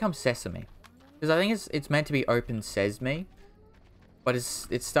when it becomes Sesame? Because I think it's meant to be Open Sesame, but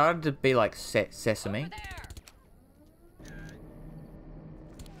it started to be like Sesame. Over there!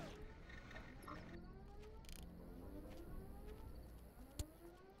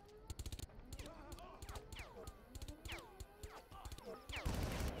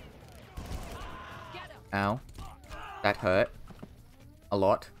 Ow. That hurt. A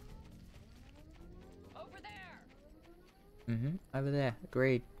lot. Over there! Mm-hmm. Over there.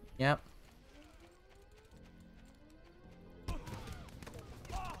 Agreed. Yep.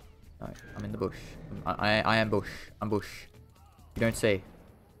 No, I'm in the bush. I am bush. I'm bush. You don't see.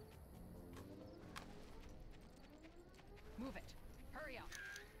 Move it. Hurry up.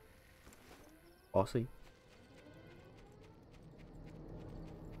 Bossy.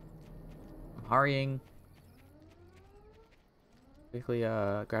 I'm hurrying. Quickly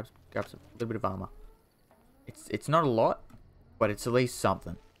grabs a little bit of armor. It's not a lot, but it's at least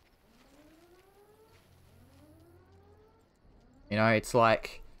something. You know, it's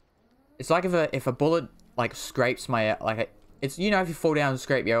like if a bullet like scrapes my it's, you know, if you fall down and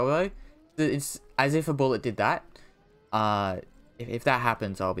scrape your elbow, it's as if a bullet did that. If that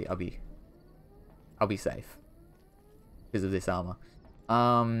happens, I'll be safe because of this armor.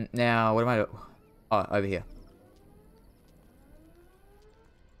 Now what am I doing? Oh, over here.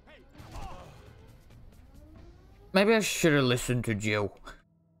 Maybe I should have listened to Jill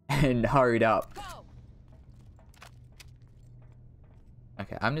and hurried up.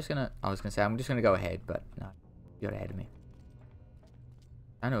 Okay, I was gonna say I'm just gonna go ahead, but no, you got ahead of me.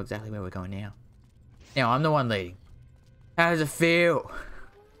 I know exactly where we're going now. Now I'm the one leading. How does it feel?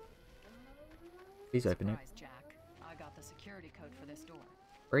 Please open it. Surprise, Jack. I got the security code for this door.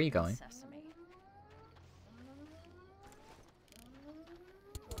 Where are you going? Sesame.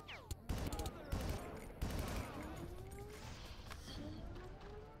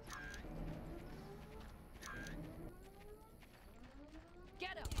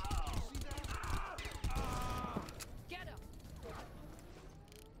 Get him! Get him!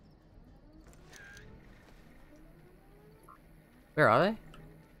 Where are they?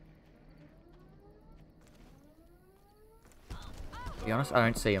 To be honest, I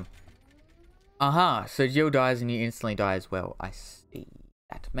don't see them. So Jill dies and you instantly die as well. I see.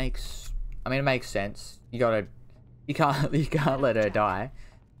 That makes... I mean, it makes sense. You can't let her die.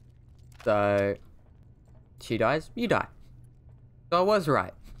 So... She dies, you die. So I was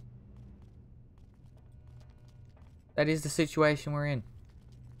right. That is the situation we're in.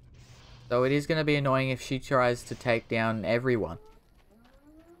 So it is going to be annoying if she tries to take down everyone.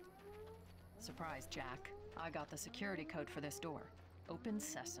 Surprise, Jack. I got the security code for this door. Open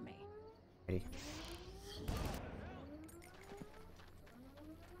sesame. Ready.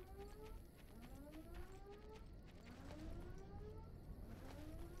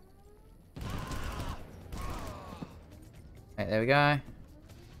 Right, there we go.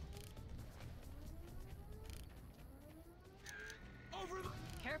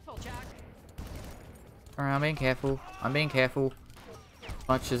 Careful, Jack. Alright, I'm being careful. I'm being careful.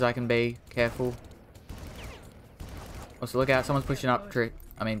 Much as I can be careful. Also, look out. Someone's pushing up Trish.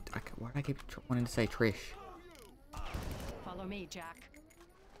 I mean, why do I keep wanting to say Trish? Follow me, Jack.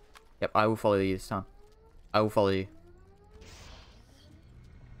 Yep, I will follow you this time. I will follow you.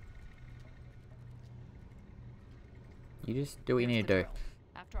 You just do what you Here's need the to do. drill.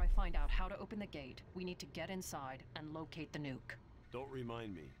 After I find out how to open the gate, we need to get inside and locate the nuke. Don't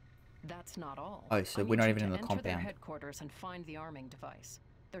remind me. That's not all. Oh, so I we're need not you even to in the enter their compound. headquarters and find the arming device.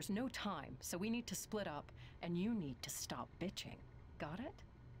 There's no time, so we need to split up, and you need to stop bitching. Got it?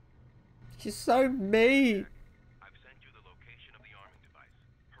 She's so mean. I've sent you the location of the arming device.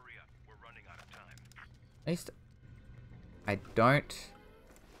 Hurry up, we're running out of time. At least I don't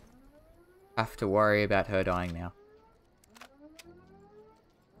have to worry about her dying now.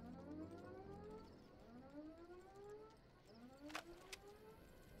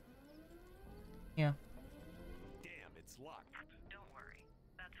 Yeah. Damn, it's locked. Don't worry.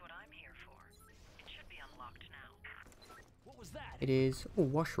 That's what I'm here for. It should be unlocked now. What was that? It is a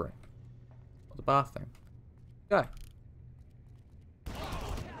washroom. Or the bathroom. Go.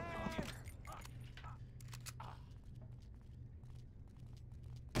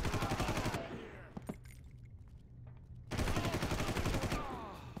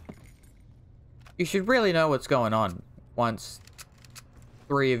 You should really know what's going on once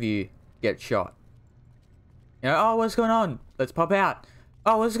 3 of you get shot. You know, oh, what's going on? Let's pop out.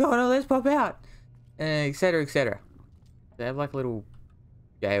 Oh, what's going on? Let's pop out. Etc, etc. They have like a little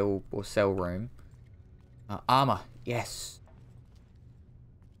jail or cell room. Armor. Yes.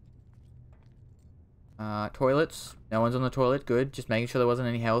 Toilets. No one's on the toilet. Good. Just making sure there wasn't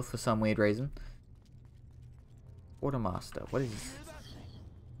any health for some weird reason. Quartermaster. What is this?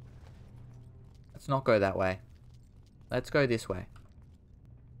 Let's not go that way. Let's go this way.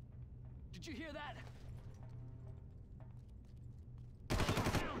 Did you hear that?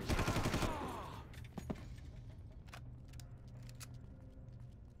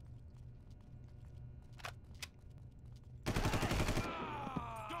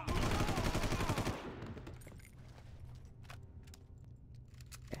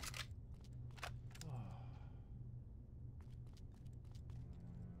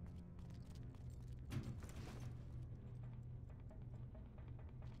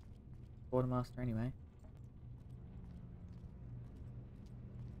 Quartermaster anyway.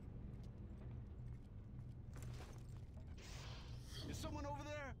 Is someone over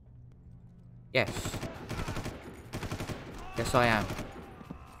there? Yes. Yes, I am.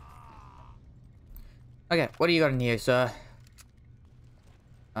 Okay, what do you got in here, sir?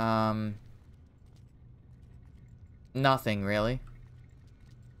 Nothing really.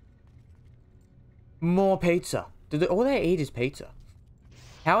 More pizza. All they eat is pizza.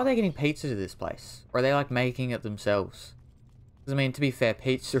 How are they getting pizza to this place? Or are they like making it themselves? Because I mean, to be fair,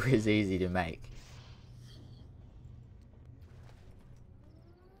 pizza is easy to make.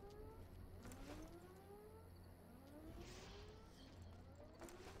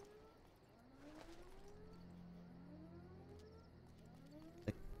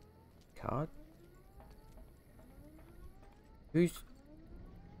 The card? Who's...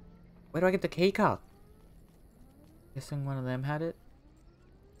 Where do I get the key card? Guessing one of them had it.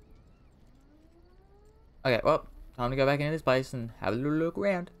 Okay, well, time to go back into this place and have a little look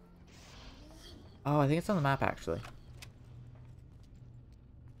around. Oh, I think it's on the map, actually.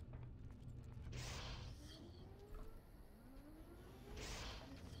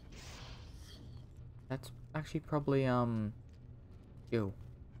 That's actually probably, ew. Probably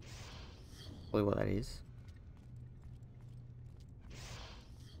what that is.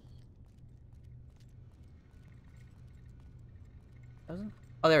 Doesn't?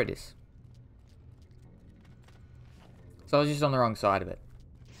 Oh, there it is. So I was just on the wrong side of it.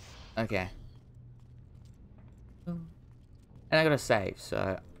 Okay. And I got a save,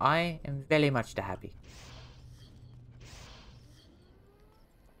 so I am very much happy.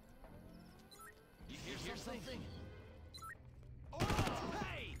 You hear something?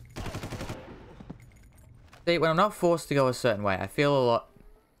 See, when I'm not forced to go a certain way, I feel a lot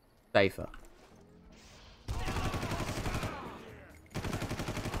safer.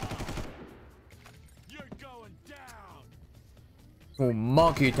 Oh,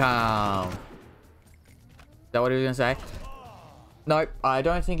 Monkey Town. Is that what he was going to say? Nope, I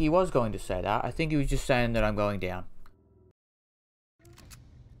don't think he was going to say that. I think he was just saying that I'm going down.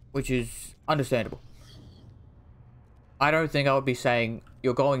 Which is understandable. I don't think I would be saying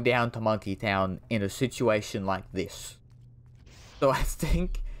you're going down to Monkey Town in a situation like this. So I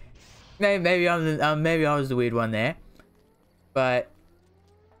think maybe I was the weird one there. But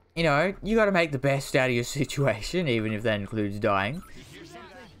you know, you got to make the best out of your situation, even if that includes dying.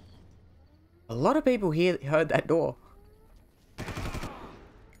 A lot of people here heard that door. I feel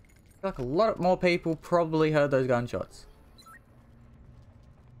like a lot more people probably heard those gunshots.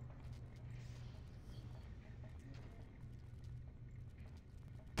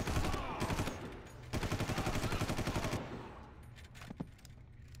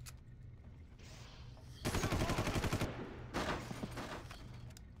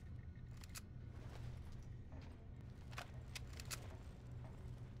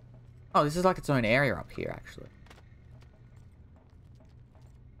 Oh, this is like its own area up here, actually.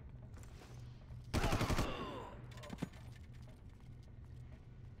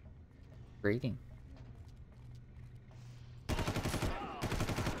 Intriguing.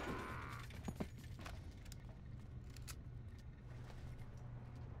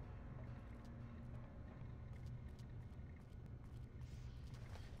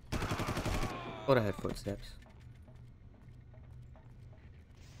 Thought I heard footsteps.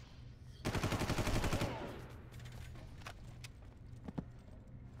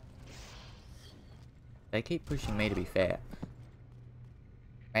 They keep pushing me, to be fair.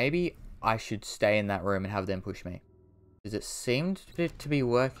 Maybe I should stay in that room and have them push me. Because it seemed to be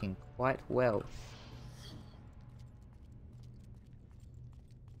working quite well.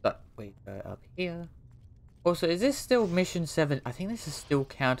 But we go up here. Also, is this still mission 7? I think this is still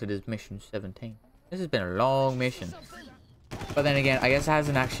counted as mission 17. This has been a long mission. But then again, I guess it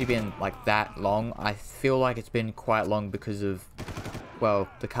hasn't actually been like that long. I feel like it's been quite long because of, well,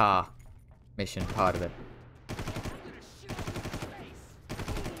 the car mission part of it.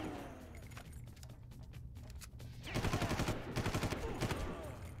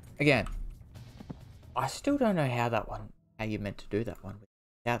 Again, I still don't know how you're meant to do that one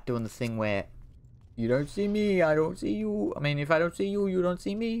without doing the thing where you don't see me, I don't see you. I mean, if I don't see you, you don't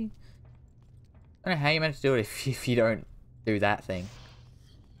see me. I don't know how you're meant to do it if you don't do that thing.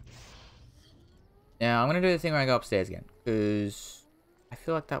 Now, I'm going to do the thing where I go upstairs again, because I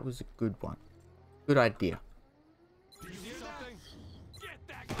feel like that was a good one. Good idea. Did you hear something? Get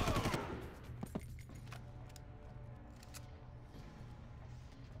that!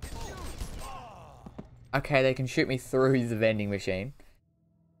 Okay, they can shoot me through the vending machine.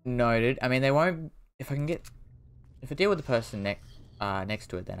 Noted. I mean, they won't... If I deal with the person next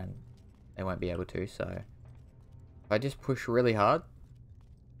to it, then they won't be able to, so... If I just push really hard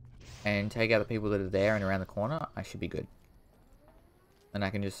and take out the people that are there and around the corner, I should be good. And I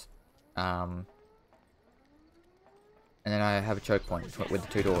can just... And then I have a choke point with the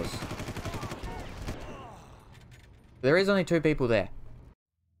 2 doors. There is only 2 people there.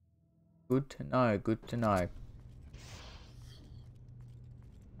 Good to know, good to know.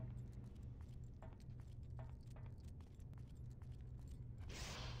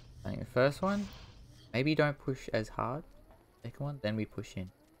 I think the first one, maybe don't push as hard. Second one, then we push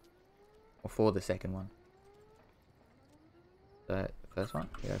in. Or for the second one. The first one,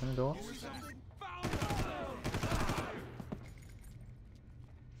 we open the door.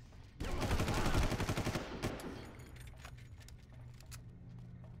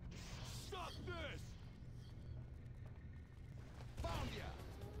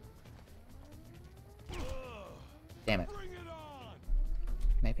 Damn it.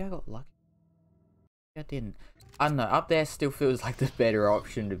 Maybe I got lucky. I didn't. I don't know. Up there still feels like the better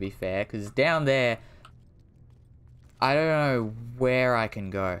option, to be fair. Because down there, I don't know where I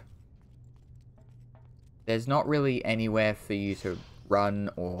can go. There's not really anywhere for you to run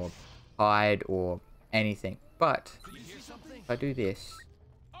or hide or anything. But if I do this,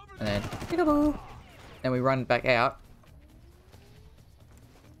 and then peekaboo, then we run back out,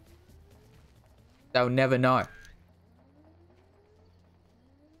 they'll never know.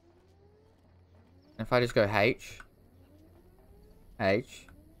 If I just go H,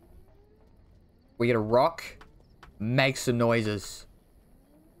 we get a rock, make some noises,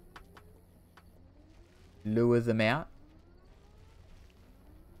 lure them out,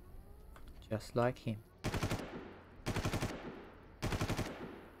 just like him.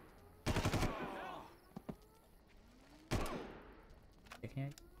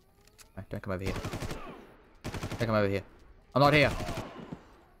 No, don't come over here. Don't come over here. I'm not here.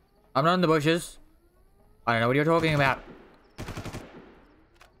 I'm not in the bushes. I don't know what you're talking about.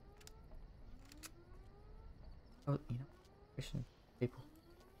 Oh, you know, Christian people.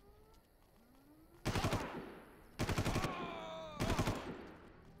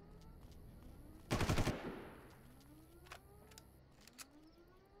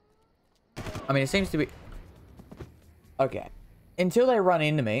 I mean, it seems to be okay. Until they run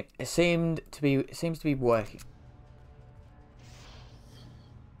into me, it seems to be working.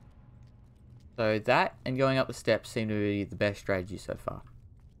 So that and going up the steps seem to be the best strategy so far.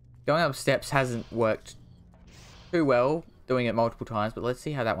 Going up steps hasn't worked too well, doing it multiple times, but let's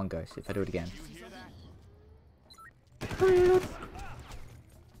see how that one goes if I do it again. You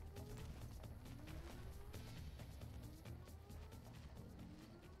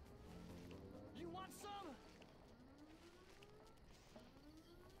want some?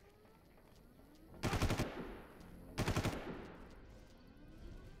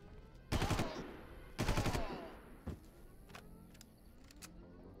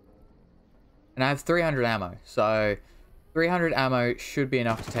 And I have 300 ammo, so 300 ammo should be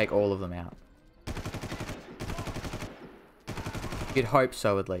enough to take all of them out. You'd hope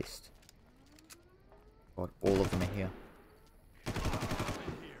so, at least. God, all of them are here.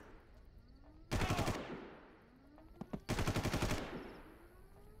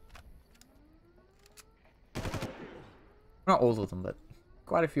 Not all of them, but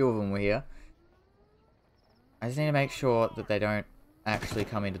quite a few of them were here. I just need to make sure that they don't actually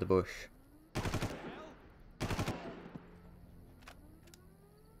come into the bush.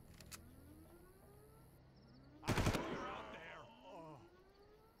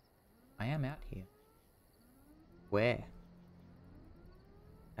 I am out here. Where?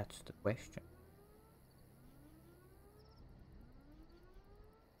 That's the question.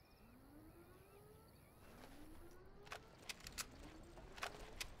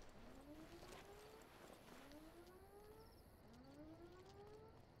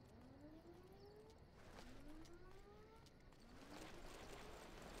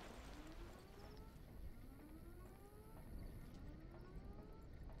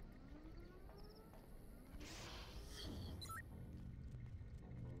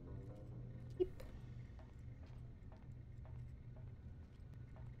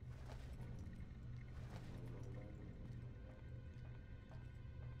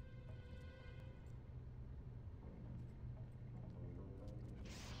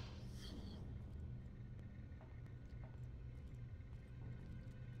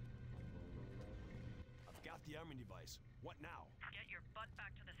 the arming device. What now? Get your butt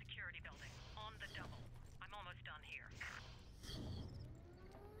back to the security building. On the double. I'm almost done here.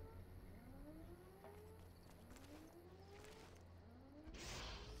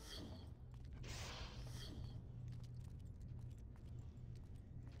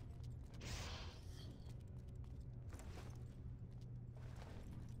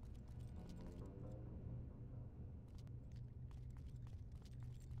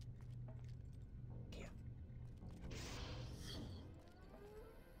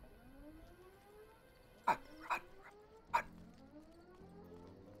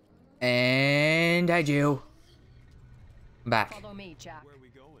 And hey, Jill. I'm back. Follow me, Jack. Where are we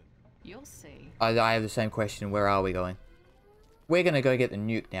going? You'll see. I have the same question. Where are we going? We're gonna go get the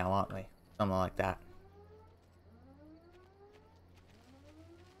nuke now, aren't we? Something like that.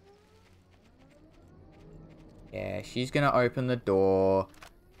 Yeah, she's gonna open the door.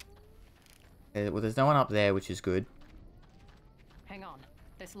 Well, there's no one up there, which is good. Hang on.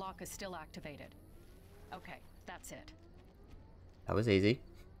 This lock is still activated. Okay, that's it. That was easy.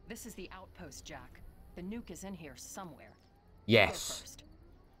 This is the outpost, Jack. The nuke is in here somewhere. Go Yes. first.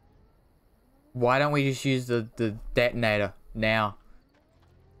 Why don't we just use the detonator now?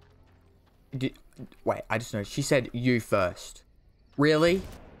 Wait, I just know. She said you first. Really?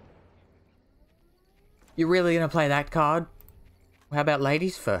 You're really gonna play that card? How about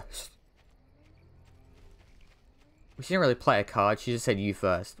ladies first? Well, she didn't really play a card. She just said you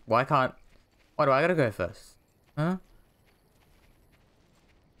first. Why do I gotta go first? Huh?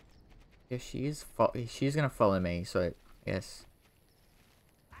 Yeah, she's gonna follow me, so yes.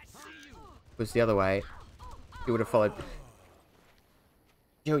 If it was the other way, you would have followed.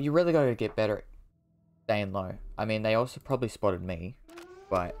 Yo, you really gotta get better at staying low. I mean, they also probably spotted me,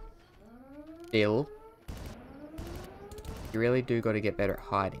 but still, you really do gotta get better at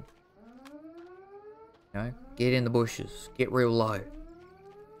hiding. You know, get in the bushes, get real low.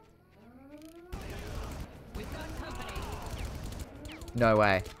 We've got company. No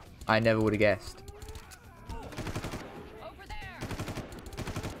way. I never would have guessed. Over there.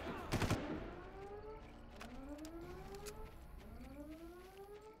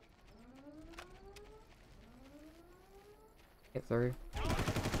 Get through.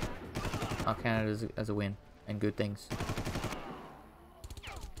 I'll count it as a win and good things.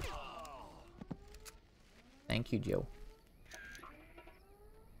 Thank you, Jill.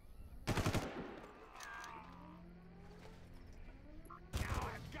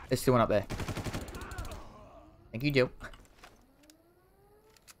 There's still one up there. Thank you, Jill.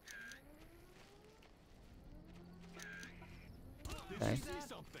 Okay.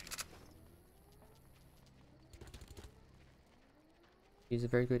 She's a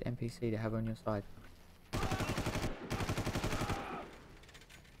very good NPC to have on your side.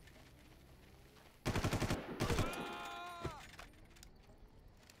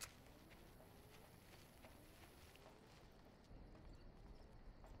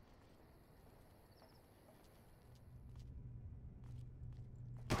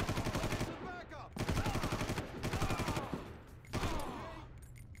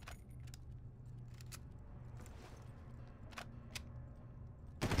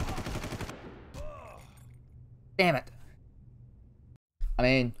 Damn it. I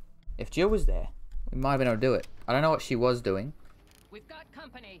mean, if Jill was there, we might have been able to do it. I don't know what she was doing. We've got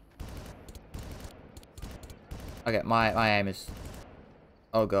company. Okay, my aim is...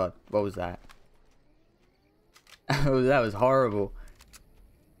 Oh god, what was that? Oh, that was horrible.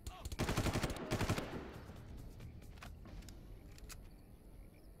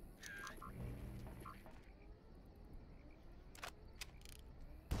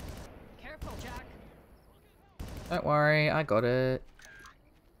 Careful, Jack. Don't worry, I got it.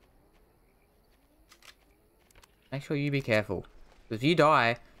 Make sure you be careful. If you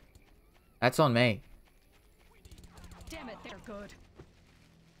die, that's on me. Damn it, they're good.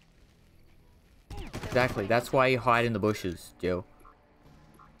 Exactly, that's why you hide in the bushes, Jill.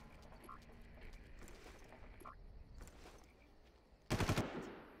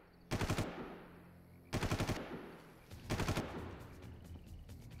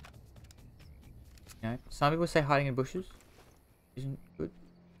 You know, some people say hiding in bushes isn't good.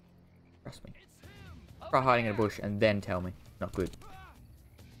 Trust me. Try hiding in a bush and then tell me. Not good.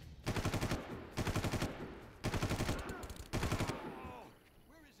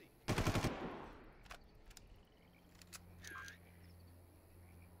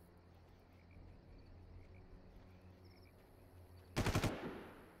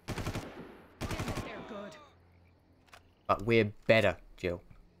 Damn it, they're good. But we're better, Jill.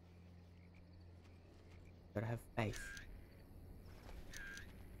 Gotta have faith.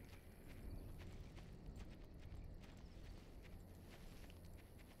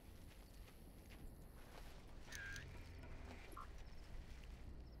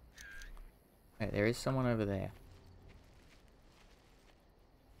 Okay, there is someone over there.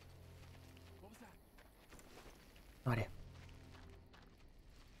 What was that? No idea.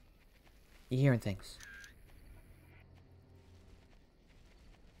 You hearing things?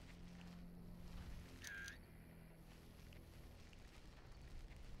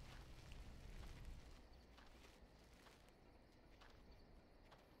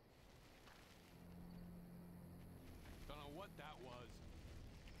 Don't know what that was.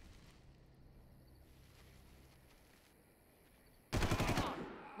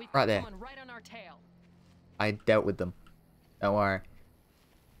 We've Right got there. someone right on our tail. I dealt with them. Don't worry.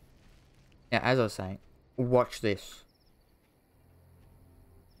 Yeah, as I was saying, watch this.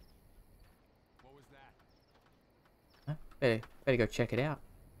 What was that? Huh? Better go check it out.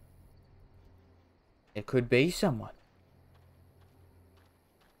 It could be someone.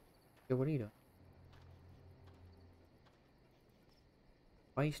 Yo, what are you doing?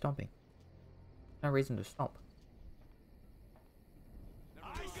 Why are you stomping? No reason to stomp.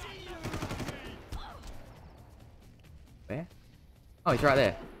 I see you! Where? Oh, he's right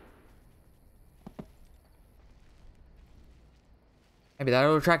there. Maybe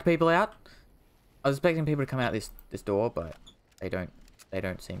that'll attract people out. I was expecting people to come out this door, but they don't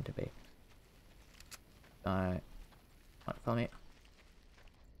seem to be. Follow me.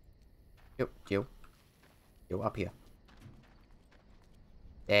 Yep, Jill. Jill, up here.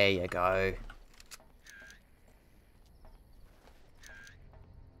 There you go.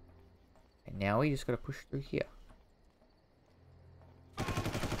 And now we just gotta push through here.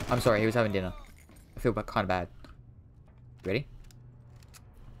 I'm sorry, he was having dinner. I feel kind of bad. Ready?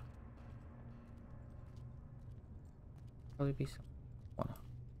 Probably be someone.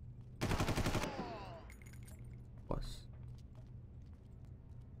 Was.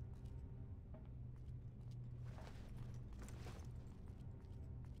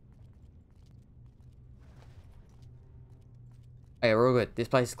 Hey, we're all good. This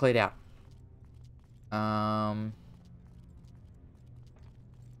place is cleared out.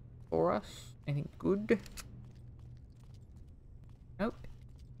 For us? Anything good? Nope.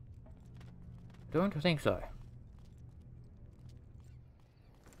 Don't think so.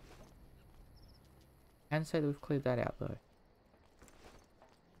 Can say that we've cleared that out though.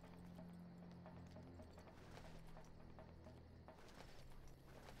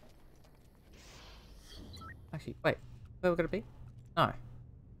 Actually, wait. Where we're gonna be? No.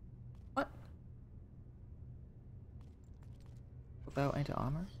 What? About into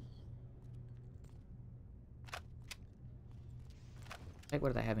armor? Hey, what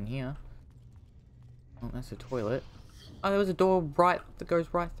do they have in here? Oh, that's a toilet. Oh, there was a door right that goes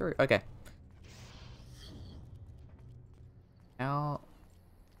right through. Okay. How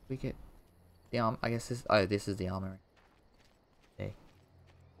we get the arm? I guess this. Oh, this is the armory. Okay.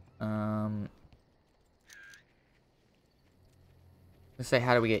 Let's say,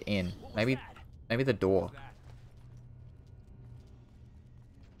 how do we get in? Maybe the door.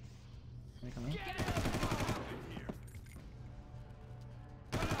 Can we come in?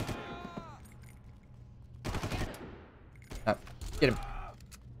 Oh, get him.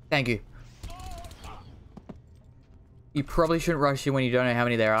 Thank you. You probably shouldn't rush in when you don't know how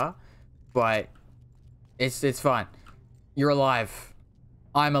many there are, but it's fine. You're alive.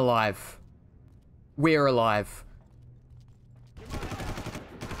 I'm alive. We're alive.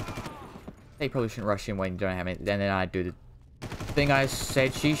 They probably shouldn't rush in when you don't know how many. And then I do the thing I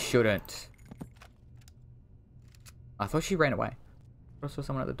said she shouldn't. I thought she ran away. I saw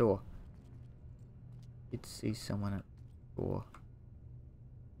someone at the door. Did see someone at the door.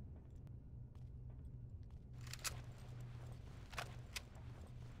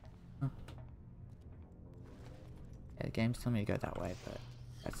 Huh. Yeah, the game's telling me to go that way, but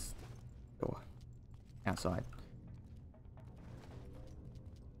that's the door. Outside.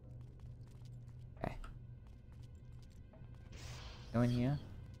 Okay. Go in here.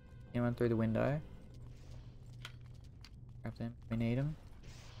 Anyone through the window? Grab them. We need them.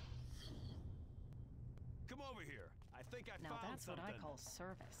 Come over here. I think I Now found that's something. what I call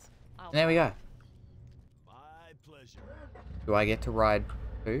service. I'll There we go. My pleasure. Do I get to ride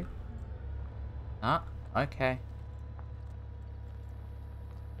too? Ah, okay.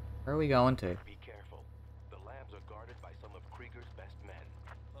 Where are we going to? Be careful. The labs are guarded by some of Krieger's best men.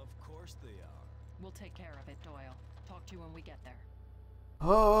 Of course they are. We'll take care of it, Doyle. Talk to you when we get there.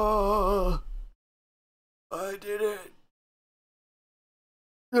 Oh, I did it.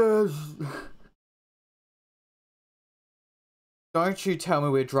 Yes. Don't you tell me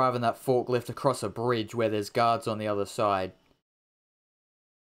we're driving that forklift across a bridge where there's guards on the other side.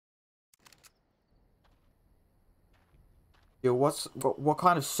 Yeah, what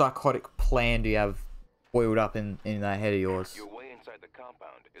kind of psychotic plan do you have boiled up in that head of yours? Your way inside the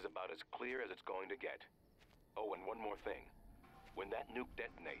compound is about as clear as it's going to get. Oh, and one more thing. When that nuke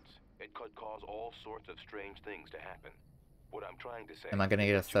detonates, it could cause all sorts of strange things to happen. What I'm trying to say Am I gonna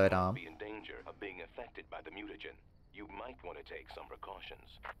get a is that you third won't arm? be in danger of being affected by the mutagen. You might want to take some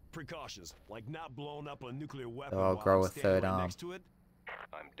precautions. Precautions, like not blowing up a nuclear weapon So I'll while grow I'm a standing third right arm. next to it?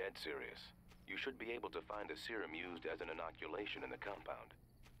 I'm dead serious. You should be able to find a serum used as an inoculation in the compound.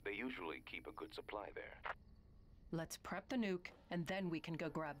 They usually keep a good supply there. Let's prep the nuke, and then we can go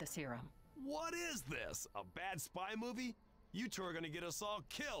grab the serum. What is this? A bad spy movie? You two are gonna get us all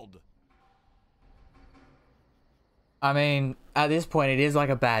killed. I mean, at this point, it is like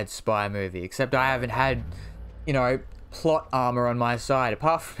a bad spy movie, except I haven't had, you know, plot armor on my side,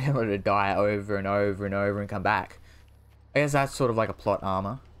 apart from being able to die over and over and over and come back. I guess that's sort of like a plot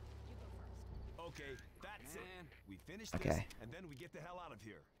armor. Okay, that's it. We finish this, Okay. and then we get the hell out of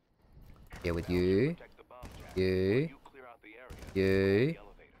here. Yeah, with you, Protect the bomb jack. you, You clear out the area. you. The elevator.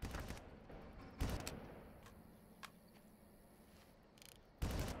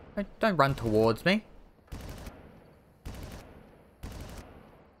 Don't run towards me.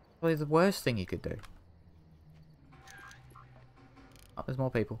 Probably the worst thing you could do. Oh, there's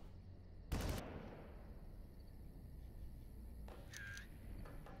more people.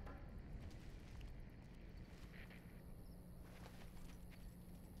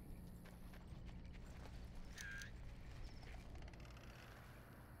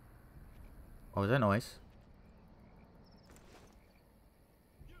 What was that noise?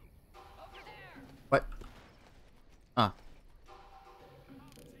 What? Ah.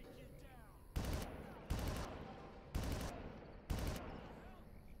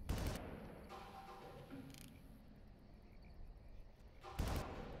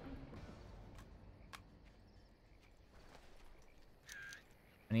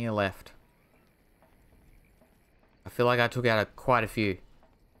 And here left. I feel like I took out quite a few.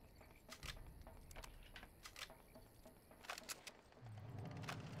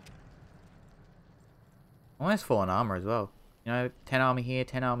 Almost full on armor as well. You know, 10 armor here,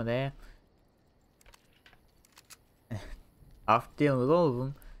 10 armor there. After dealing with all of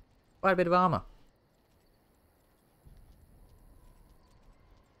them, quite a bit of armor.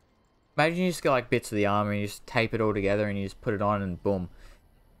 Imagine you just get like bits of the armor and you just tape it all together and you just put it on and boom.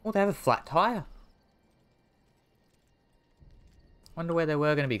 Oh, they have a flat tire. Wonder where they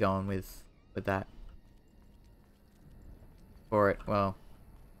were going to be going with that. Or it, well,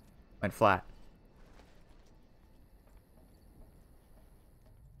 went flat.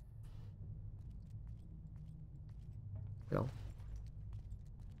 Well,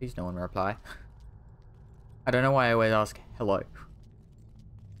 please no one reply. I don't know why I always ask hello.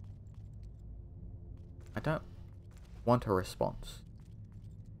 I don't want a response.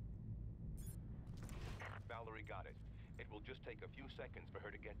 Valerie got it. It will just take a few seconds for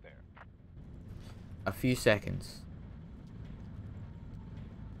her to get there. A few seconds.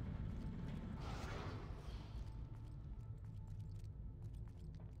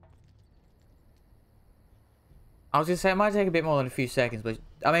 I was gonna say it might take a bit more than a few seconds, but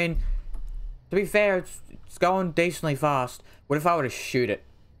I mean, to be fair, it's going decently fast. What if I were to shoot it?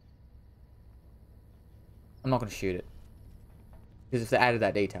 I'm not gonna shoot it because if they added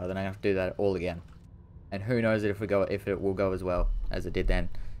that detail, then I have to do that all again, and who knows if it will go as well as it did then.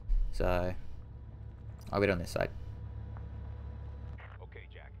 So I'll get on this side. Okay,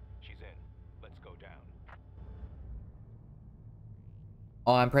 Jack. She's in. Let's go down.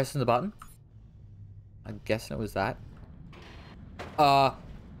 Oh, I'm pressing the button. I'm guessing it was that.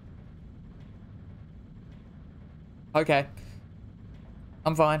 Okay.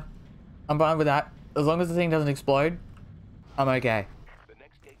 I'm fine. I'm fine with that. As long as the thing doesn't explode, I'm okay. The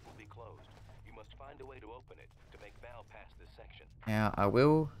next gate will be closed. You must find a way to open it to make Val pass this section. Yeah, I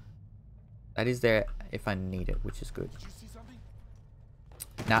will. That is there if I need it, which is good. Did you see something?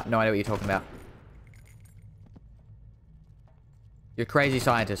 Nah, no idea what you're talking about. You're a crazy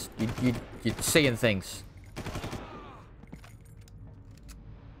scientist. You're seeing things.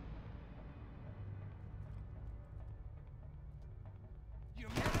 You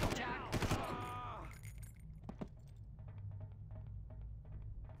metal Jack!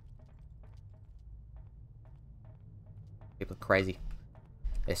 People are crazy.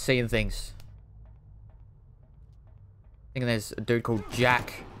 They're seeing things. I think there's a dude called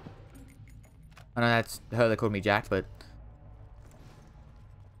Jack. I know that's her that called me Jack, but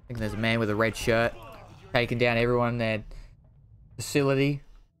I think there's a man with a red shirt taking down everyone in their facility.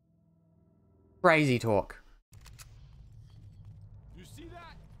 Crazy talk. You see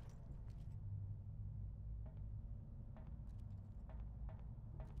that?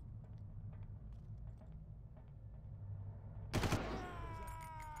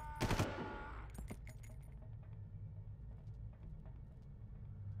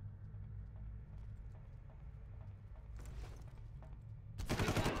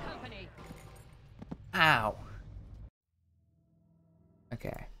 Ow.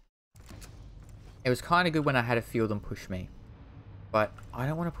 Okay. It was kind of good when I had a few of them push me. But I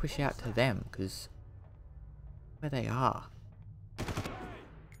don't want to push out to them, because where they are.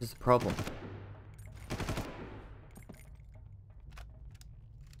 This is the problem.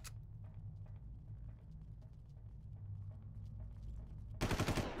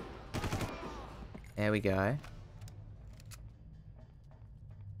 There we go.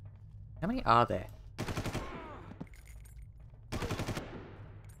 How many are there?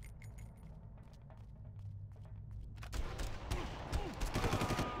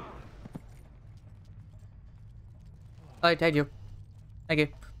 Oh, thank you. Thank you.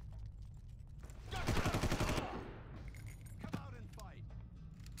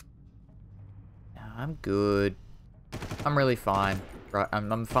 No, I'm good. I'm really fine. Right,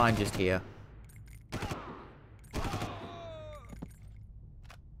 I'm fine just here.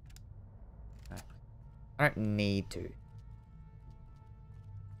 Okay. I don't need to.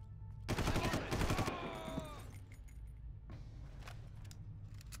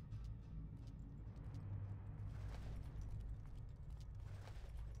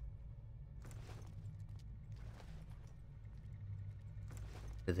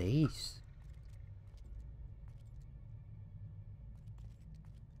 To these.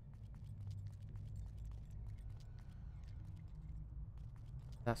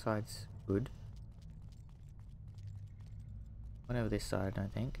 That side's good. One over this side, I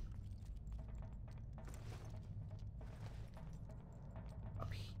think.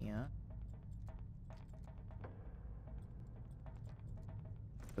 Up here.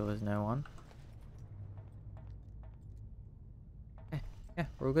 Still there's no one. Yeah,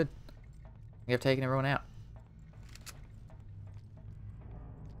 we're all good. We have taken everyone out.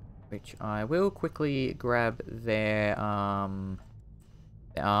 Which I will quickly grab their armor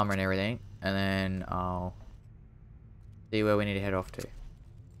and everything, and then I'll see where we need to head off to.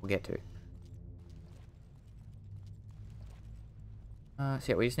 We'll get to. So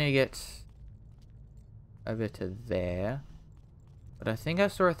yeah, we just need to get over to there. But I think I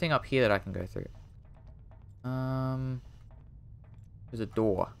saw a thing up here that I can go through. There's a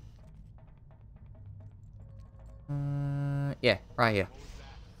door. Yeah, right here.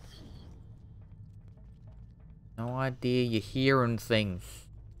 No idea, you're hearing things.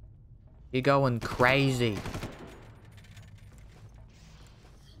 You're going crazy.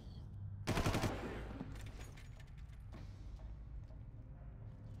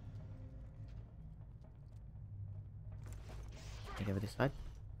 Take over this side.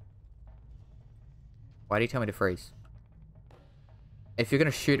 Why do you tell me to freeze? If you're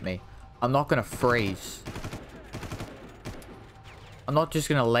gonna shoot me, I'm not gonna freeze. I'm not just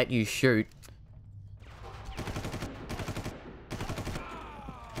gonna let you shoot.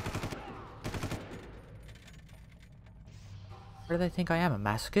 Where do they think I am? A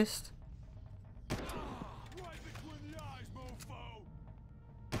masochist?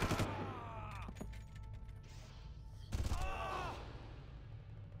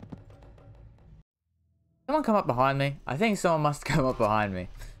 Someone come up behind me? I think someone must come up behind me.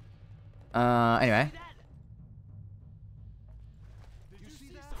 Anyway. Did you see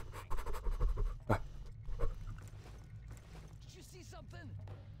that? Did you see something?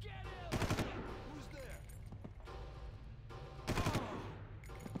 Get him! Who's there?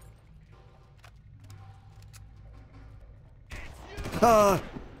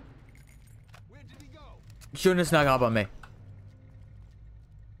 Where did he go? Shouldn't have snuck up on me.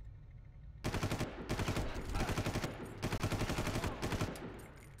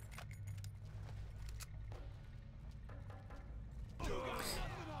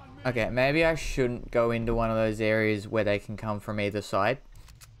 Okay, maybe I shouldn't go into one of those areas where they can come from either side.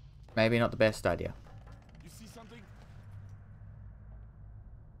 Maybe not the best idea. You see something?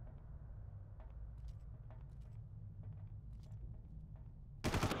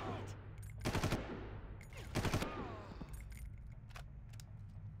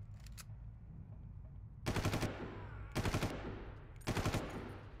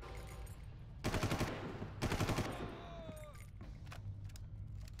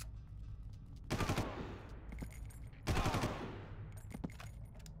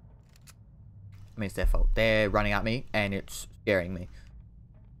 I mean, it's their fault. They're running at me, and it's scaring me.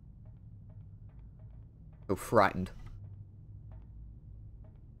 I feel frightened.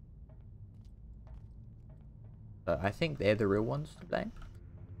 So I think they're the real ones to blame.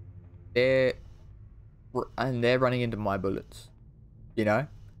 They're running into my bullets. You know?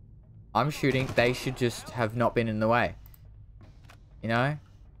 I'm shooting. They should just have not been in the way. You know?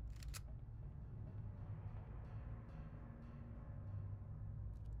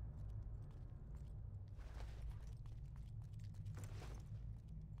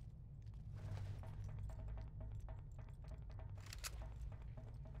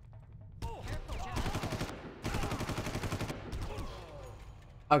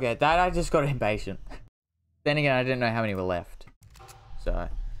 Okay, that I just got impatient. Then again, I didn't know how many were left. So.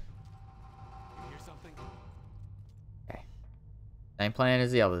 You hear something? Okay. Same plan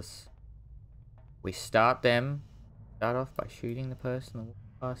as the others. We start off by shooting the person that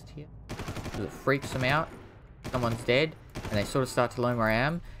walks past here. Because it freaks them out. Someone's dead. And they sort of start to learn where I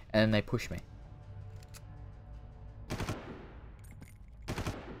am. And then they push me.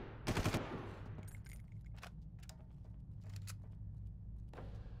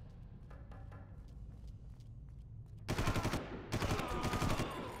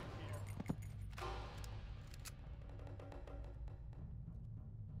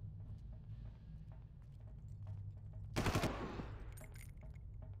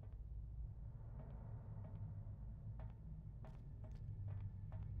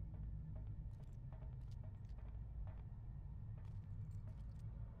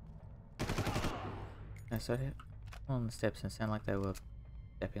 I started on the steps and it sounded like they were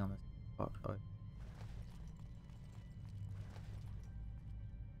stepping on the spot. Oh.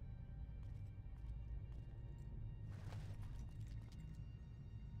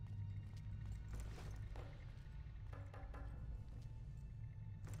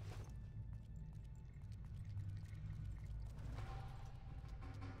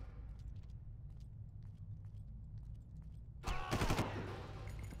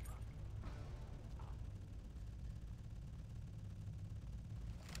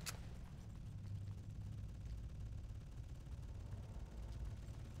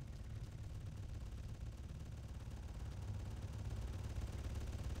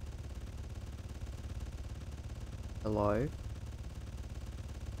 Hello?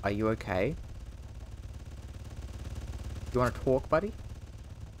 Are you okay? You want to talk, buddy?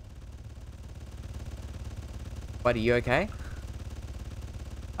 Buddy, you okay?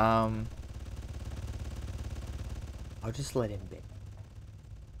 I'll just let him be.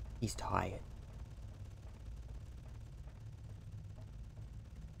 He's tired.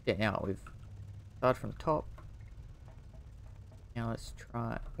 Yeah, now we've started from the top. Now let's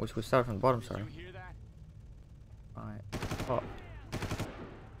try... We started from the bottom, sorry. Did you hear that? Right, top.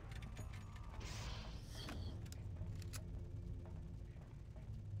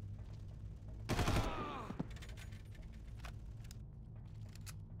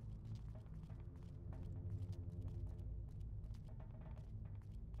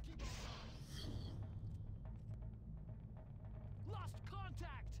 Lost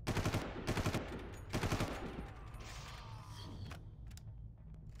contact.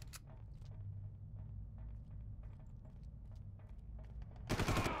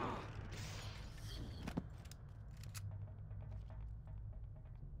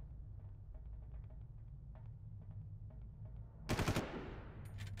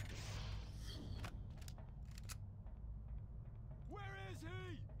 Where is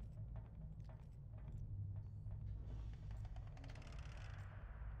he?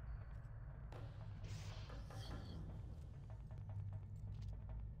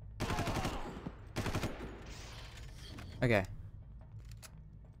 Okay.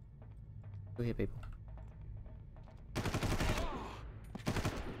 Go here, people.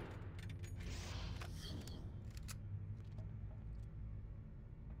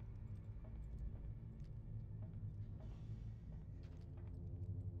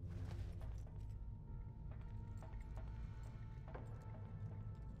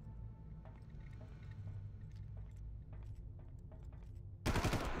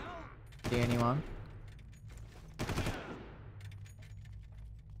 See anyone?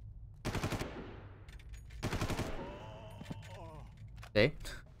 See?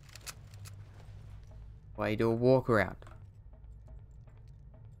 Why you do a walk around?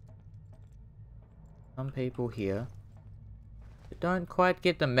 Some people here that don't quite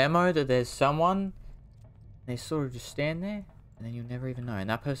get the memo that there's someone. They sort of just stand there, and then you'll never even know. And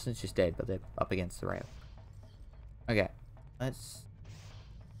that person's just dead, but they're up against the rail. Okay, let's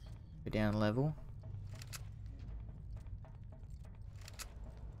go down a level.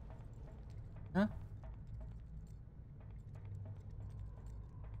 Huh?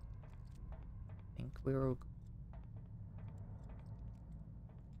 I think we're all...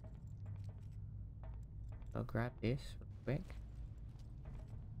 I'll grab this real quick.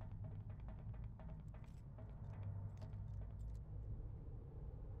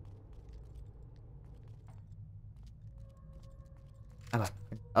 Hello.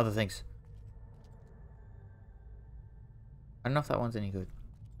 Other things. I don't know if that one's any good.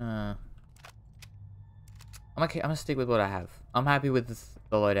 I'm okay. I'm gonna stick with what I have. I'm happy with the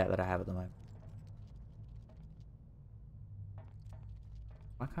loadout that I have at the moment.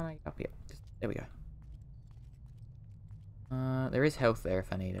 Why can't I get up here? There we go. There is health there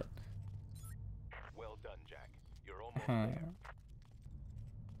if I need it. Well done, Jack. You're almost there.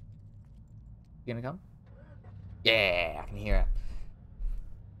 You gonna come? Yeah, I can hear it.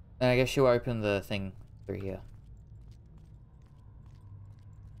 I guess she'll open the thing through here.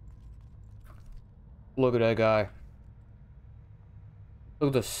 Look at her go. Look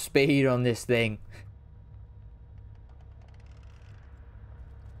at the speed on this thing.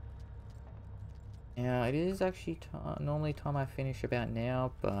 Yeah, it is actually normally time I finish about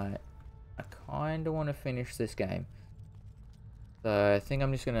now, but I kind of want to finish this game. So I think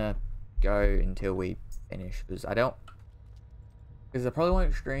I'm just gonna go until we finish, because I probably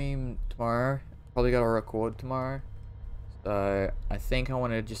won't stream tomorrow. Probably gotta record tomorrow. So I think I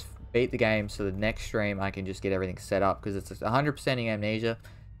want to just beat the game so the next stream I can just get everything set up, because it's 100%ing Amnesia.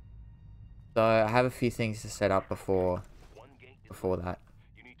 So I have a few things to set up before that.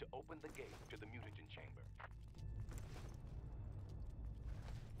 You need to open the gate to the mutagen chamber.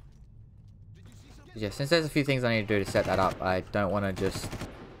 Yeah, since there's a few things I need to do to set that up, I don't want to just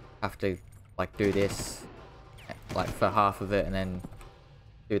have to like do this like for half of it and then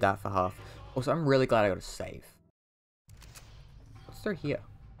do that for half. Also, I'm really glad I got a save. What's through here?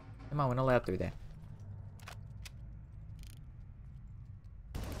 Come on, we're not allowed through there.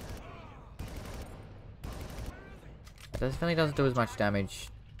 It definitely doesn't do as much damage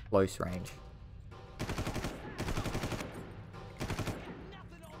close range.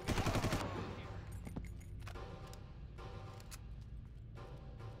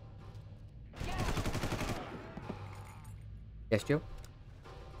 Yes, Jill?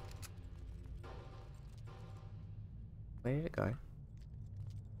 Where did it go?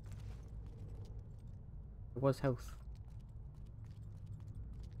 It was health.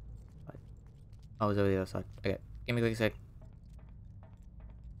 Oh, it was over the other side. Okay, give me a quick sec.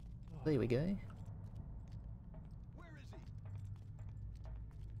 There we go. Where is he?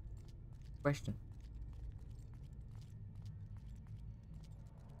 Question.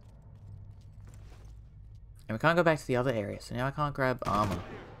 And we can't go back to the other area, so now I can't grab armor.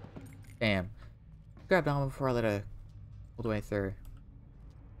 Damn. Grabbed armor before I let her all the way through.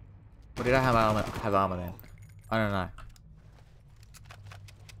 Or did I have armor then? I don't know.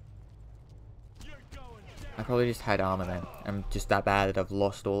 I probably just had armor then. I'm just that bad that I've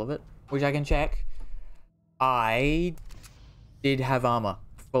lost all of it. Which I can check. I did have armor.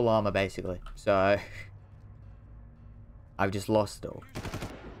 Full armor basically. So I've just lost it all.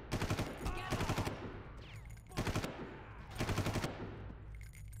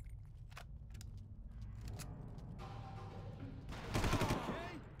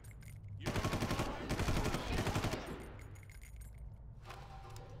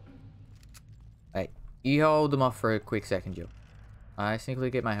 You hold them off for a quick second, Jill. I simply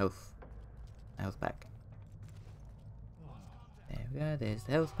get my health back. There we go, there's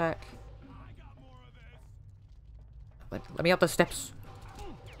the health pack. Let me up the steps.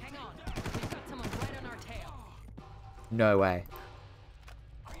 Hang on. We've got someone right on our tail. No way.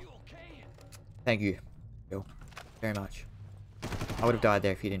 Are you okay? Thank you, Jill. Very much. I would have died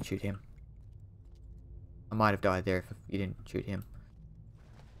there if you didn't shoot him. I might have died there if you didn't shoot him.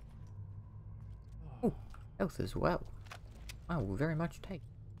 Ooh, health as well. I will very much take.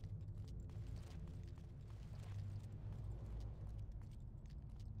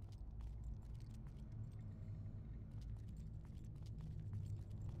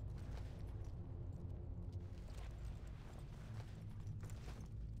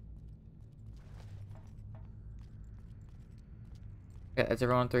 Okay, that's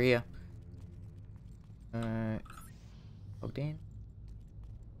everyone through here. Logged in.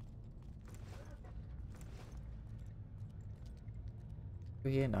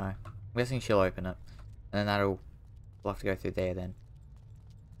 Through here? No. I'm guessing she'll open it. And then we'll have to go through there then.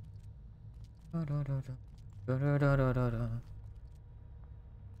 How's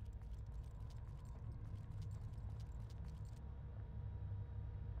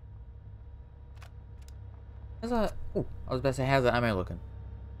that? Oh, I was about to say, how's the ammo looking?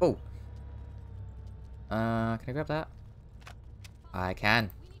 Oh. Can I grab that? I can.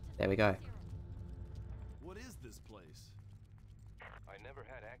 There we go. What is this place? I never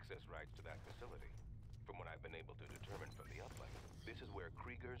had access rights to that facility. From what I've been able to determine from the uplink, this is where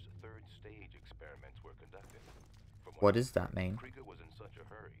Krieger's third stage experiments were conducted. From What does that mean? Krieger was in such a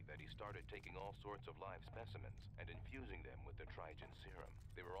hurry that he started taking all sorts of live specimens and infusing them with the Trigen serum.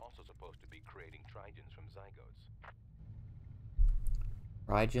 They were also supposed to be creating Trigens from zygotes.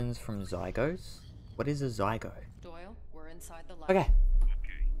 Trigens from zygotes? What is a zygote? Doyle, we're inside the lab. Okay. Okay,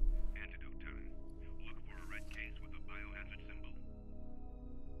 antidote time. Look for a red case with a biohazard symbol.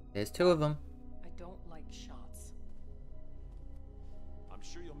 There's two of them. I don't like shots.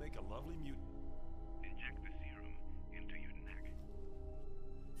 sure you'll make a lovely mutant. Inject the serum into your neck.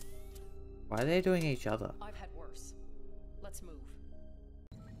 Why are they doing each other? I've had worse. Let's move.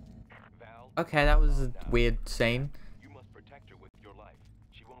 Val, Okay, that was a weird scene. you must protect her with your life.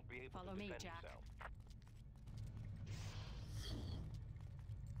 She won't be able Follow to me, defend Jack. herself.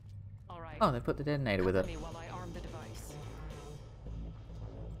 All right. Oh, they put the detonator with Cover it. me while I arm the device.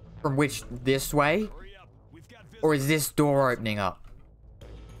 From which, this way? Hurry up. We've got visitors. Or is this door opening up?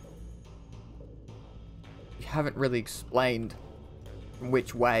 You haven't really explained from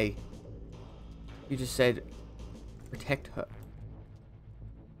which way. You just said, protect her.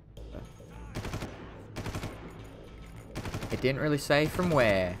 It didn't really say from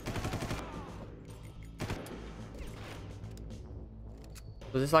where.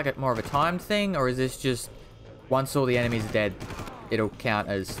 Was this like a more of a timed thing, or is this just once all the enemies are dead, it'll count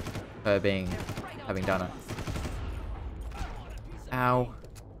as her having done it? Ow.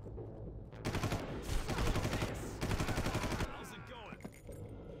 How's it going?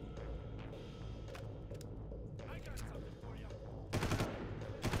 I got something for you.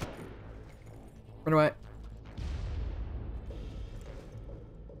 Run away.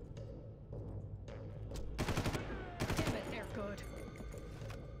 Damn it, they're good.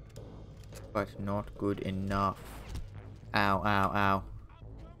 But not good enough. Ow, ow, ow.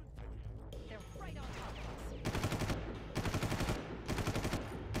 They're right on top of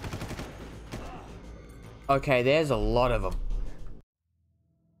us. Okay, there's a lot of them.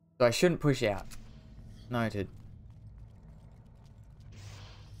 So I shouldn't push out. Noted.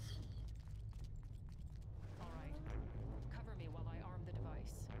 All right. Cover me while I arm the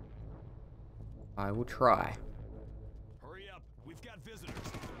device. I will try. Hurry up. We've got visitors.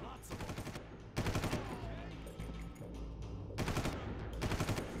 Lots of them.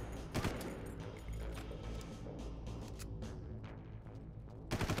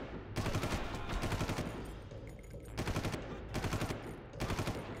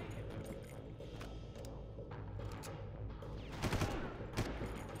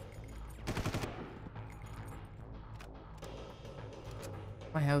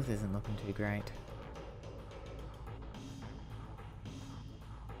 My health isn't looking too great.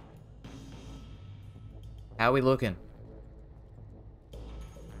 How are we looking?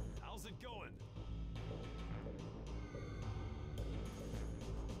 How's it going?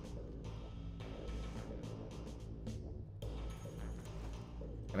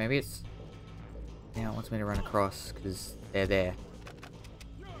 Maybe it's... Yeah, it wants me to run across, because they're there.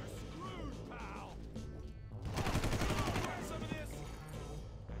 You're screwed, pal. Some of this.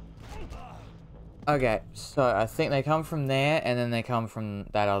 Okay, so I think they come from there, and then they come from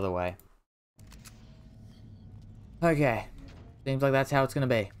that other way. Okay. Seems like that's how it's gonna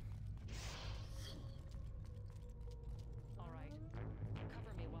be. All right.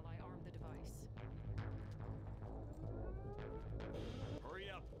 Cover me while I arm the device. Hurry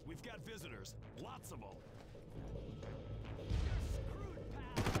up. We've got visitors. Lots of them.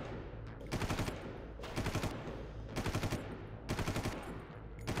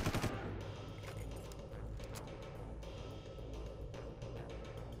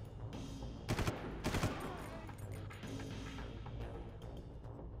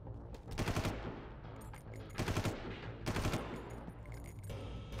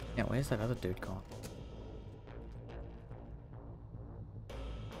 Yeah, where's that other dude gone?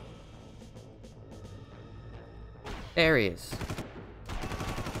 There he is.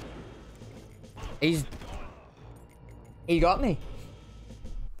 He got me.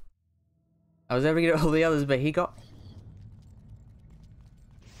 I was able to get all the others, but he got me.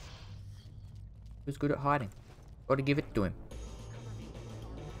 He was good at hiding. Gotta give it to him.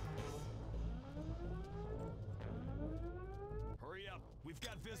 Hurry up. We've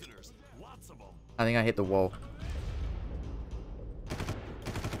got visitors. Lots of them. I think I hit the wall.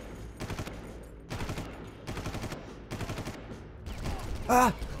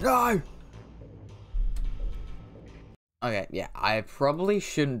 Ah! No! Okay, yeah, I probably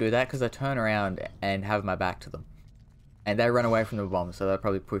shouldn't do that because I turn around and have my back to them. And they run away from the bomb, so they'll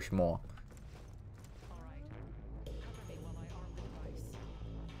probably push more. All right. Cover me while I arm the device.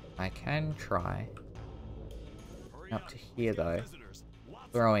 I can try. Hurry Up up. to here, We've got though. visitors. Lots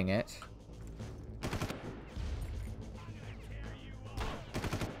of Throwing it.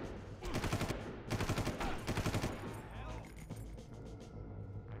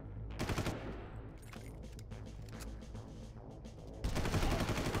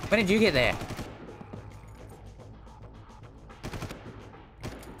 When did you get there?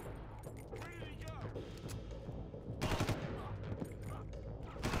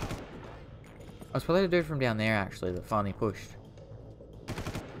 I was probably the dude from down there, actually, that finally pushed.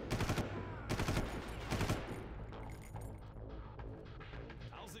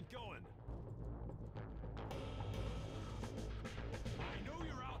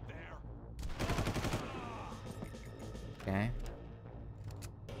 Okay.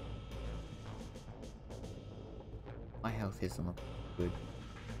 My health isn't looking good.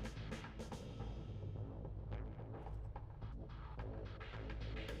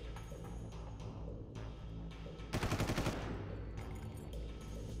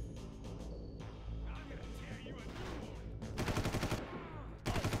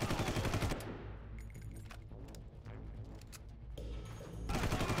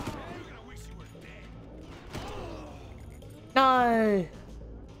 No!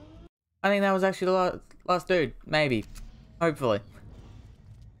 I think that was actually the last dude. Maybe. Hopefully.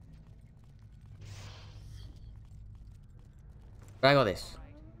 But I got this.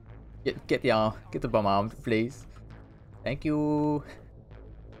 Get the arm. Get the bomb armed, please. Thank you.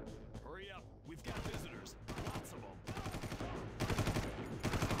 Hurry up. We've got visitors. Lots of them.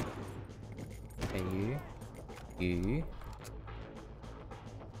 Okay, you. You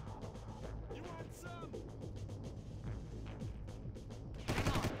want some? Hang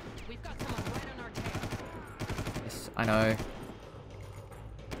on. We've got someone right on our tail. Yes, I know.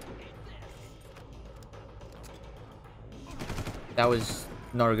 That was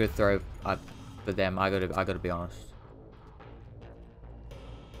not a good throw for them. I gotta be honest.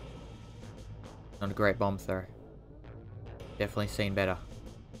 Not a great bomb throw. Definitely seen better.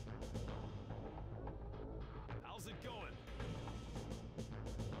 How's it going?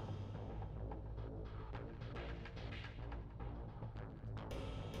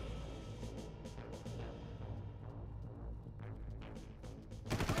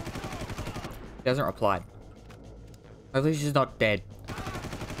 He hasn't replied. At least she's not dead.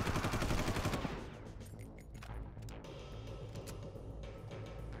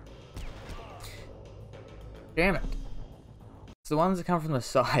 Damn it. It's the ones that come from the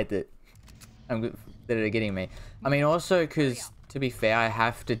side that that are getting me. I mean, also because, to be fair, I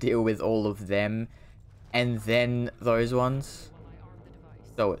have to deal with all of them and then those ones.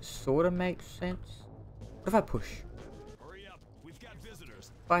 So it sort of makes sense. What if I push? Hurry up. We've got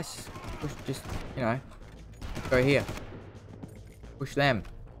visitors. If I push, just, you know, go here. Push them.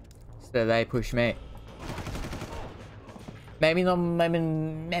 Instead of they push me. Maybe not, maybe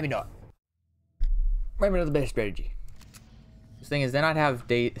not. Maybe not the best strategy. The thing is, then I'd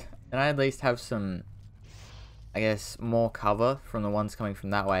at least have some, I guess, more cover from the ones coming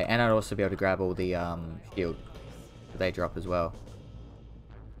from that way. And I'd also be able to grab all the shield that they drop as well.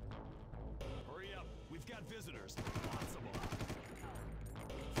 Hurry up. We've got visitors. Lots of them.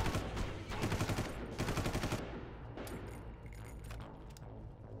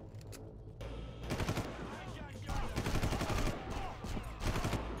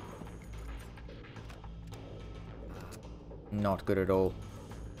 Not good at all.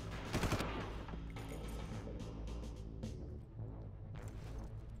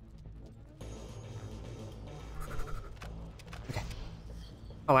 Okay.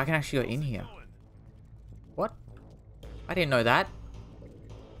 Oh, I can actually go in here. What? I didn't know that.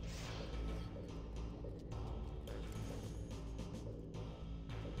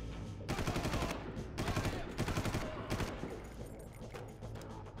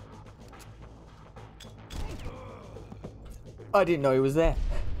 I didn't know he was there.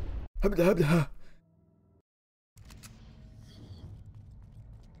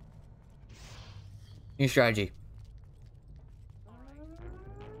 New strategy.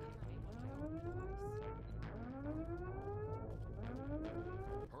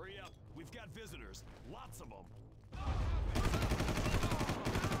 Hurry up. We've got visitors. Lots of them.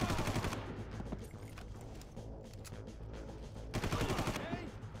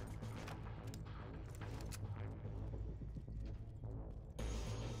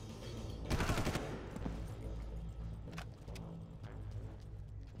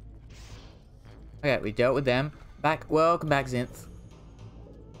 Okay, we dealt with them. Welcome back, Zinth.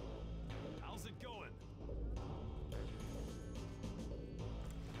 How's it going?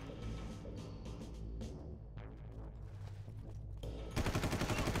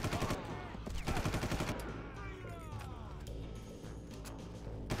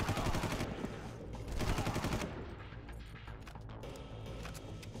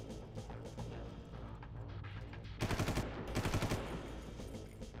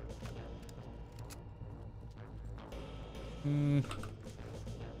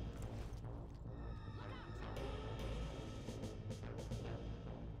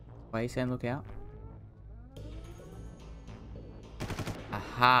 Why are you saying look out?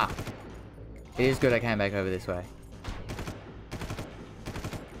 Aha! It is good I came back over this way.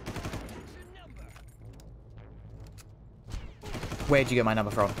 Where'd you get my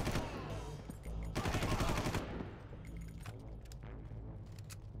number from?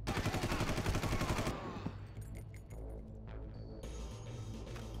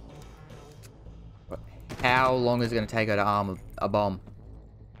 how long is it going to take her to arm a bomb?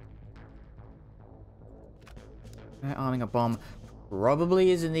 Arming a bomb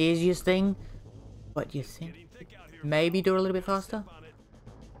probably isn't the easiest thing, but you think maybe do it a little bit faster?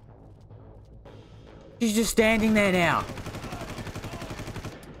 She's just standing there now.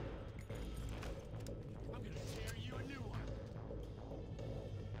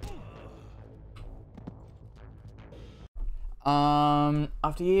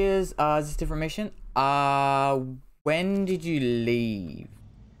 After years, is this a different mission? When did you leave?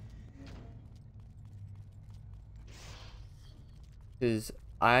 Because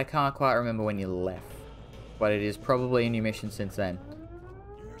I can't quite remember when you left, but it is probably a new mission since then.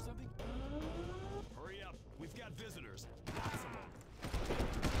 You hear something? Hurry up. We've got visitors.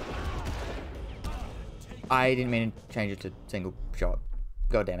 I didn't mean to change it to single shot.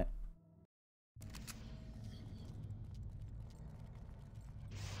 God damn it.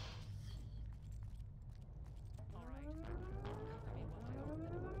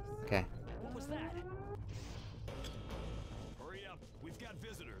 Okay. What was that? Hurry up. We've got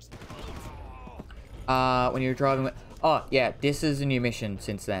visitors. When you're driving with... Oh, yeah, this is a new mission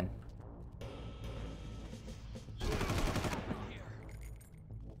since then.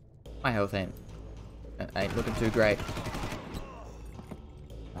 My health ain't looking too great.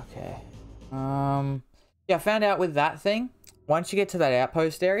 Okay. Yeah, I found out with that thing, once you get to that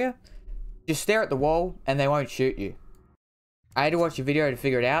outpost area, just stare at the wall and they won't shoot you. I had to watch a video to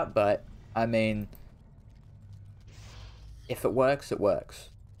figure it out, but, I mean, if it works, it works.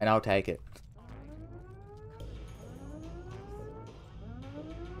 And I'll take it.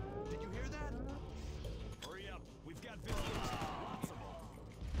 Did you hear that? Hurry up. We've got visitors. Lots of them.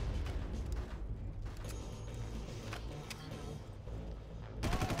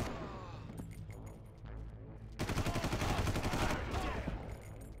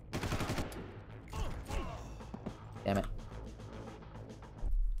 Damn it.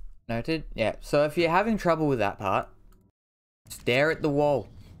 Noted. Yeah, so if you're having trouble with that part, stare at the wall.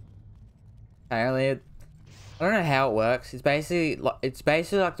 Apparently, I don't know how it works. It's basically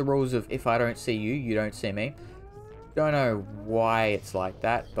like the rules of if I don't see you, you don't see me. Don't know why it's like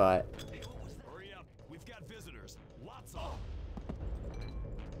that, but Hurry up. We've got visitors. Lots of them.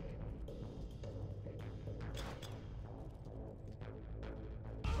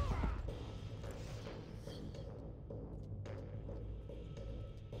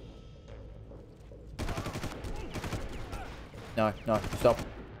 no, stop.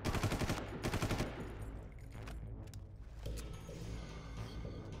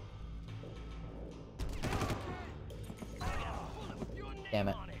 Damn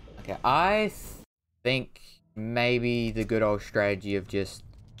it. Okay, I think maybe the good old strategy of just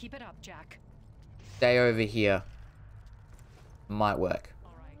Keep it up, Jack. stay over here might work.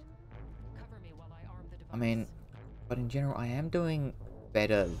 All right. Cover me while I arm the device. I mean, but in general, I am doing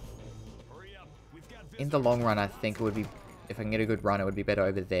better. Hurry up. We've got visitors. In the long run, I think it would be, if I can get a good run, it would be better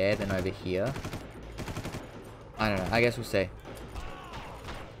over there than over here. I don't know. I guess we'll see.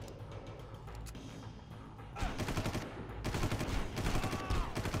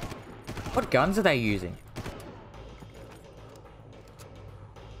 What guns are they using?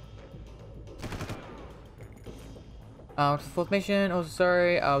 Fourth mission. Also,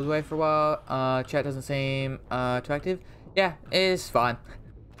 sorry, I was away for a while. Chat doesn't seem too active. Yeah, it's fine.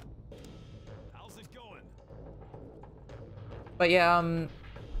 How's it going? But yeah,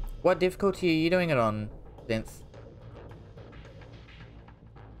 what difficulty are you doing it on, Synth?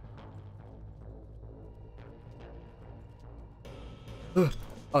 Oh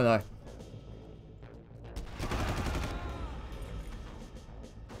no.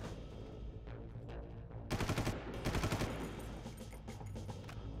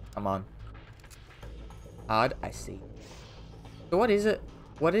 Come on. Hard, I see. So what is it?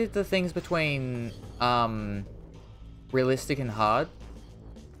 What are the things between, realistic and hard?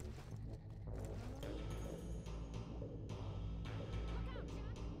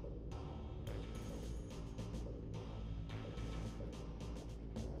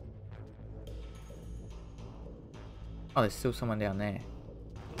 Oh, there's still someone down there.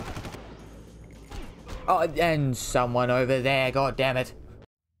 Oh, and someone over there, god damn it.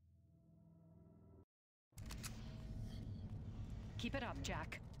 Keep it up,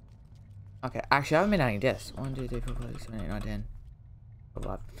 Jack. Okay, actually, I haven't been adding deaths. 1, 2, 3, 4, 5, 6, 7, 8, 9, 10.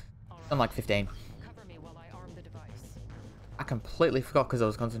 5. I'm like 15. Cover me while I arm the device. I completely forgot because I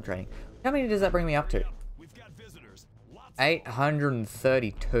was concentrating. How many does that bring me up to? We've got visitors. Lots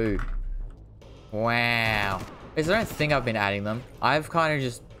 832. Wow. Because I don't think I've been adding them. I've kind of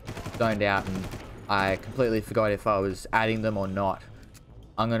just zoned out and I completely forgot if I was adding them or not.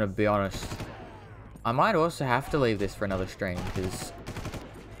 I'm going to be honest. I might also have to leave this for another stream because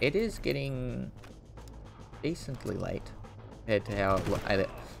it is getting decently late compared to how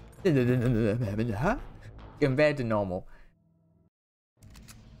compared to normal.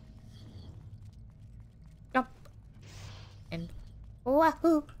 Jump and wahoo!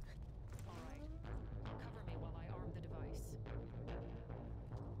 All right. Cover me while I arm the device.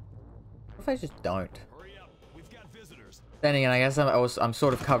 What if I just don't? Hurry up. We've got visitors. Then again, I guess I'm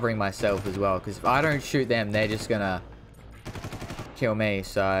sort of covering myself as well, because if I don't shoot them, they're just gonna kill me,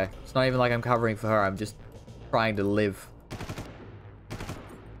 so it's not even like I'm covering for her, I'm just trying to live.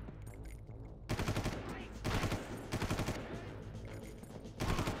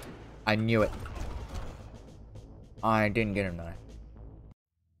 I knew it. I didn't get him though.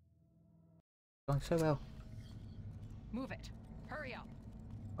 Going so well. Move it. Hurry up.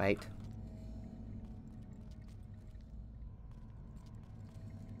 Wait.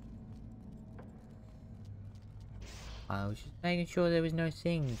 I was just making sure there was no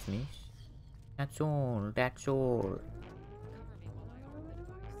things, miss. That's all, that's all. Cover me while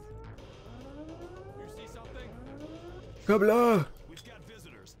I arm the device. You see something? Kabla! We've got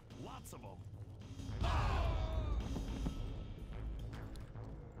visitors. Lots of them.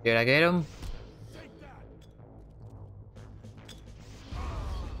 Did I get him? Take that.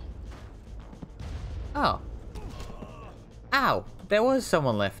 Oh. Ow! There was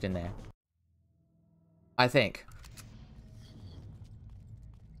someone left in there. I think.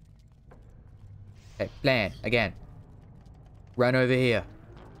 Okay, plan. Again. Run over here.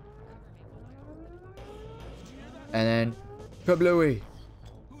 And then... Kablooey!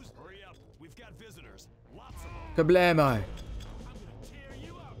 Who's hurry up? We've got visitors. Lots of them. Kablamo! I'm gonna tear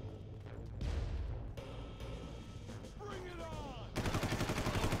you up. Bring it on.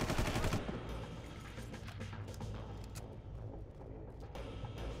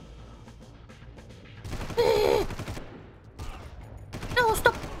 No,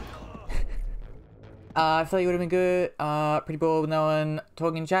 stop! I thought you would have been good. Pretty bored with no one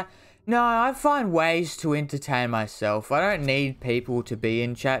talking in chat. No, I find ways to entertain myself. I don't need people to be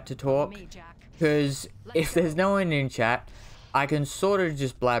in chat to talk. Me, Jack. Because if there's no one in chat, I can sort of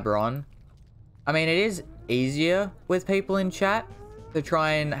just blabber on. I mean, it is easier with people in chat to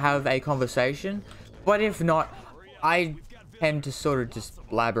try and have a conversation. But if not, I tend to sort of just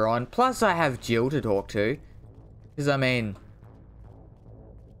blabber on. Plus, I have Jill to talk to. Because, I mean,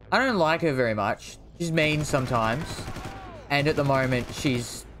 I don't like her very much. She's mean sometimes. And at the moment,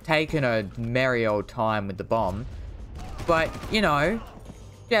 she's taken a merry old time with the bomb. But, you know,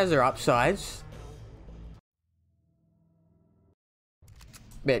 she has her upsides.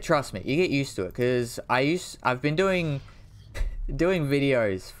 But trust me, you get used to it. Because I've been doing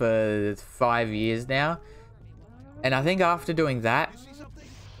videos for 5 years now. And I think after doing that,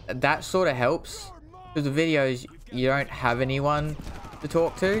 that sort of helps. Because the videos, you don't have anyone to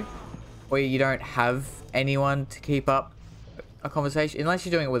talk to. Or you don't have anyone to keep up a conversation. Unless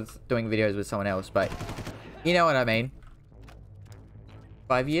you're doing videos with someone else. But you know what I mean.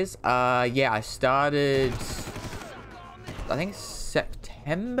 5 years? Yeah, I started... I think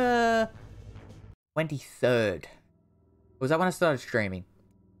September 23rd. Was that when I started streaming?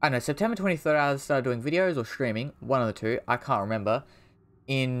 I don't know, September 23rd I started doing videos or streaming. One of the two. I can't remember.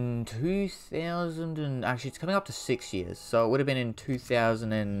 In 2000 and... Actually, it's coming up to 6 years. So it would have been in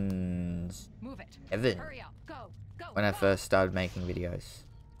 2007. Move it. Hurry up. Go. Go. When I first started making videos.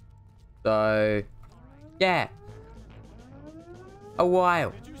 So... Yeah. A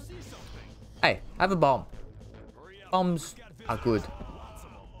while. Did you see something? Hey, have a bomb. Hurry up. Bombs We've got are good. visitors. Lots of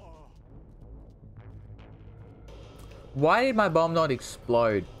them. Oh. Why did my bomb not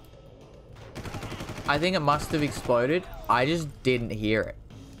explode? I think it must have exploded. I just didn't hear it.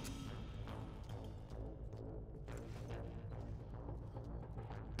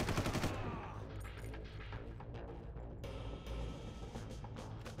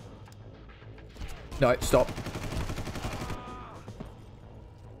 No, stop.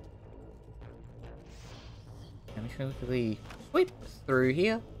 I'm just going to quickly sweep through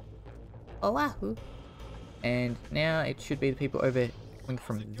here. Oh, wahoo. And now it should be the people over coming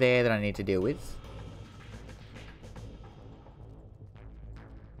from there that I need to deal with.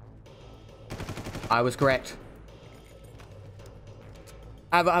 I was correct.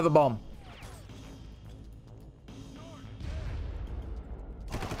 I have a bomb.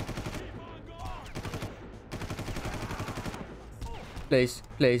 Please,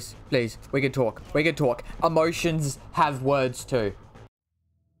 please, please. We can talk. We can talk. Emotions have words too.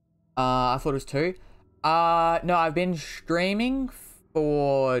 I thought it was 2. No, I've been streaming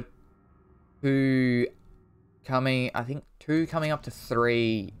for 2 coming up to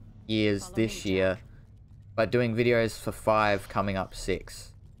 3 years this year. but doing videos for 5, coming up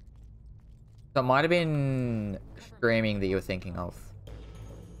 6. So it might have been streaming that you were thinking of.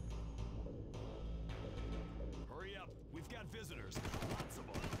 Hurry up. We've got visitors. Lots of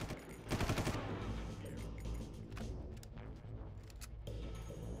them.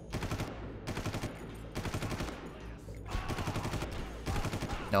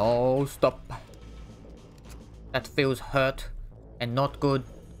 No, stop. That feels hurt and not good.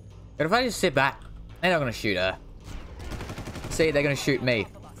 But if I just sit back, they're not gonna shoot her. See, they're gonna shoot me.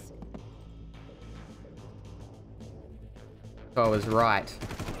 So I was right.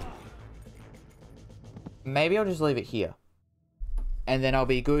 Maybe I'll just leave it here. And then I'll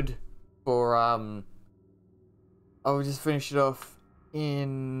be good for, I'll just finish it off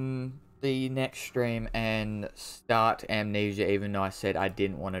in the next stream and start Amnesia, even though I said I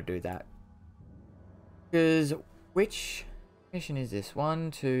didn't want to do that. Because, which mission is this?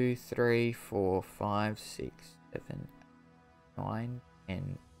 1, 2, 3, 4, 5, 6, 7, 9,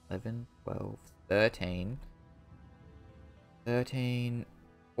 10, 11, 12, 13,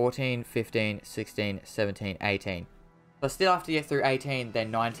 14, 15, 16, 17, 18. So I still have to get through 18,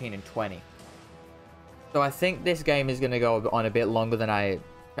 then 19 and 20. So I think this game is going to go on a bit longer than I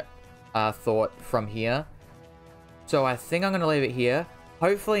thought from here. So I think I'm going to leave it here.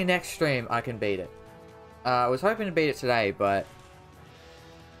 Hopefully next stream I can beat it. I was hoping to beat it today, but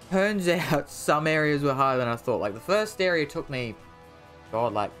turns out some areas were harder than I thought. Like the first area took me,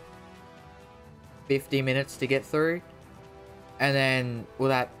 God, like 50 minutes to get through. And then, well,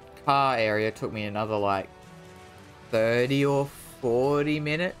 that car area took me another like 30 or 40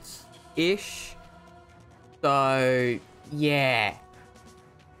 minutes-ish. So, yeah.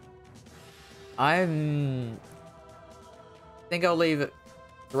 I think I'll leave it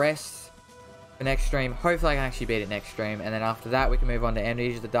rest for next stream. Hopefully I can actually beat it next stream. And then after that, we can move on to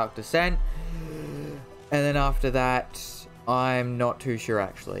Amnesia: The Dark Descent. And then after that, I'm not too sure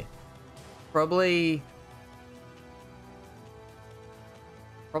actually. Probably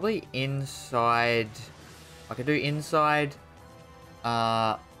Inside. I could do Inside.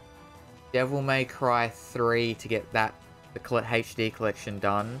 Devil May Cry 3 to get that the HD collection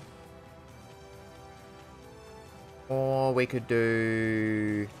done. Or we could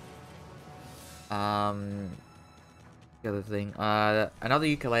do the other thing, another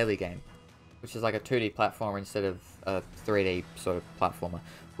ukulele game, which is like a 2D platformer instead of a 3D sort of platformer,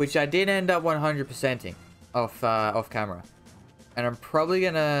 which I did end up 100%ing off camera, and I'm probably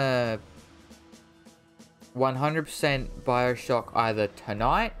gonna 100% BioShock either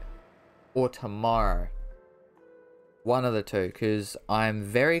tonight or tomorrow, one of the two, because I'm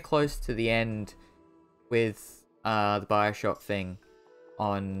very close to the end with the BioShock thing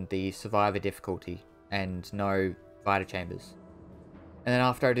on the survivor difficulty and no Vita Chambers. And then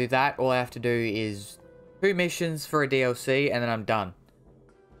after I do that, all I have to do is 2 missions for a DLC and then I'm done.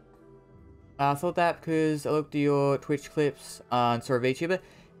 I thought that because I looked at your Twitch clips and saw a VTuber.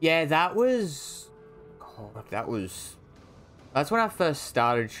 Yeah, that was... God, that's when I first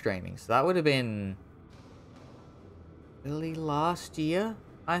started streaming. So that would have been... early last year,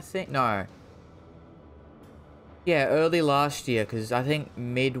 I think? No. Yeah, early last year, because I think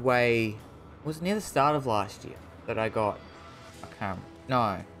midway... was it near the start of last year that I got a camera?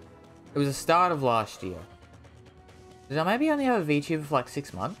 No. It was the start of last year. Did I maybe only have a VTuber for like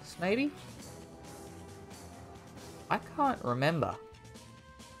 6 months, maybe? I can't remember.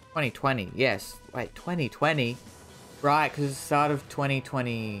 2020, yes. Wait, 2020? Right, because the start of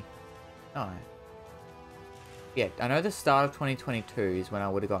 2020... No. Yeah, I know the start of 2022 is when I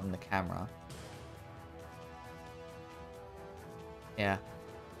would have gotten the camera. Yeah.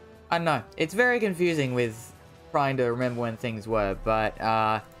 I don't know. It's very confusing with trying to remember when things were, but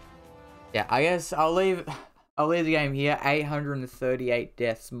yeah, I guess I'll leave the game here. 838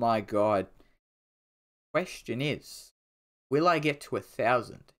 deaths, my god. Question is, will I get to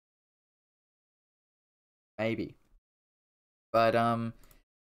 1,000? Maybe. But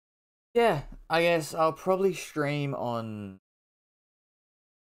yeah, I guess I'll probably stream on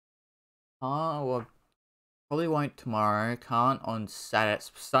well, probably won't tomorrow. Can't on Saturday.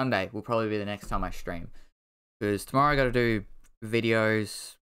 Sunday will probably be the next time I stream. Because tomorrow I got to do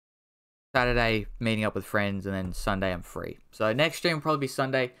videos. Saturday, meeting up with friends. And then Sunday I'm free. So next stream will probably be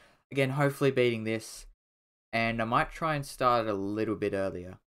Sunday. Again, hopefully beating this. And I might try and start it a little bit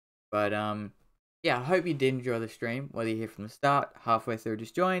earlier. But yeah, I hope you did enjoy the stream. Whether you're here from the start, halfway through,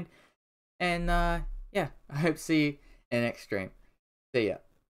 just joined. And yeah, I hope to see you in the next stream. See ya.